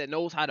somebody that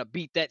knows how to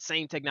beat that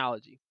same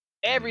technology.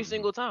 Every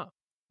single time.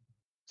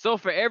 So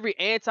for every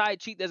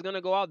anti-cheat that's going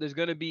to go out, there's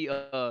going to be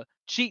a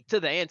cheat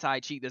to the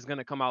anti-cheat that's going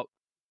to come out.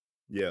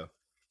 Yeah.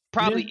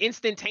 Probably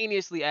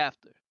instantaneously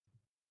after.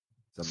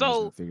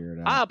 So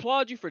I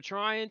applaud you for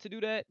trying to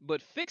do that,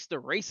 but fix the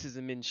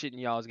racism and shit in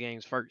y'all's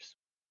games first.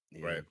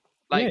 Right.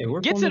 Like,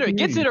 get to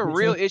the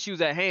real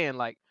issues at hand.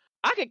 Like,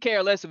 I could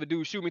care less if a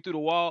dude shoot me through the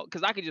wall,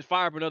 because I could just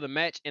fire up another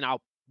match and I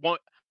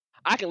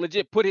can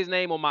legit put his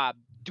name on my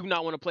do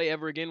not want to play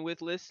ever again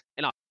with list,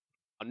 and I'll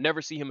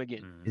never see him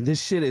again. And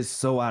this shit is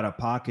so out of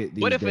pocket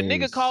these But if days. a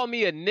nigga called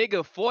me a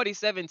nigga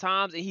 47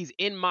 times and he's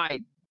in my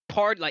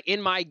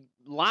in my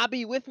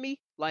lobby with me,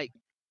 like,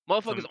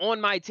 motherfuckers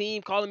on my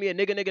team calling me a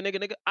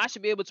nigga, I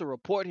should be able to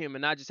report him,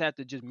 and I just have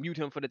to just mute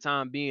him for the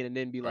time being, and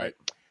then be like,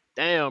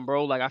 damn,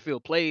 bro, like, I feel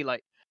played,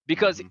 like,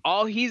 because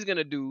all he's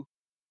gonna do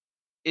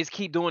is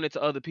keep doing it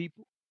to other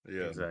people.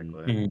 Yeah,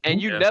 exactly.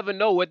 And you never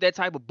know what that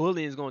type of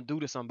bullying is gonna do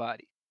to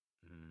somebody.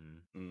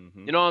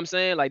 You know what I'm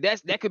saying? Like,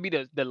 that could be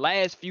the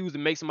last fuse to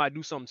make somebody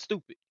do something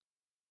stupid.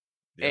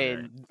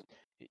 And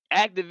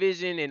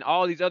Activision and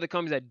all these other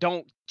companies that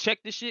don't check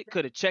the shit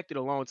could have checked it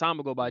a long time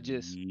ago by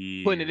just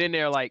putting it in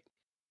there like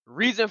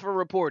Reason for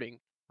reporting: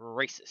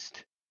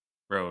 racist.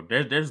 Bro,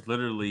 there's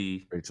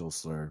literally Rachel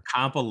slur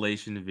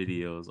compilation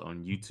videos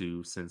on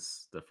YouTube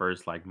since the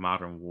first like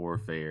Modern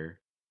Warfare.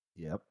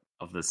 Yep.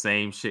 Of the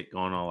same shit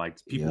going on, like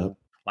people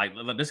like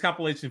there's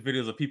compilation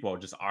videos of people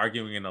just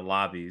arguing in the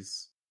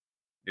lobbies.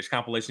 There's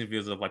compilation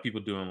videos of like people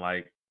doing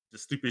like the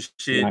stupid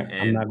shit.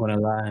 I'm not gonna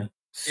lie.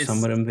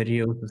 Some of them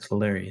videos is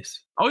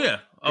hilarious. Oh yeah,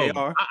 they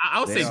are. I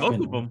would say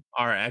most of them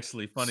are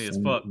actually funny as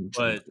fuck.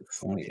 But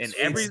and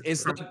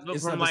it's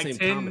not like the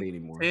same comedy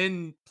anymore.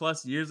 10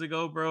 plus years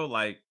ago, bro,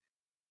 like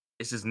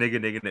it's just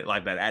nigga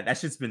like that. That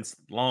shit's been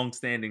long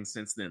standing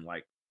since then.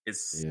 Like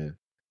it's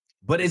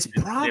but it's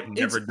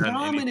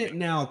prominent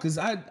now because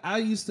I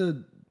used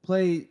to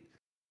play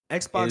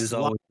Xbox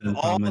all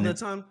the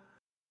time.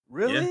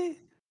 Really?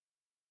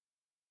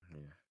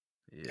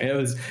 Yeah. It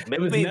was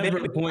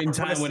never a point in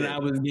time when I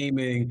was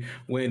gaming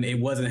when it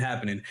wasn't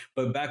happening.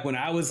 But back when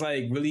I was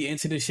like really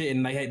into the shit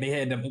and they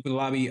had them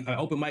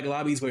open mic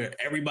lobbies where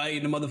everybody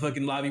in the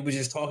motherfucking lobby was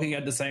just talking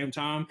at the same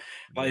time.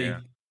 Like,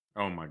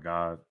 oh my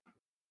god,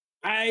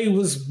 I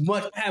was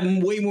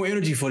having way more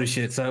energy for the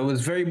shit. So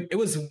it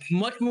was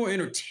much more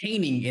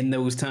entertaining in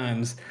those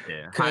times.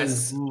 Yeah, high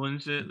school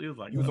and shit. It was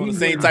like on the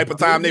same type of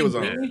time they was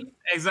on. Yeah,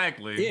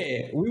 exactly.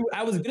 Yeah,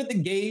 I was good at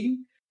the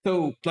game.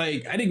 So,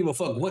 like, I didn't give a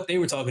fuck what they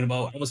were talking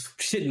about. I was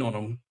shitting on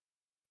them.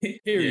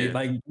 Period. Yeah.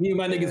 Like, me and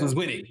my niggas was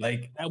winning.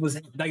 Like, that was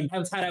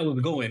how that was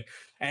going.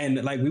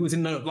 And, like, we was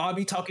in the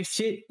lobby talking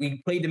shit.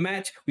 We played the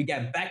match. We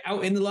got back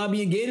out in the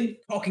lobby again,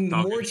 talking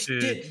more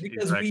shit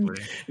because we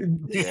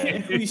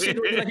shit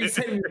like you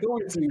said we were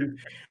going to.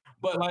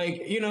 But,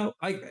 like, you know,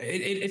 like,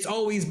 it's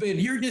always been,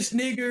 you're just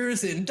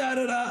niggers and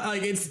da-da-da.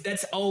 Like,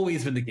 that's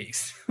always been the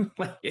case.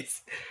 Like,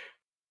 it's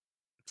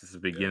the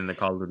beginning of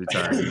Call of Duty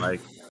time.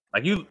 like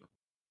you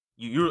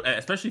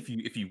especially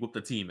if you whoop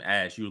the team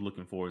ass, you're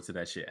looking forward to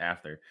that shit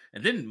after.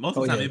 And then most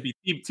of the time it'd be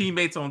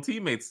teammates on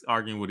teammates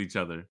arguing with each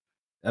other.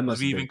 That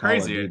must be even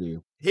crazier.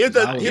 Here's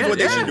what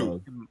they should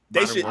do.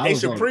 They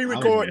should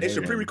pre-record. They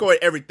should pre-record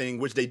everything,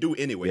 which they do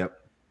anyway. Yep.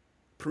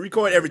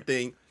 Pre-record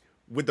everything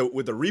with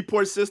the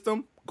report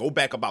system. Go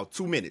back about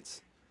 2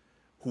 minutes.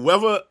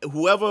 Whoever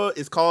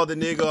is called a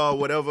nigga or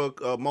whatever,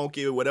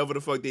 monkey or whatever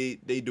the fuck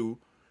they do.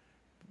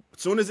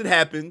 As soon as it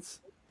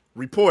happens,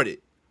 report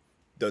it.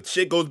 The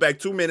shit goes back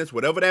 2 minutes.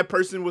 Whatever that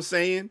person was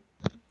saying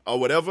or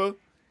whatever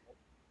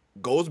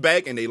goes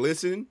back and they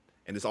listen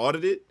and it's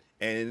audited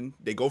and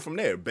they go from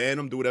there. Ban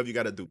them, do whatever you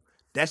got to do.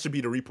 That should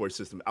be the report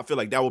system. I feel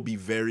like that would be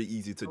very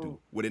easy to do.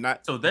 Would it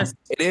not? So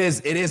it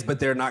is, but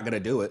they're not going to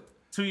do it.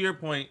 To your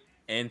point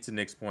and to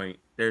Nick's point,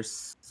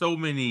 there's so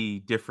many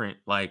different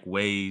like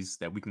ways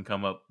that we can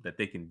come up that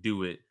they can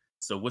do it.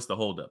 So what's the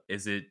holdup?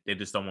 Is it they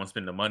just don't want to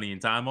spend the money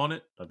and time on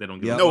it, or they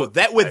don't give? No,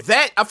 that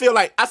I feel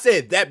like I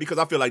said that because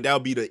I feel like that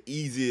would be the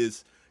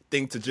easiest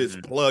thing to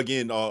just plug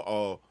in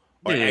or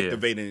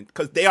activate in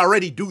because they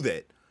already do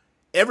that.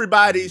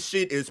 Everybody's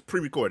shit is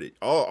pre-recorded.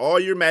 All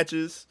your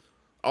matches,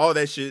 all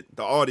that shit,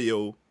 the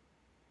audio,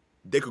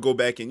 they could go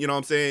back and you know what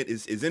I'm saying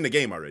is in the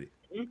game already.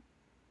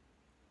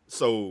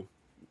 So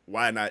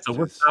why not? So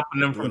what's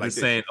stopping them from just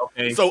saying,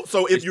 okay?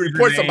 So if you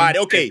report somebody,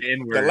 okay,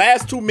 the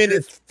last 2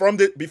 minutes from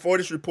before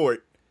this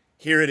report,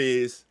 here it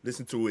is.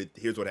 Listen to it.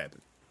 Here's what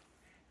happened.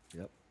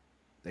 Yep,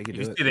 they can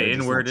do it. You see the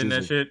N-word in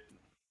that shit?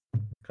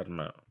 Cut them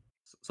out.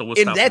 So what's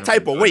in that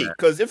type of way?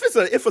 Because if it's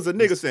a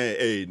nigga saying,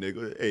 "Hey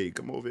nigga, hey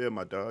come over here,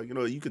 my dog," you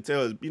know you can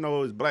tell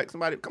it's black.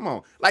 Somebody, come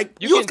on, like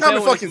use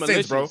common fucking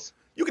sense, bro.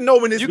 You can know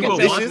when it's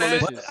malicious.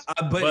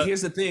 But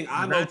here's the thing: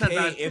 I'm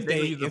okay if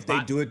they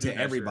do it to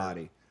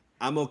everybody.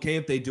 I'm okay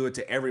if they do it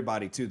to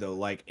everybody too, though.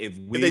 Like if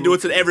they do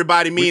it to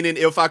everybody, meaning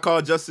if I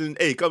call Justin,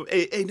 hey, come,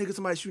 hey, nigga,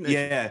 somebody shooting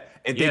at you.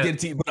 If they did it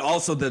to you, but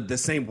also the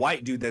same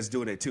white dude that's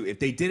doing it too. If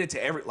they did it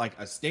to like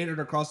a standard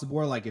across the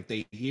board, like if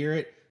they hear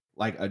it,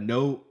 like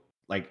no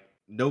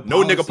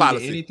nigga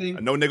policy, anything,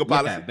 no nigga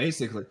policy,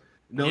 basically,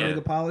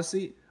 nigga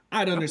policy.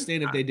 I'd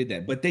understand if they did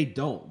that, but they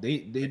don't. They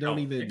don't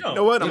even. You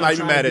know what? I'm not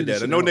even mad at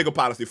that. A no nigga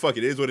policy. Fuck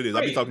it. It is what it is.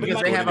 I be talking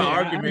because they have an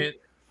argument.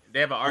 They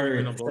have an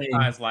argument on both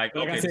sides. Like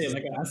I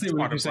said, I see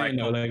what you're saying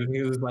though. Like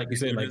it was like you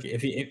said, like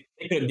if they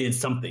could have did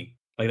something,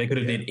 like they could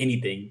have did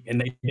anything,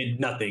 and they did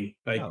nothing.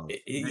 Like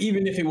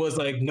even if it was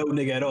like no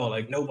nigga at all,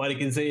 like nobody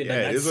can say it.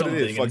 Like that's something.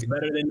 It's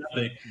better than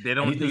nothing. They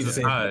don't do the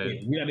try.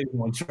 We don't even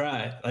want to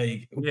try.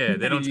 Like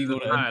they don't do the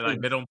try. Like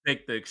they don't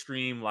pick the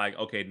extreme. Like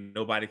okay,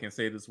 nobody can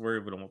say this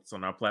word, but it's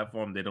on our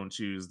platform. They don't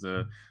choose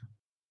the.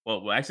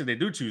 Well, actually, they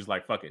do choose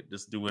like fuck it,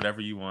 just do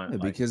whatever you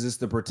want. Because it's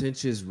the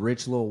pretentious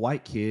rich little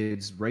white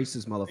kids,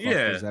 racist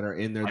motherfuckers that are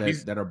in there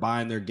that are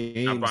buying their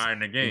games,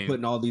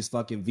 putting all these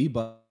fucking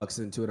V-Bucks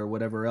into it or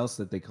whatever else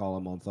that they call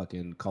them on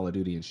fucking Call of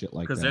Duty and shit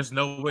like that. Because there's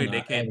no way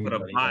they can't put a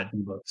bot.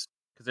 Because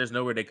there's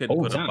no way they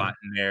couldn't put a bot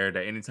in there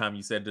that anytime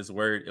you said this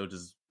word, it'll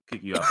just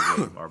kick you out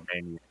the game or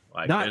ban you.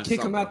 Like, not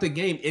kick them out the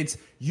game. It's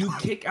you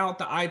kick out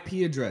the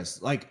IP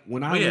address. Like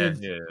when I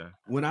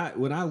when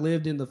I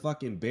lived in the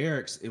fucking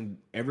barracks and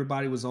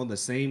everybody was on the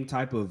same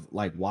type of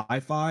like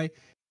Wi-Fi,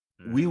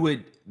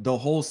 the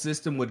whole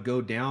system would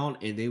go down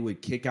and they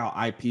would kick out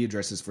IP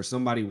addresses for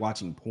somebody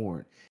watching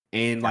porn.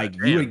 and like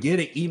you would get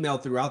an email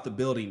throughout the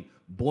building.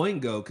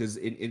 Boingo, because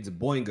it's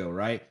Boingo,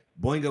 right?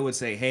 Boingo would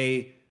say,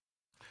 "Hey,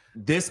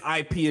 this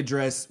IP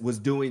address was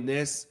doing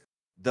this.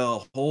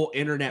 The whole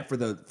internet for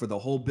the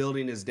whole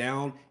building is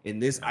down,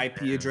 and this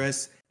IP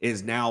address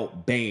is now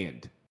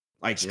banned,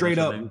 like straight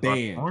up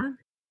banned."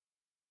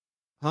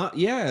 Huh?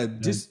 Yeah,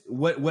 just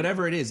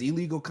whatever it is,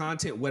 illegal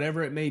content,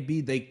 whatever it may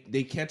be,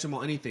 they catch them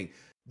on anything.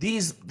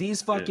 These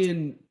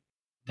fucking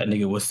that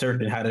nigga was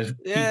certain how to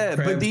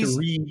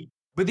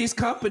but these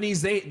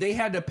companies they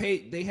had to pay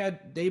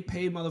they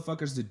pay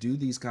motherfuckers to do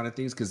these kind of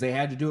things because they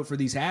had to do it for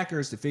these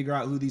hackers to figure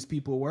out who these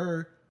people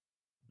were.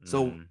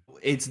 So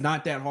it's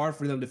not that hard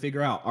for them to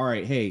figure out. All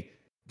right, hey,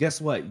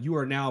 guess what? You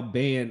are now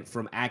banned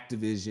from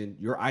Activision.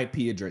 Your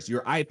IP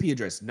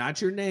address,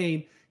 not your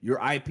name. Your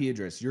IP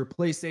address, your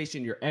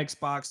PlayStation, your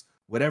Xbox,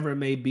 whatever it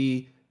may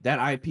be, that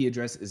IP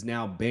address is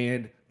now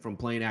banned from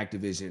playing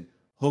Activision.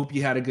 Hope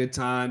you had a good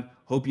time.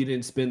 Hope you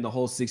didn't spend the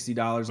whole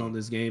 $60 on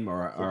this game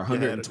or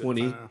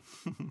 120.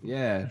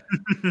 Yeah,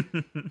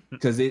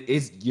 because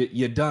it's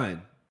you're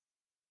done,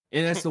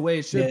 and that's the way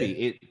it should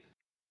be.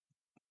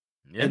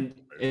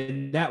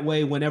 And that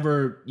way,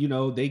 whenever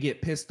they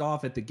get pissed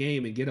off at the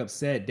game and get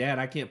upset, Dad,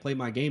 I can't play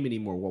my game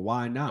anymore. Well,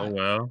 why not? Oh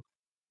well.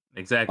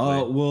 Exactly.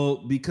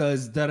 Well,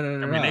 because I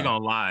mean, they're gonna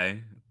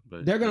lie.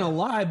 But they're gonna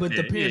lie, but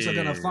the parents are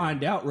gonna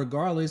find out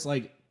regardless.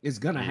 Like it's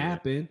gonna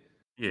happen.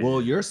 Yeah.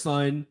 Well, your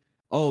son.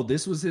 Oh,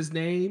 this was his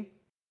name.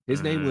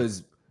 His name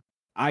was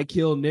I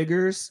Kill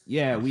Niggers.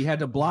 Yeah, we had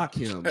to block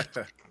him.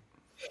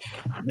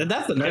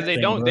 That's the because they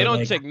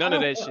don't check none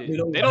of that shit.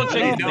 They don't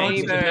check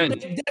his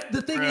name.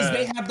 The thing is,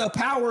 they have the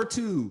power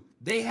to.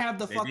 They have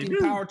the fucking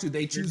power to.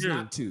 They choose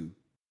not to.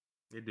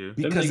 They do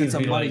because it's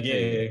a money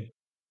thing.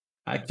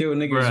 I kill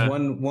niggas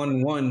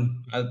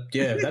 1-1-1.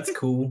 Yeah, that's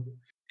cool.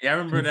 Yeah, I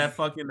remember that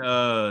fucking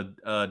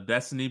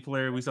Destiny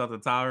player we saw at the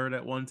tower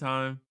that one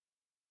time.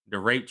 The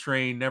rape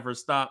train never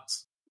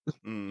stops.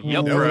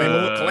 Yep,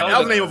 that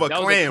was the name of a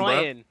clan,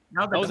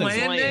 bro. That was a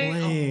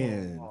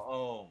clan.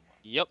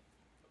 Yep,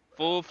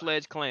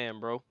 full-fledged clan,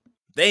 bro.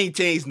 They ain't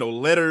changed no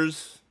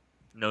letters.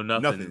 No,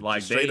 nothing.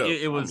 Like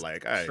it was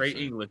like straight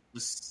English.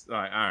 Just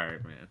like, all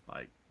right, man.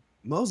 Like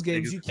most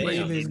games, you can't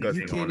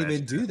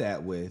even do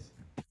that with.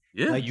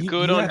 Yeah, like, you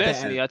could on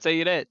Destiny. I tell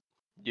you that.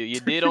 You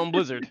did on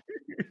Blizzard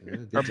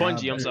or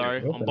Bungie. I'm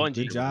sorry, on Bungie.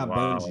 Good job,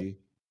 Bungie.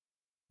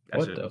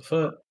 What the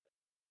fuck?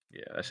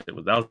 Yeah, that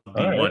was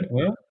D1.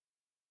 Well.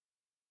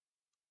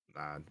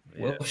 Nah,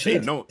 well,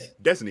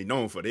 Destiny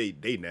known for they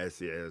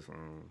nasty ass.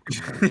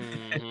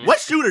 What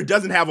shooter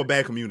doesn't have a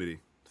bad community?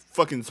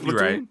 Fucking Splatoon.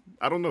 Right.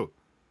 I don't know.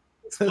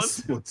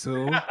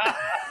 Splatoon.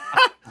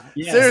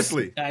 Yes,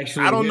 seriously,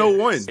 actually, I don't know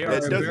one. They are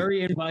a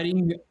very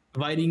inviting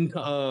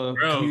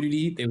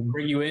community. They will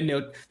bring you in.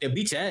 They'll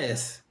beat your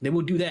ass. They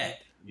will do that.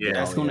 Yeah,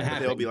 that's going to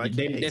happen. They'll be like,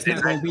 that's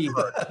not going to be.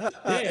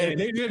 Yeah,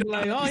 they're just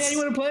like, oh yeah, you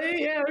want to play?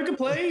 Yeah, we can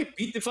play.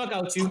 Beat the fuck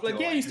out you. Like,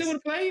 yeah, you still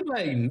want to play?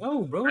 Like,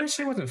 no, bro, that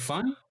shit wasn't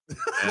fun.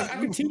 Like, I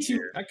can teach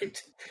you. I'll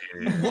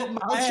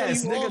show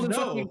you all the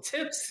fucking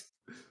tips.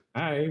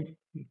 All right,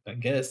 I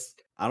guess.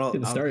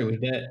 Get started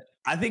with that.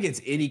 I think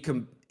it's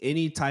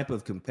any type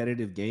of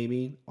competitive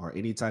gaming or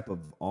any type of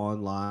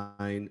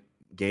online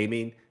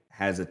gaming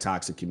has a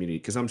toxic community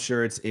because I'm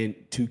sure it's in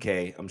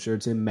 2K. I'm sure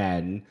it's in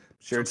Madden. I'm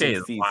sure it's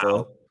in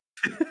FIFA.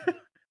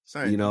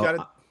 Son,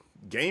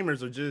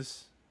 gamers are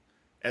just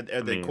at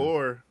their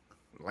core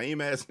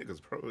lame ass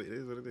niggas, bro. It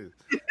is what it is.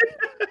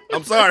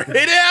 I'm sorry.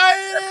 It is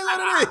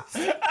what it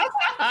is.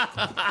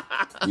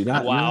 You're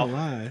not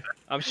lying.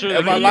 I'm sure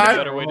there's a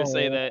better way to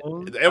say that.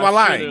 Am I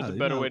lying? There's a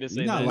better way to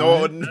say that.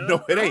 No,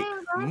 it ain't.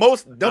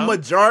 The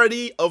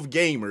majority of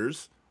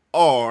gamers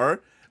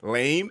are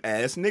lame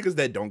ass niggas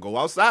that don't go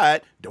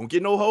outside, don't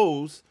get no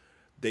hoes.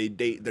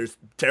 There's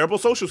terrible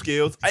social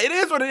skills. It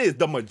is what it is.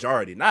 The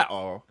majority, not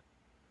all.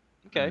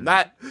 Okay.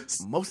 Not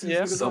most of these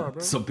niggas are,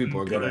 bro. Some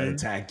people are gonna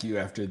attack you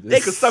after this.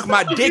 They could suck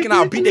my dick and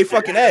I'll beat their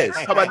fucking ass.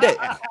 How about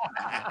that?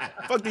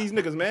 Fuck these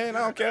niggas, man. I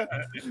don't care.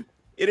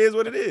 It is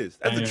what it is.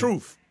 That's the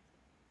truth.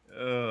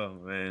 Oh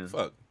man.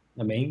 Fuck.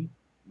 I mean,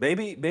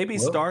 maybe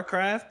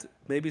StarCraft.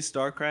 Maybe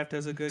StarCraft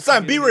has a good.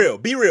 Son, community.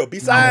 Be real.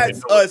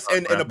 Besides us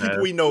and the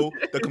people we know,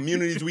 the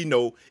communities we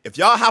know, if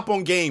y'all hop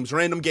on games,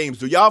 random games,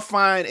 do y'all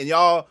find and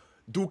y'all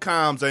do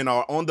comms and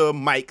are on the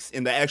mics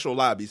in the actual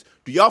lobbies?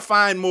 Do y'all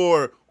find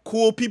more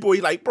cool people?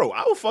 He's like, bro,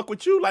 I would fuck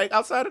with you like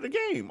outside of the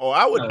game, or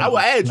I would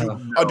add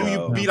you, or do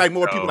you be like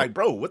more people like,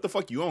 bro, what the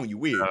fuck you on? You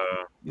weird.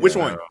 Which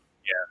one?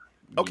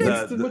 Okay.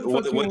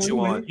 What you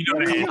want? You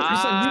know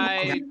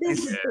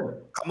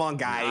come on,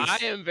 guys.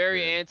 I am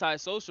very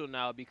antisocial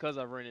now because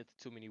I've run into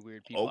too many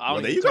weird people. I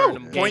don't even turn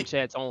them game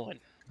chats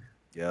on.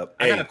 Yep.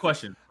 I got a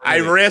question.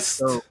 I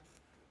rest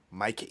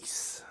my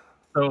case.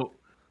 So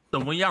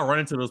when y'all run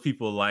into those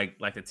people like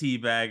the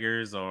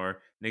teabaggers or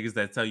niggas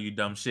that tell you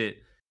dumb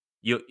shit,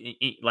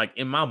 like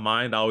in my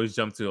mind, I always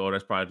jump to, oh,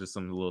 that's probably just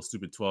some little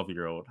stupid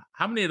 12-year-old.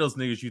 How many of those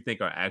niggas you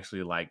think are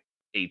actually like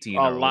 18?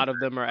 A lot of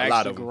them are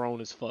actually grown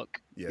as fuck.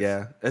 Yes.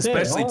 Yeah,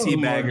 especially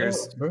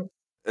teabaggers.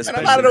 And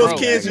a lot of those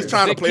kids just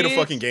trying to play the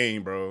fucking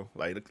game, bro.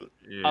 Like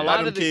a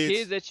lot of the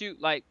kids that you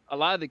like, a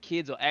lot of the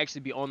kids will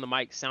actually be on the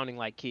mic sounding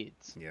like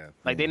kids. Yeah.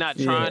 Like they're not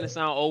trying to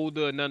sound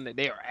older or nothing.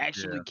 They are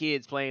actually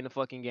kids playing the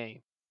fucking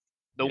game.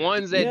 The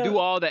ones that do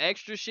all the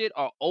extra shit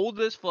are old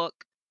as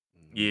fuck.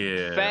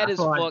 Yeah. Fat as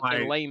fuck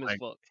and lame as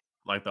fuck.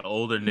 Like the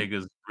older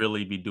niggas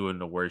really be doing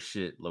the worst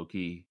shit, low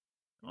key,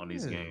 on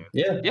these games.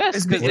 Yeah.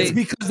 Yes, it's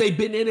because they've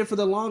been in it for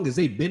the longest.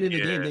 They've been in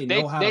the game. They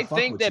know how to fuck with you.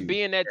 They think that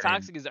being that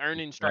toxic is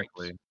earning stripes.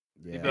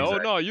 Yeah, exactly. Oh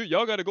no,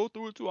 y'all gotta go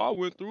through it too. I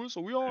went through it, so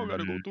we all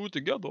gotta go through it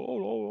together.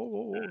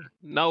 Oh.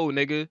 No,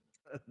 nigga,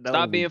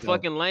 stop being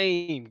fucking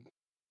lame.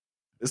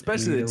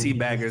 Especially the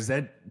teabaggers.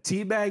 That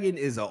teabagging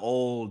is an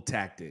old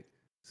tactic.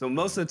 So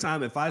most of the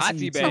time, if I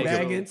see you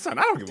teabagging, son,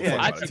 I don't give a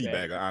fuck about a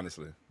teabagger.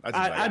 Honestly,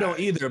 I don't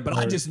either. But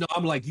I just know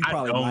I'm like you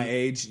probably my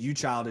age. You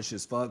childish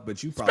as fuck,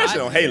 but you probably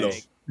especially on Halo.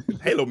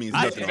 Halo means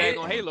nothing. I teabag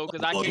on Halo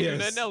because I can't do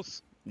nothing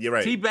else. You're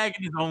right.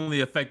 Teabagging is only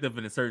effective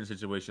in a certain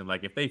situation.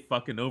 Like if they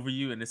fucking over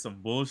you and it's some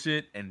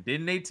bullshit, and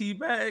then they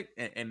teabag,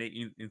 and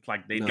it's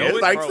like they know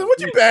it's like, so what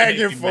you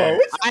bagging for?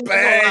 What you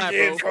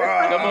bagging for?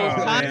 The most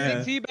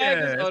toxic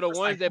teabaggers are the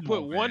ones that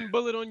put one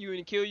bullet on you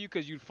and kill you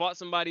because you fought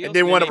somebody else. And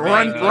they want to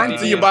run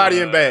to your body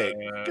and bag.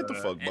 Get the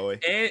fuck, boy.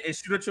 And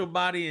shoot at your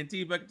body and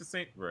teabag at the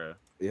same. Bruh.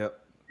 Yep.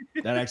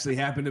 That actually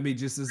happened to me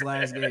just this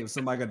last game.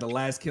 Somebody got the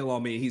last kill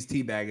on me and he's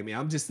teabagging me.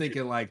 I'm just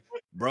thinking like,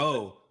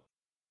 bro.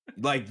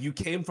 Like you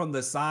came from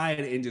the side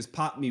and just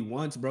popped me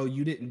once, bro.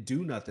 You didn't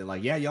do nothing.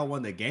 Like, yeah, y'all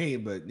won the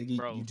game, but nigga,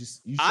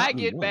 you shot I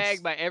me get once.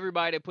 bagged by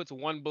everybody that puts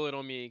one bullet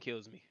on me and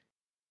kills me.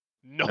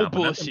 No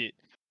bullshit.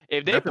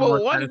 If they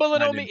put one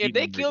bullet on me, if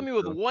they kill me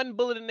with one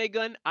bullet in their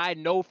gun, I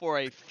know for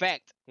a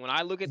fact when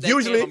I look at that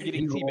game, I'm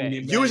getting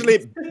teabagged.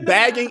 Usually,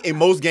 bagging in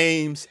most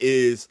games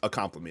is a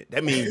compliment.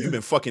 That means you've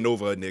been fucking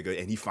over a nigga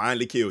and he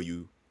finally killed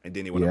you, and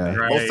then he went up.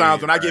 Most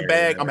times when I get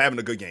bagged, I'm having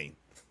a good game.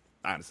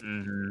 Honestly.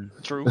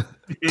 True.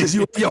 Because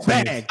you in your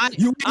bag. I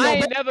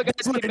ain't never got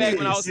teabagged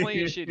when I was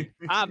playing shitty.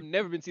 I've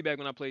never been teabagged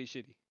when I played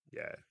shitty.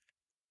 Yeah.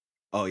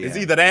 Oh yeah. It's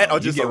either that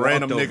or just a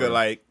random nigga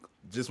like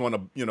just want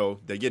to,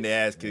 they're getting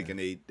their ass kicked and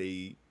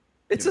they.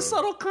 It's a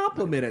subtle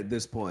compliment at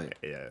this point.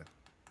 Yeah.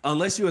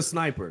 Unless you're a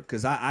sniper,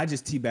 because I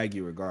just teabag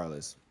you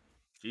regardless.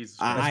 Jesus.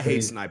 I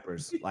hate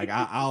snipers. Like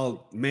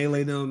I'll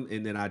melee them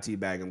and then I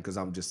teabag them because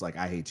I'm just like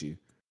I hate you.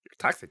 You're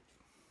toxic.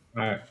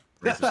 All right.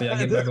 So y'all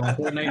get back on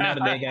Fortnite now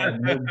that they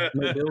got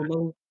no build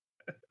mode?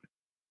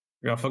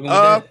 Y'all fucking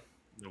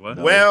with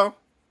that? Well,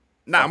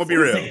 I'm gonna be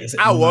real.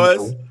 I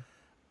was.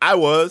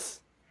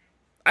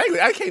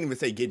 I can't even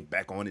say getting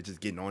back on it, just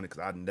getting on it, because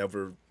I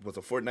never was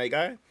a Fortnite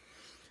guy.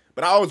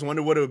 But I always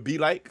wondered what it would be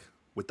like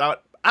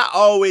without. I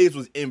always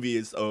was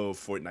envious of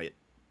Fortnite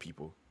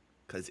people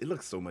because it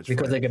looks so much fun.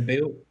 Because they can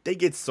build? They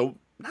get so.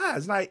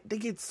 It's not. They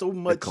get so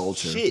much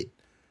shit.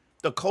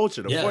 The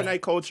culture, the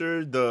Fortnite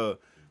culture, the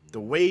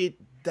way.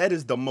 That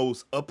is the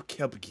most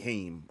upkept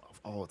game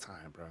of all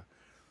time, bro.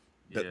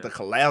 The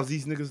collabs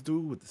these niggas do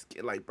with the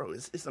skin, like, bro,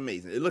 it's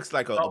amazing. It looks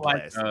like a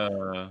blast.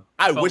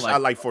 I wish I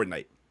liked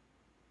Fortnite.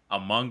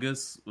 Among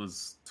Us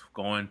was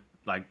going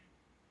like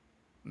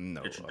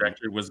no, the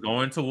trajectory was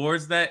going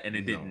towards that, and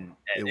it didn't.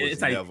 It was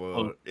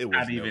never. It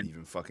was never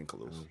even fucking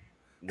close.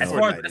 As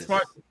far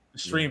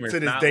as streamers to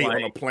this day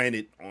on a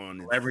planet on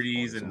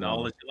celebrities and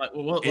knowledge, like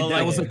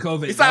that was a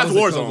COVID. Besides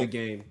Warzone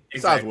game.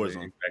 Besides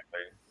Warzone.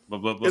 But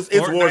it's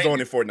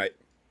Warzone in Fortnite.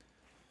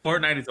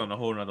 Fortnite is on a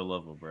whole nother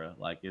level, bro.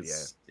 Like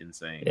it's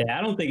insane. Yeah,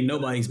 I don't think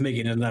nobody's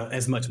making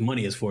as much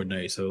money as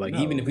Fortnite. So like,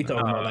 even if we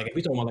talking about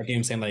like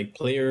game saying like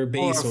player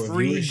base or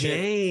free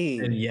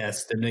game, then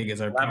yes, the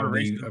niggas are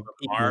probably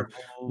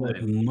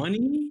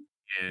money.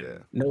 Yeah.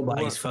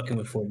 Nobody's fucking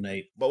with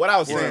Fortnite. But what I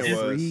was saying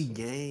was, free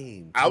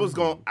game. I was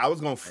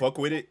gonna fuck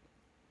with it,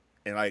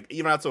 and like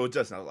even I told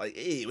Justin, I was like,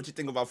 "Hey, what you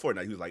think about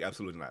Fortnite?" He was like,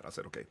 "Absolutely not." I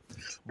said, "Okay,"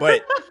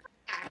 but.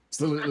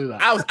 Absolutely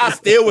not. I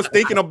still was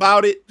thinking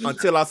about it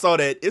until I saw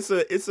that it's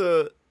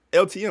a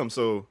LTM,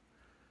 so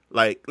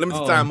like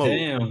limited time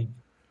mode.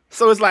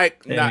 So it's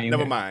like,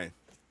 never mind.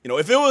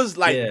 If it was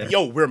like,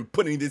 yo, we're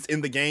putting this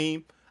in the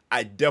game,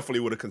 I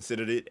definitely would have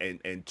considered it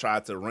and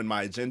tried to run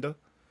my agenda.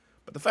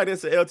 But the fact that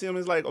it's an LTM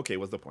is like, okay,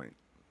 what's the point?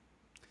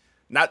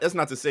 That's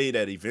not to say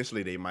that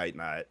eventually they might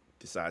not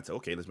decide to,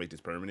 okay, let's make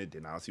this permanent,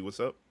 then I'll see what's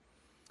up.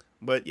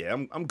 But yeah,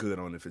 I'm good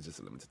on if it's just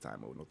a limited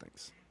time mode. No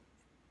thanks.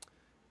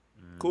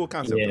 Cool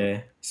concept. Yeah,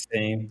 though.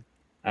 Same.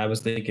 I was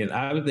thinking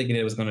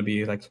it was going to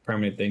be like a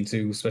permanent thing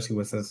too, especially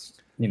with this,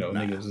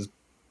 niggas was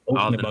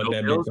open about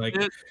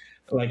that.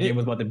 Like it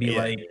was about to be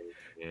like,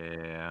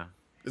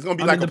 it's going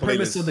to be like the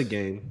premise of the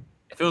game.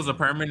 If it was a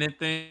permanent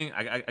thing,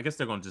 I guess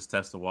they're going to just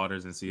test the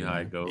waters and see how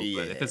it goes.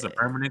 Yeah. But if it's a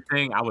permanent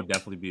thing, I would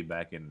definitely be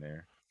back in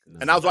there.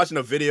 And I was watching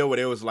a video where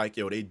it was like,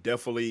 yo, they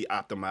definitely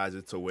optimized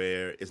it to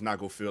where it's not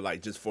going to feel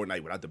like just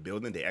Fortnite without the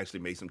building. They actually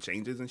made some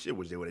changes and shit,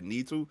 which they would have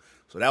need to.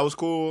 So that was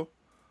cool.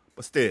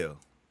 But still,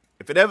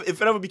 if it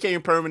ever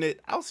became permanent,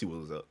 I'll see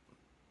what was up.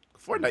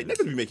 Fortnite,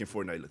 niggas be making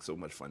Fortnite look so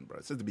much fun, bro.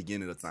 Since the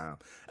beginning of the time.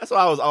 That's why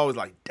I was always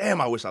like, damn,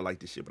 I wish I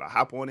liked this shit. But I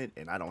hop on it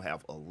and I don't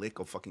have a lick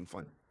of fucking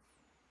fun.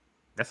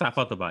 That's how I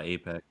felt about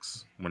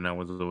Apex when I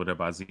was over there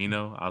by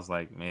Xeno. I was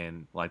like,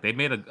 man, like they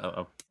made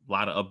a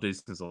lot of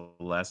updates since the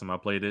last time I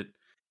played it.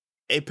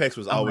 Apex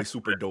was always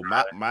super dope.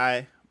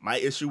 My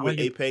issue with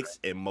Apex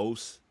and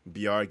most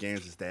BR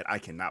games is that I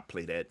cannot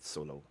play that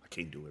solo. I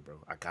can't do it, bro.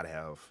 I gotta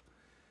have,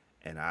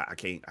 and I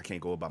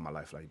can't go about my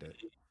life like that.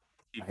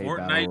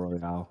 Fortnite.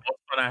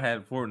 When I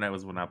had Fortnite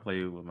was when I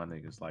played with my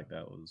niggas. Like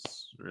that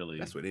was really.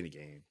 That's with any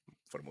game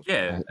for the most part.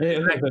 Yeah,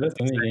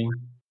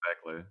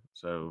 exactly.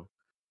 So,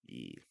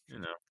 you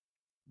know,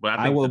 but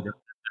I think the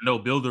no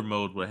builder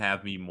mode would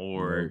have me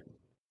more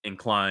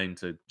inclined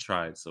to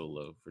try it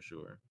solo for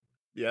sure.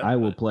 Yeah, I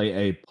will play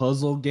a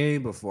puzzle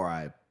game before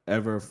I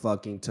ever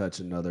fucking touch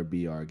another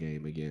BR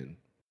game again.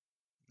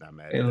 Not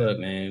mad. Hey, look,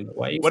 man.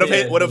 What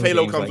if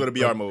Halo comes with a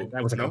BR mode?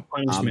 That was like a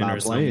punishment. I'm not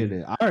playing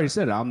it. I already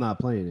said it. I'm not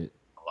playing it.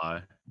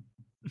 Lie.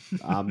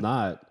 I'm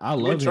not. I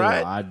love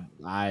Halo.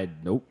 I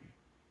nope.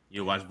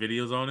 You watch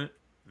videos on it?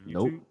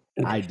 Nope.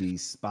 I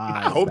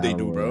despise. I hope they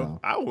do, bro.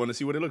 I want to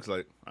see what it looks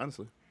like.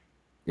 Honestly,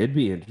 it'd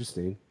be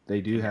interesting.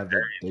 They do have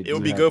that. It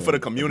would be good for the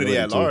community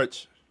at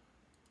large.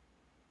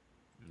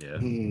 Yeah.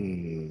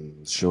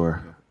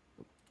 Sure.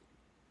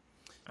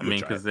 I mean,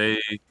 because they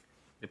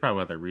probably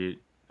have to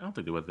I don't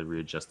think they would have to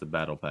readjust the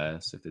battle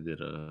pass if they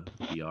did a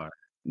VR.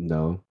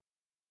 No.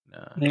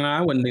 No,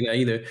 I wouldn't think that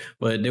either.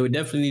 But they would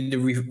definitely need to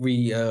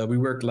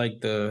rework like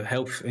the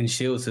health and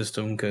shield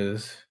system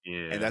because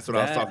and that's what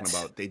I was talking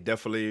about. They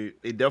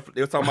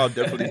were talking about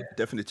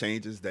definite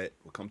changes that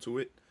will come to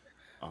it.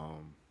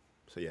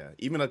 So yeah,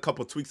 even a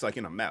couple tweaks like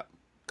in a map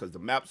because the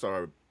maps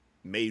are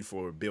made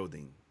for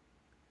building,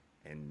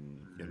 and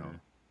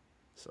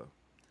so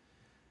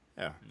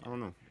yeah, I don't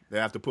know. They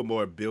have to put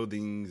more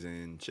buildings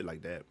and shit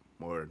like that,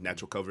 more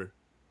natural cover,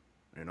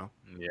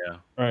 Yeah.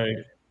 Right.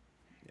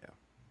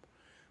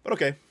 But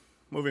okay,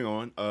 moving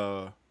on.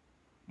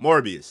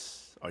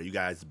 Morbius. Are you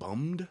guys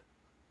bummed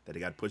that it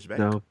got pushed back?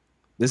 No.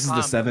 This is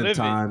the seventh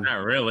time.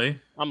 Not really.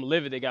 I'm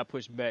livid they got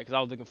pushed back because I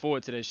was looking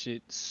forward to that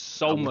shit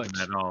so much.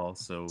 At all.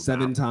 So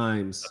 7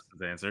 times. That's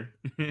the answer.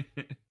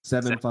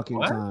 7 fucking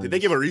times. Did they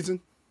give a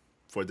reason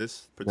for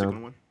this particular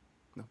one?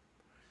 No.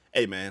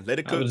 Hey man, let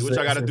it cook. Do what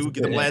y'all gotta do.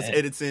 Get them last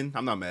edits in.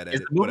 I'm not mad at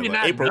it.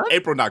 Whatever.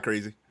 April not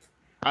crazy.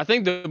 I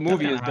think the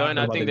movie is done.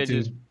 I think they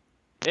just.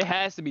 It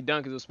has to be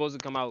done because it was supposed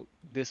to come out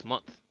this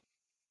month.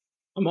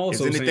 I'm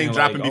also is anything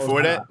dropping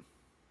before that?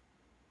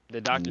 The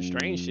Doctor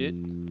Strange shit.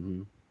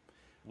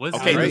 What's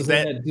okay, does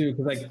that do?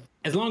 Because like,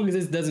 as long as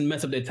this doesn't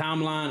mess up their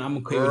timeline, I'm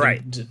okay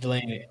with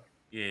delaying it.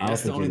 Yeah,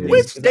 that's the only thing.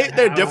 Which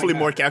they're definitely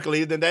more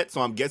calculated than that.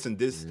 So I'm guessing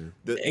this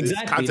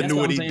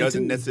continuity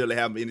doesn't necessarily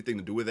have anything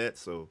to do with that.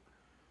 So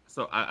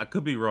I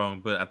could be wrong,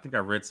 but I think I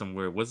read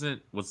somewhere was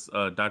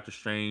Doctor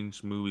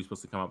Strange movie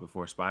supposed to come out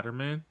before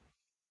Spider-Man?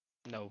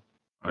 No.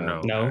 Or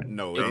no?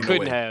 No. It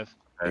couldn't have.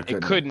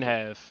 It couldn't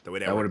have. The way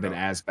that would have been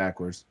ass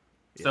backwards.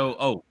 Yeah.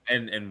 So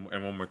and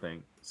one more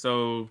thing.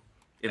 So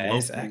in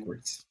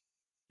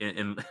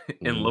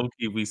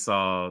Loki, we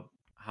saw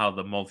how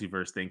the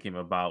multiverse thing came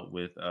about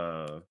with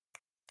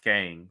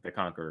Kang the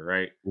Conqueror,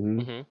 right?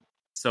 Mm-hmm.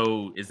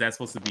 So is that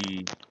supposed to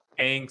be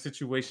Kang's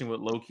situation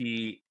with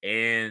Loki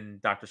and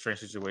Doctor Strange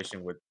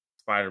situation with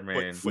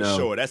Spider-Man? For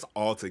sure. That's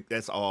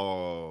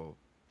all.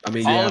 I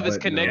mean, all of it's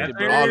connected,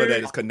 bro. All of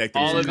that is connected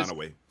in some kind of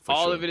way.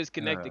 All of it is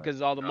connected because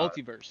it's all the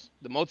multiverse.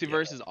 The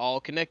multiverse is all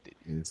connected.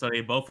 So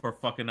they both are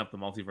fucking up the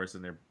multiverse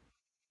in their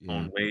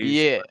own ways.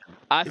 Yeah,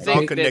 it's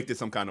all connected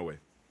some kind of way.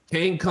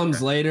 Kang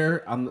comes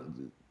later.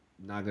 I'm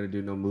not gonna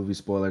do no movie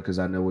spoiler because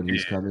I know when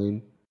he's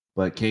coming.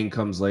 But Kang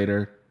comes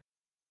later.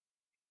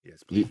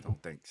 Yes, please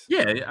don't. Thanks.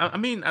 Yeah, I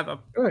mean,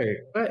 wait,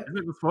 is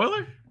it a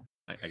spoiler?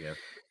 I guess.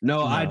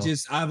 No,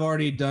 I've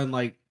already done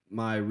like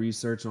my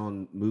research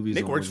on movies.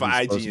 Nick works for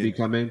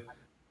IGN.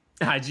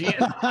 IGN.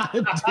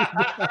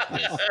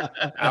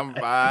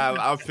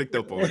 I've picked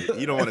up on it.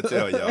 You don't want to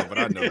tell y'all, but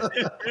I know.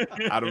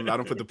 I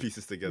don't put the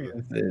pieces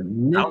together.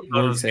 Nick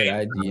works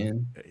at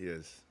IGN.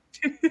 Yes.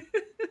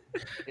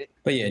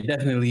 But yeah,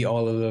 definitely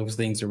all of those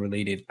things are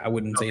related. I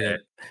wouldn't say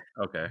that.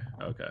 Okay.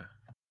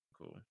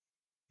 Cool.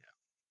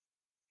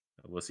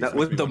 We'll see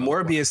with the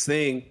Morbius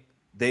thing,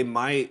 they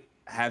might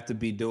have to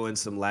be doing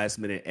some last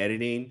minute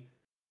editing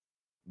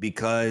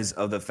because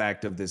of the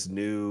fact of this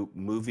new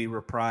movie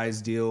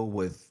reprise deal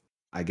with,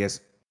 I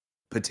guess,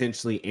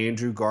 potentially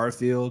Andrew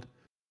Garfield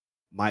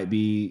might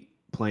be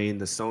playing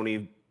the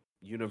Sony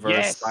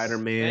Universe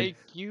Spider-Man. Thank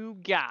you,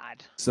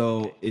 God.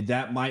 So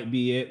that might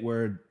be it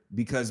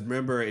because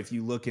remember, if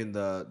you look in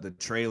the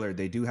trailer,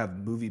 they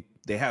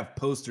have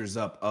posters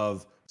up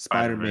of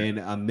Spider-Man,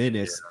 a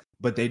menace,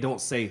 but they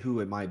don't say who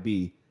it might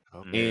be.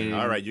 Okay. And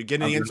all right, you're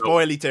getting in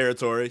spoily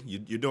territory.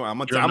 You're doing. I'm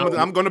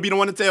going to be the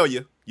one to tell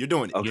you. You're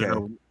doing it. Okay.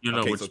 You know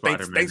okay. So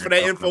thanks for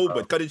that info,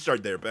 but cut his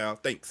shirt there, pal.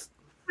 Thanks.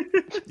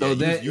 So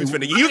he was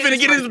finna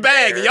get in his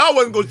bag, and y'all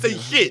wasn't gonna say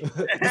shit.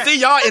 You see,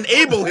 y'all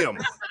enable him.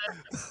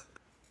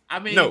 I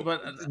mean, no,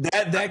 but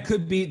that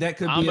could be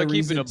a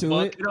reason to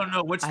it. You don't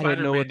know which. I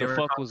didn't know what the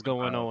fuck was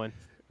going on.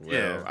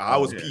 Well, I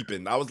was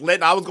peeping. I was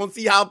gonna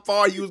see how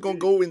far he was gonna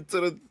go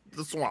into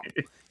the swamp.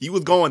 He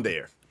was going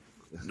there.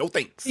 No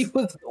thanks. He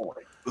was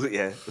doing.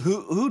 Yeah.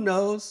 Who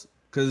knows?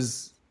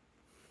 Because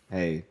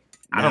hey,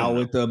 now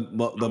with the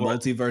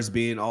multiverse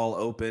being all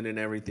open and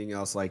everything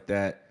else like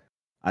that,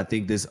 I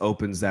think this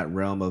opens that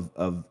realm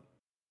of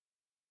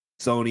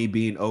Sony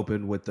being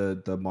open with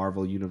the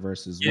Marvel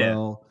universe as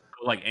well.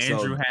 Like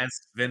Andrew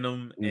has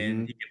Venom,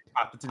 and he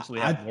can potentially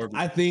have more.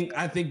 I think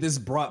this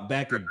brought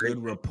back a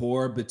good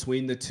rapport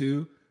between the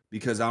two,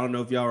 because I don't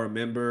know if y'all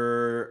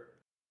remember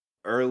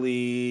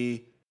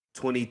early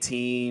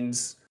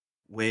 2010s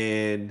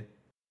when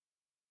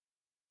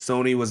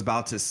Sony was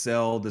about to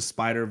sell the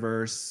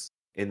Spider-Verse,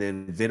 and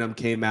then Venom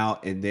came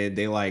out, and then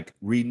they like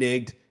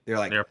reneged. They're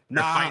like, they're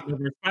fighting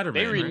over Spider-Man.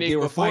 They reneged They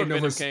were fighting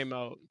over came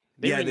out.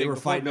 They were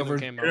fighting over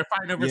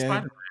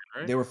Spider-Man,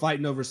 right? They were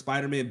fighting over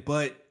Spider-Man,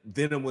 but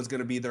Venom was going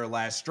to be their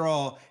last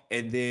straw,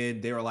 and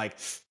then they were like,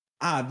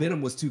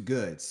 Venom was too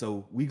good,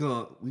 so we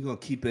gonna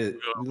keep it.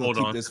 We're gonna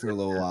keep this for a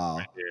little while.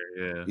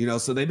 Right, yeah.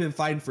 So they've been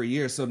fighting for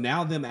years. So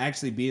now them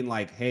actually being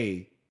like,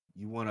 hey,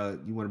 you wanna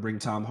bring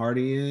Tom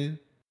Hardy in?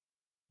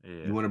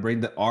 Yeah. You want to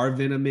bring our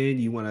Venom in?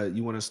 You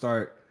wanna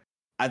start?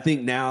 I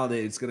think now that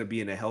it's gonna be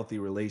in a healthy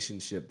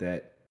relationship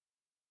that.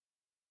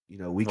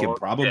 We can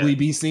probably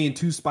be seeing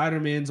 2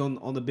 Spider-Mans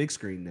on the big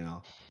screen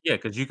now. Yeah,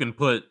 because you can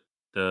put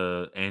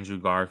the Andrew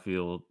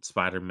Garfield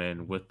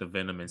Spider-Man with the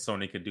Venom, and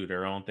Sony could do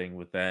their own thing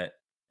with that,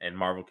 and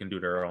Marvel can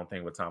do their own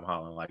thing with Tom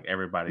Holland. Like,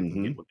 everybody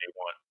can get what they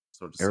want.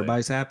 So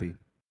everybody's happy.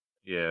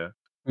 Yeah.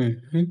 Which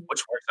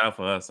works out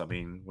for us. I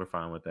mean, we're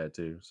fine with that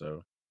too.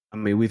 So I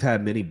mean, we've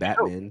had many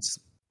Batmans.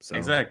 So.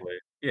 Exactly.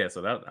 Yeah,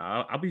 so that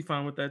I'll be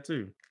fine with that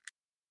too.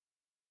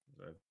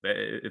 So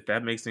if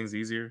that makes things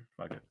easier,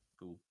 fuck it.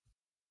 Cool.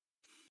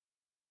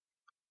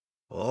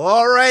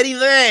 Alrighty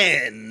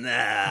then.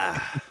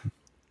 I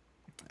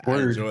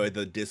enjoyed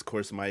the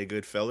discourse, my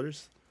good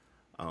fellers.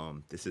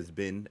 This has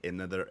been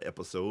another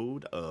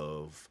episode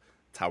of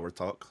Tower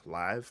Talk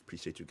Live.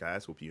 Appreciate you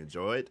guys. Hope you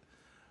enjoyed.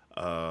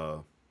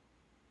 Yeah,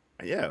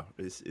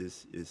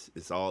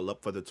 it's all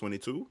up for the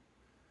 22.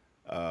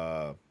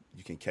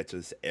 You can catch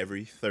us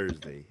every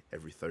Thursday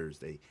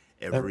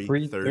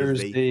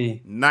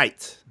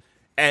night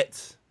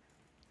at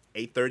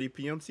 8:30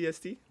 p.m.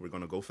 CST. We're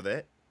gonna go for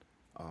that.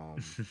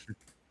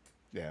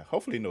 Yeah,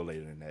 hopefully no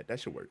later than that. That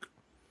should work.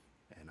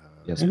 And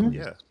yes,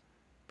 yeah,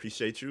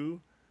 appreciate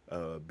you.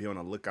 Be on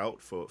the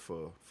lookout for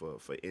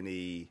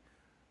any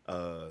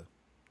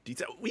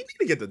detail. We need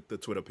to get the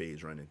Twitter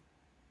page running.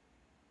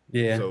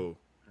 Yeah. So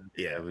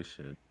yeah, we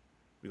should.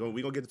 We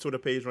gonna get the Twitter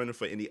page running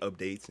for any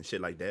updates and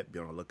shit like that. Be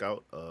on the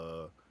lookout.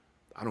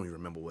 I don't even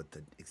remember what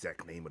the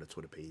exact name of the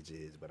Twitter page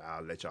is, but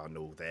I'll let y'all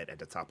know that at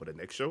the top of the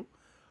next show.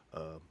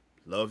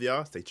 Love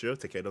y'all. Stay chill.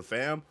 Take care of the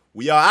fam.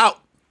 We are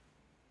out.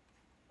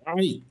 All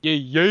right. Yeah.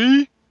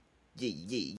 Yeah.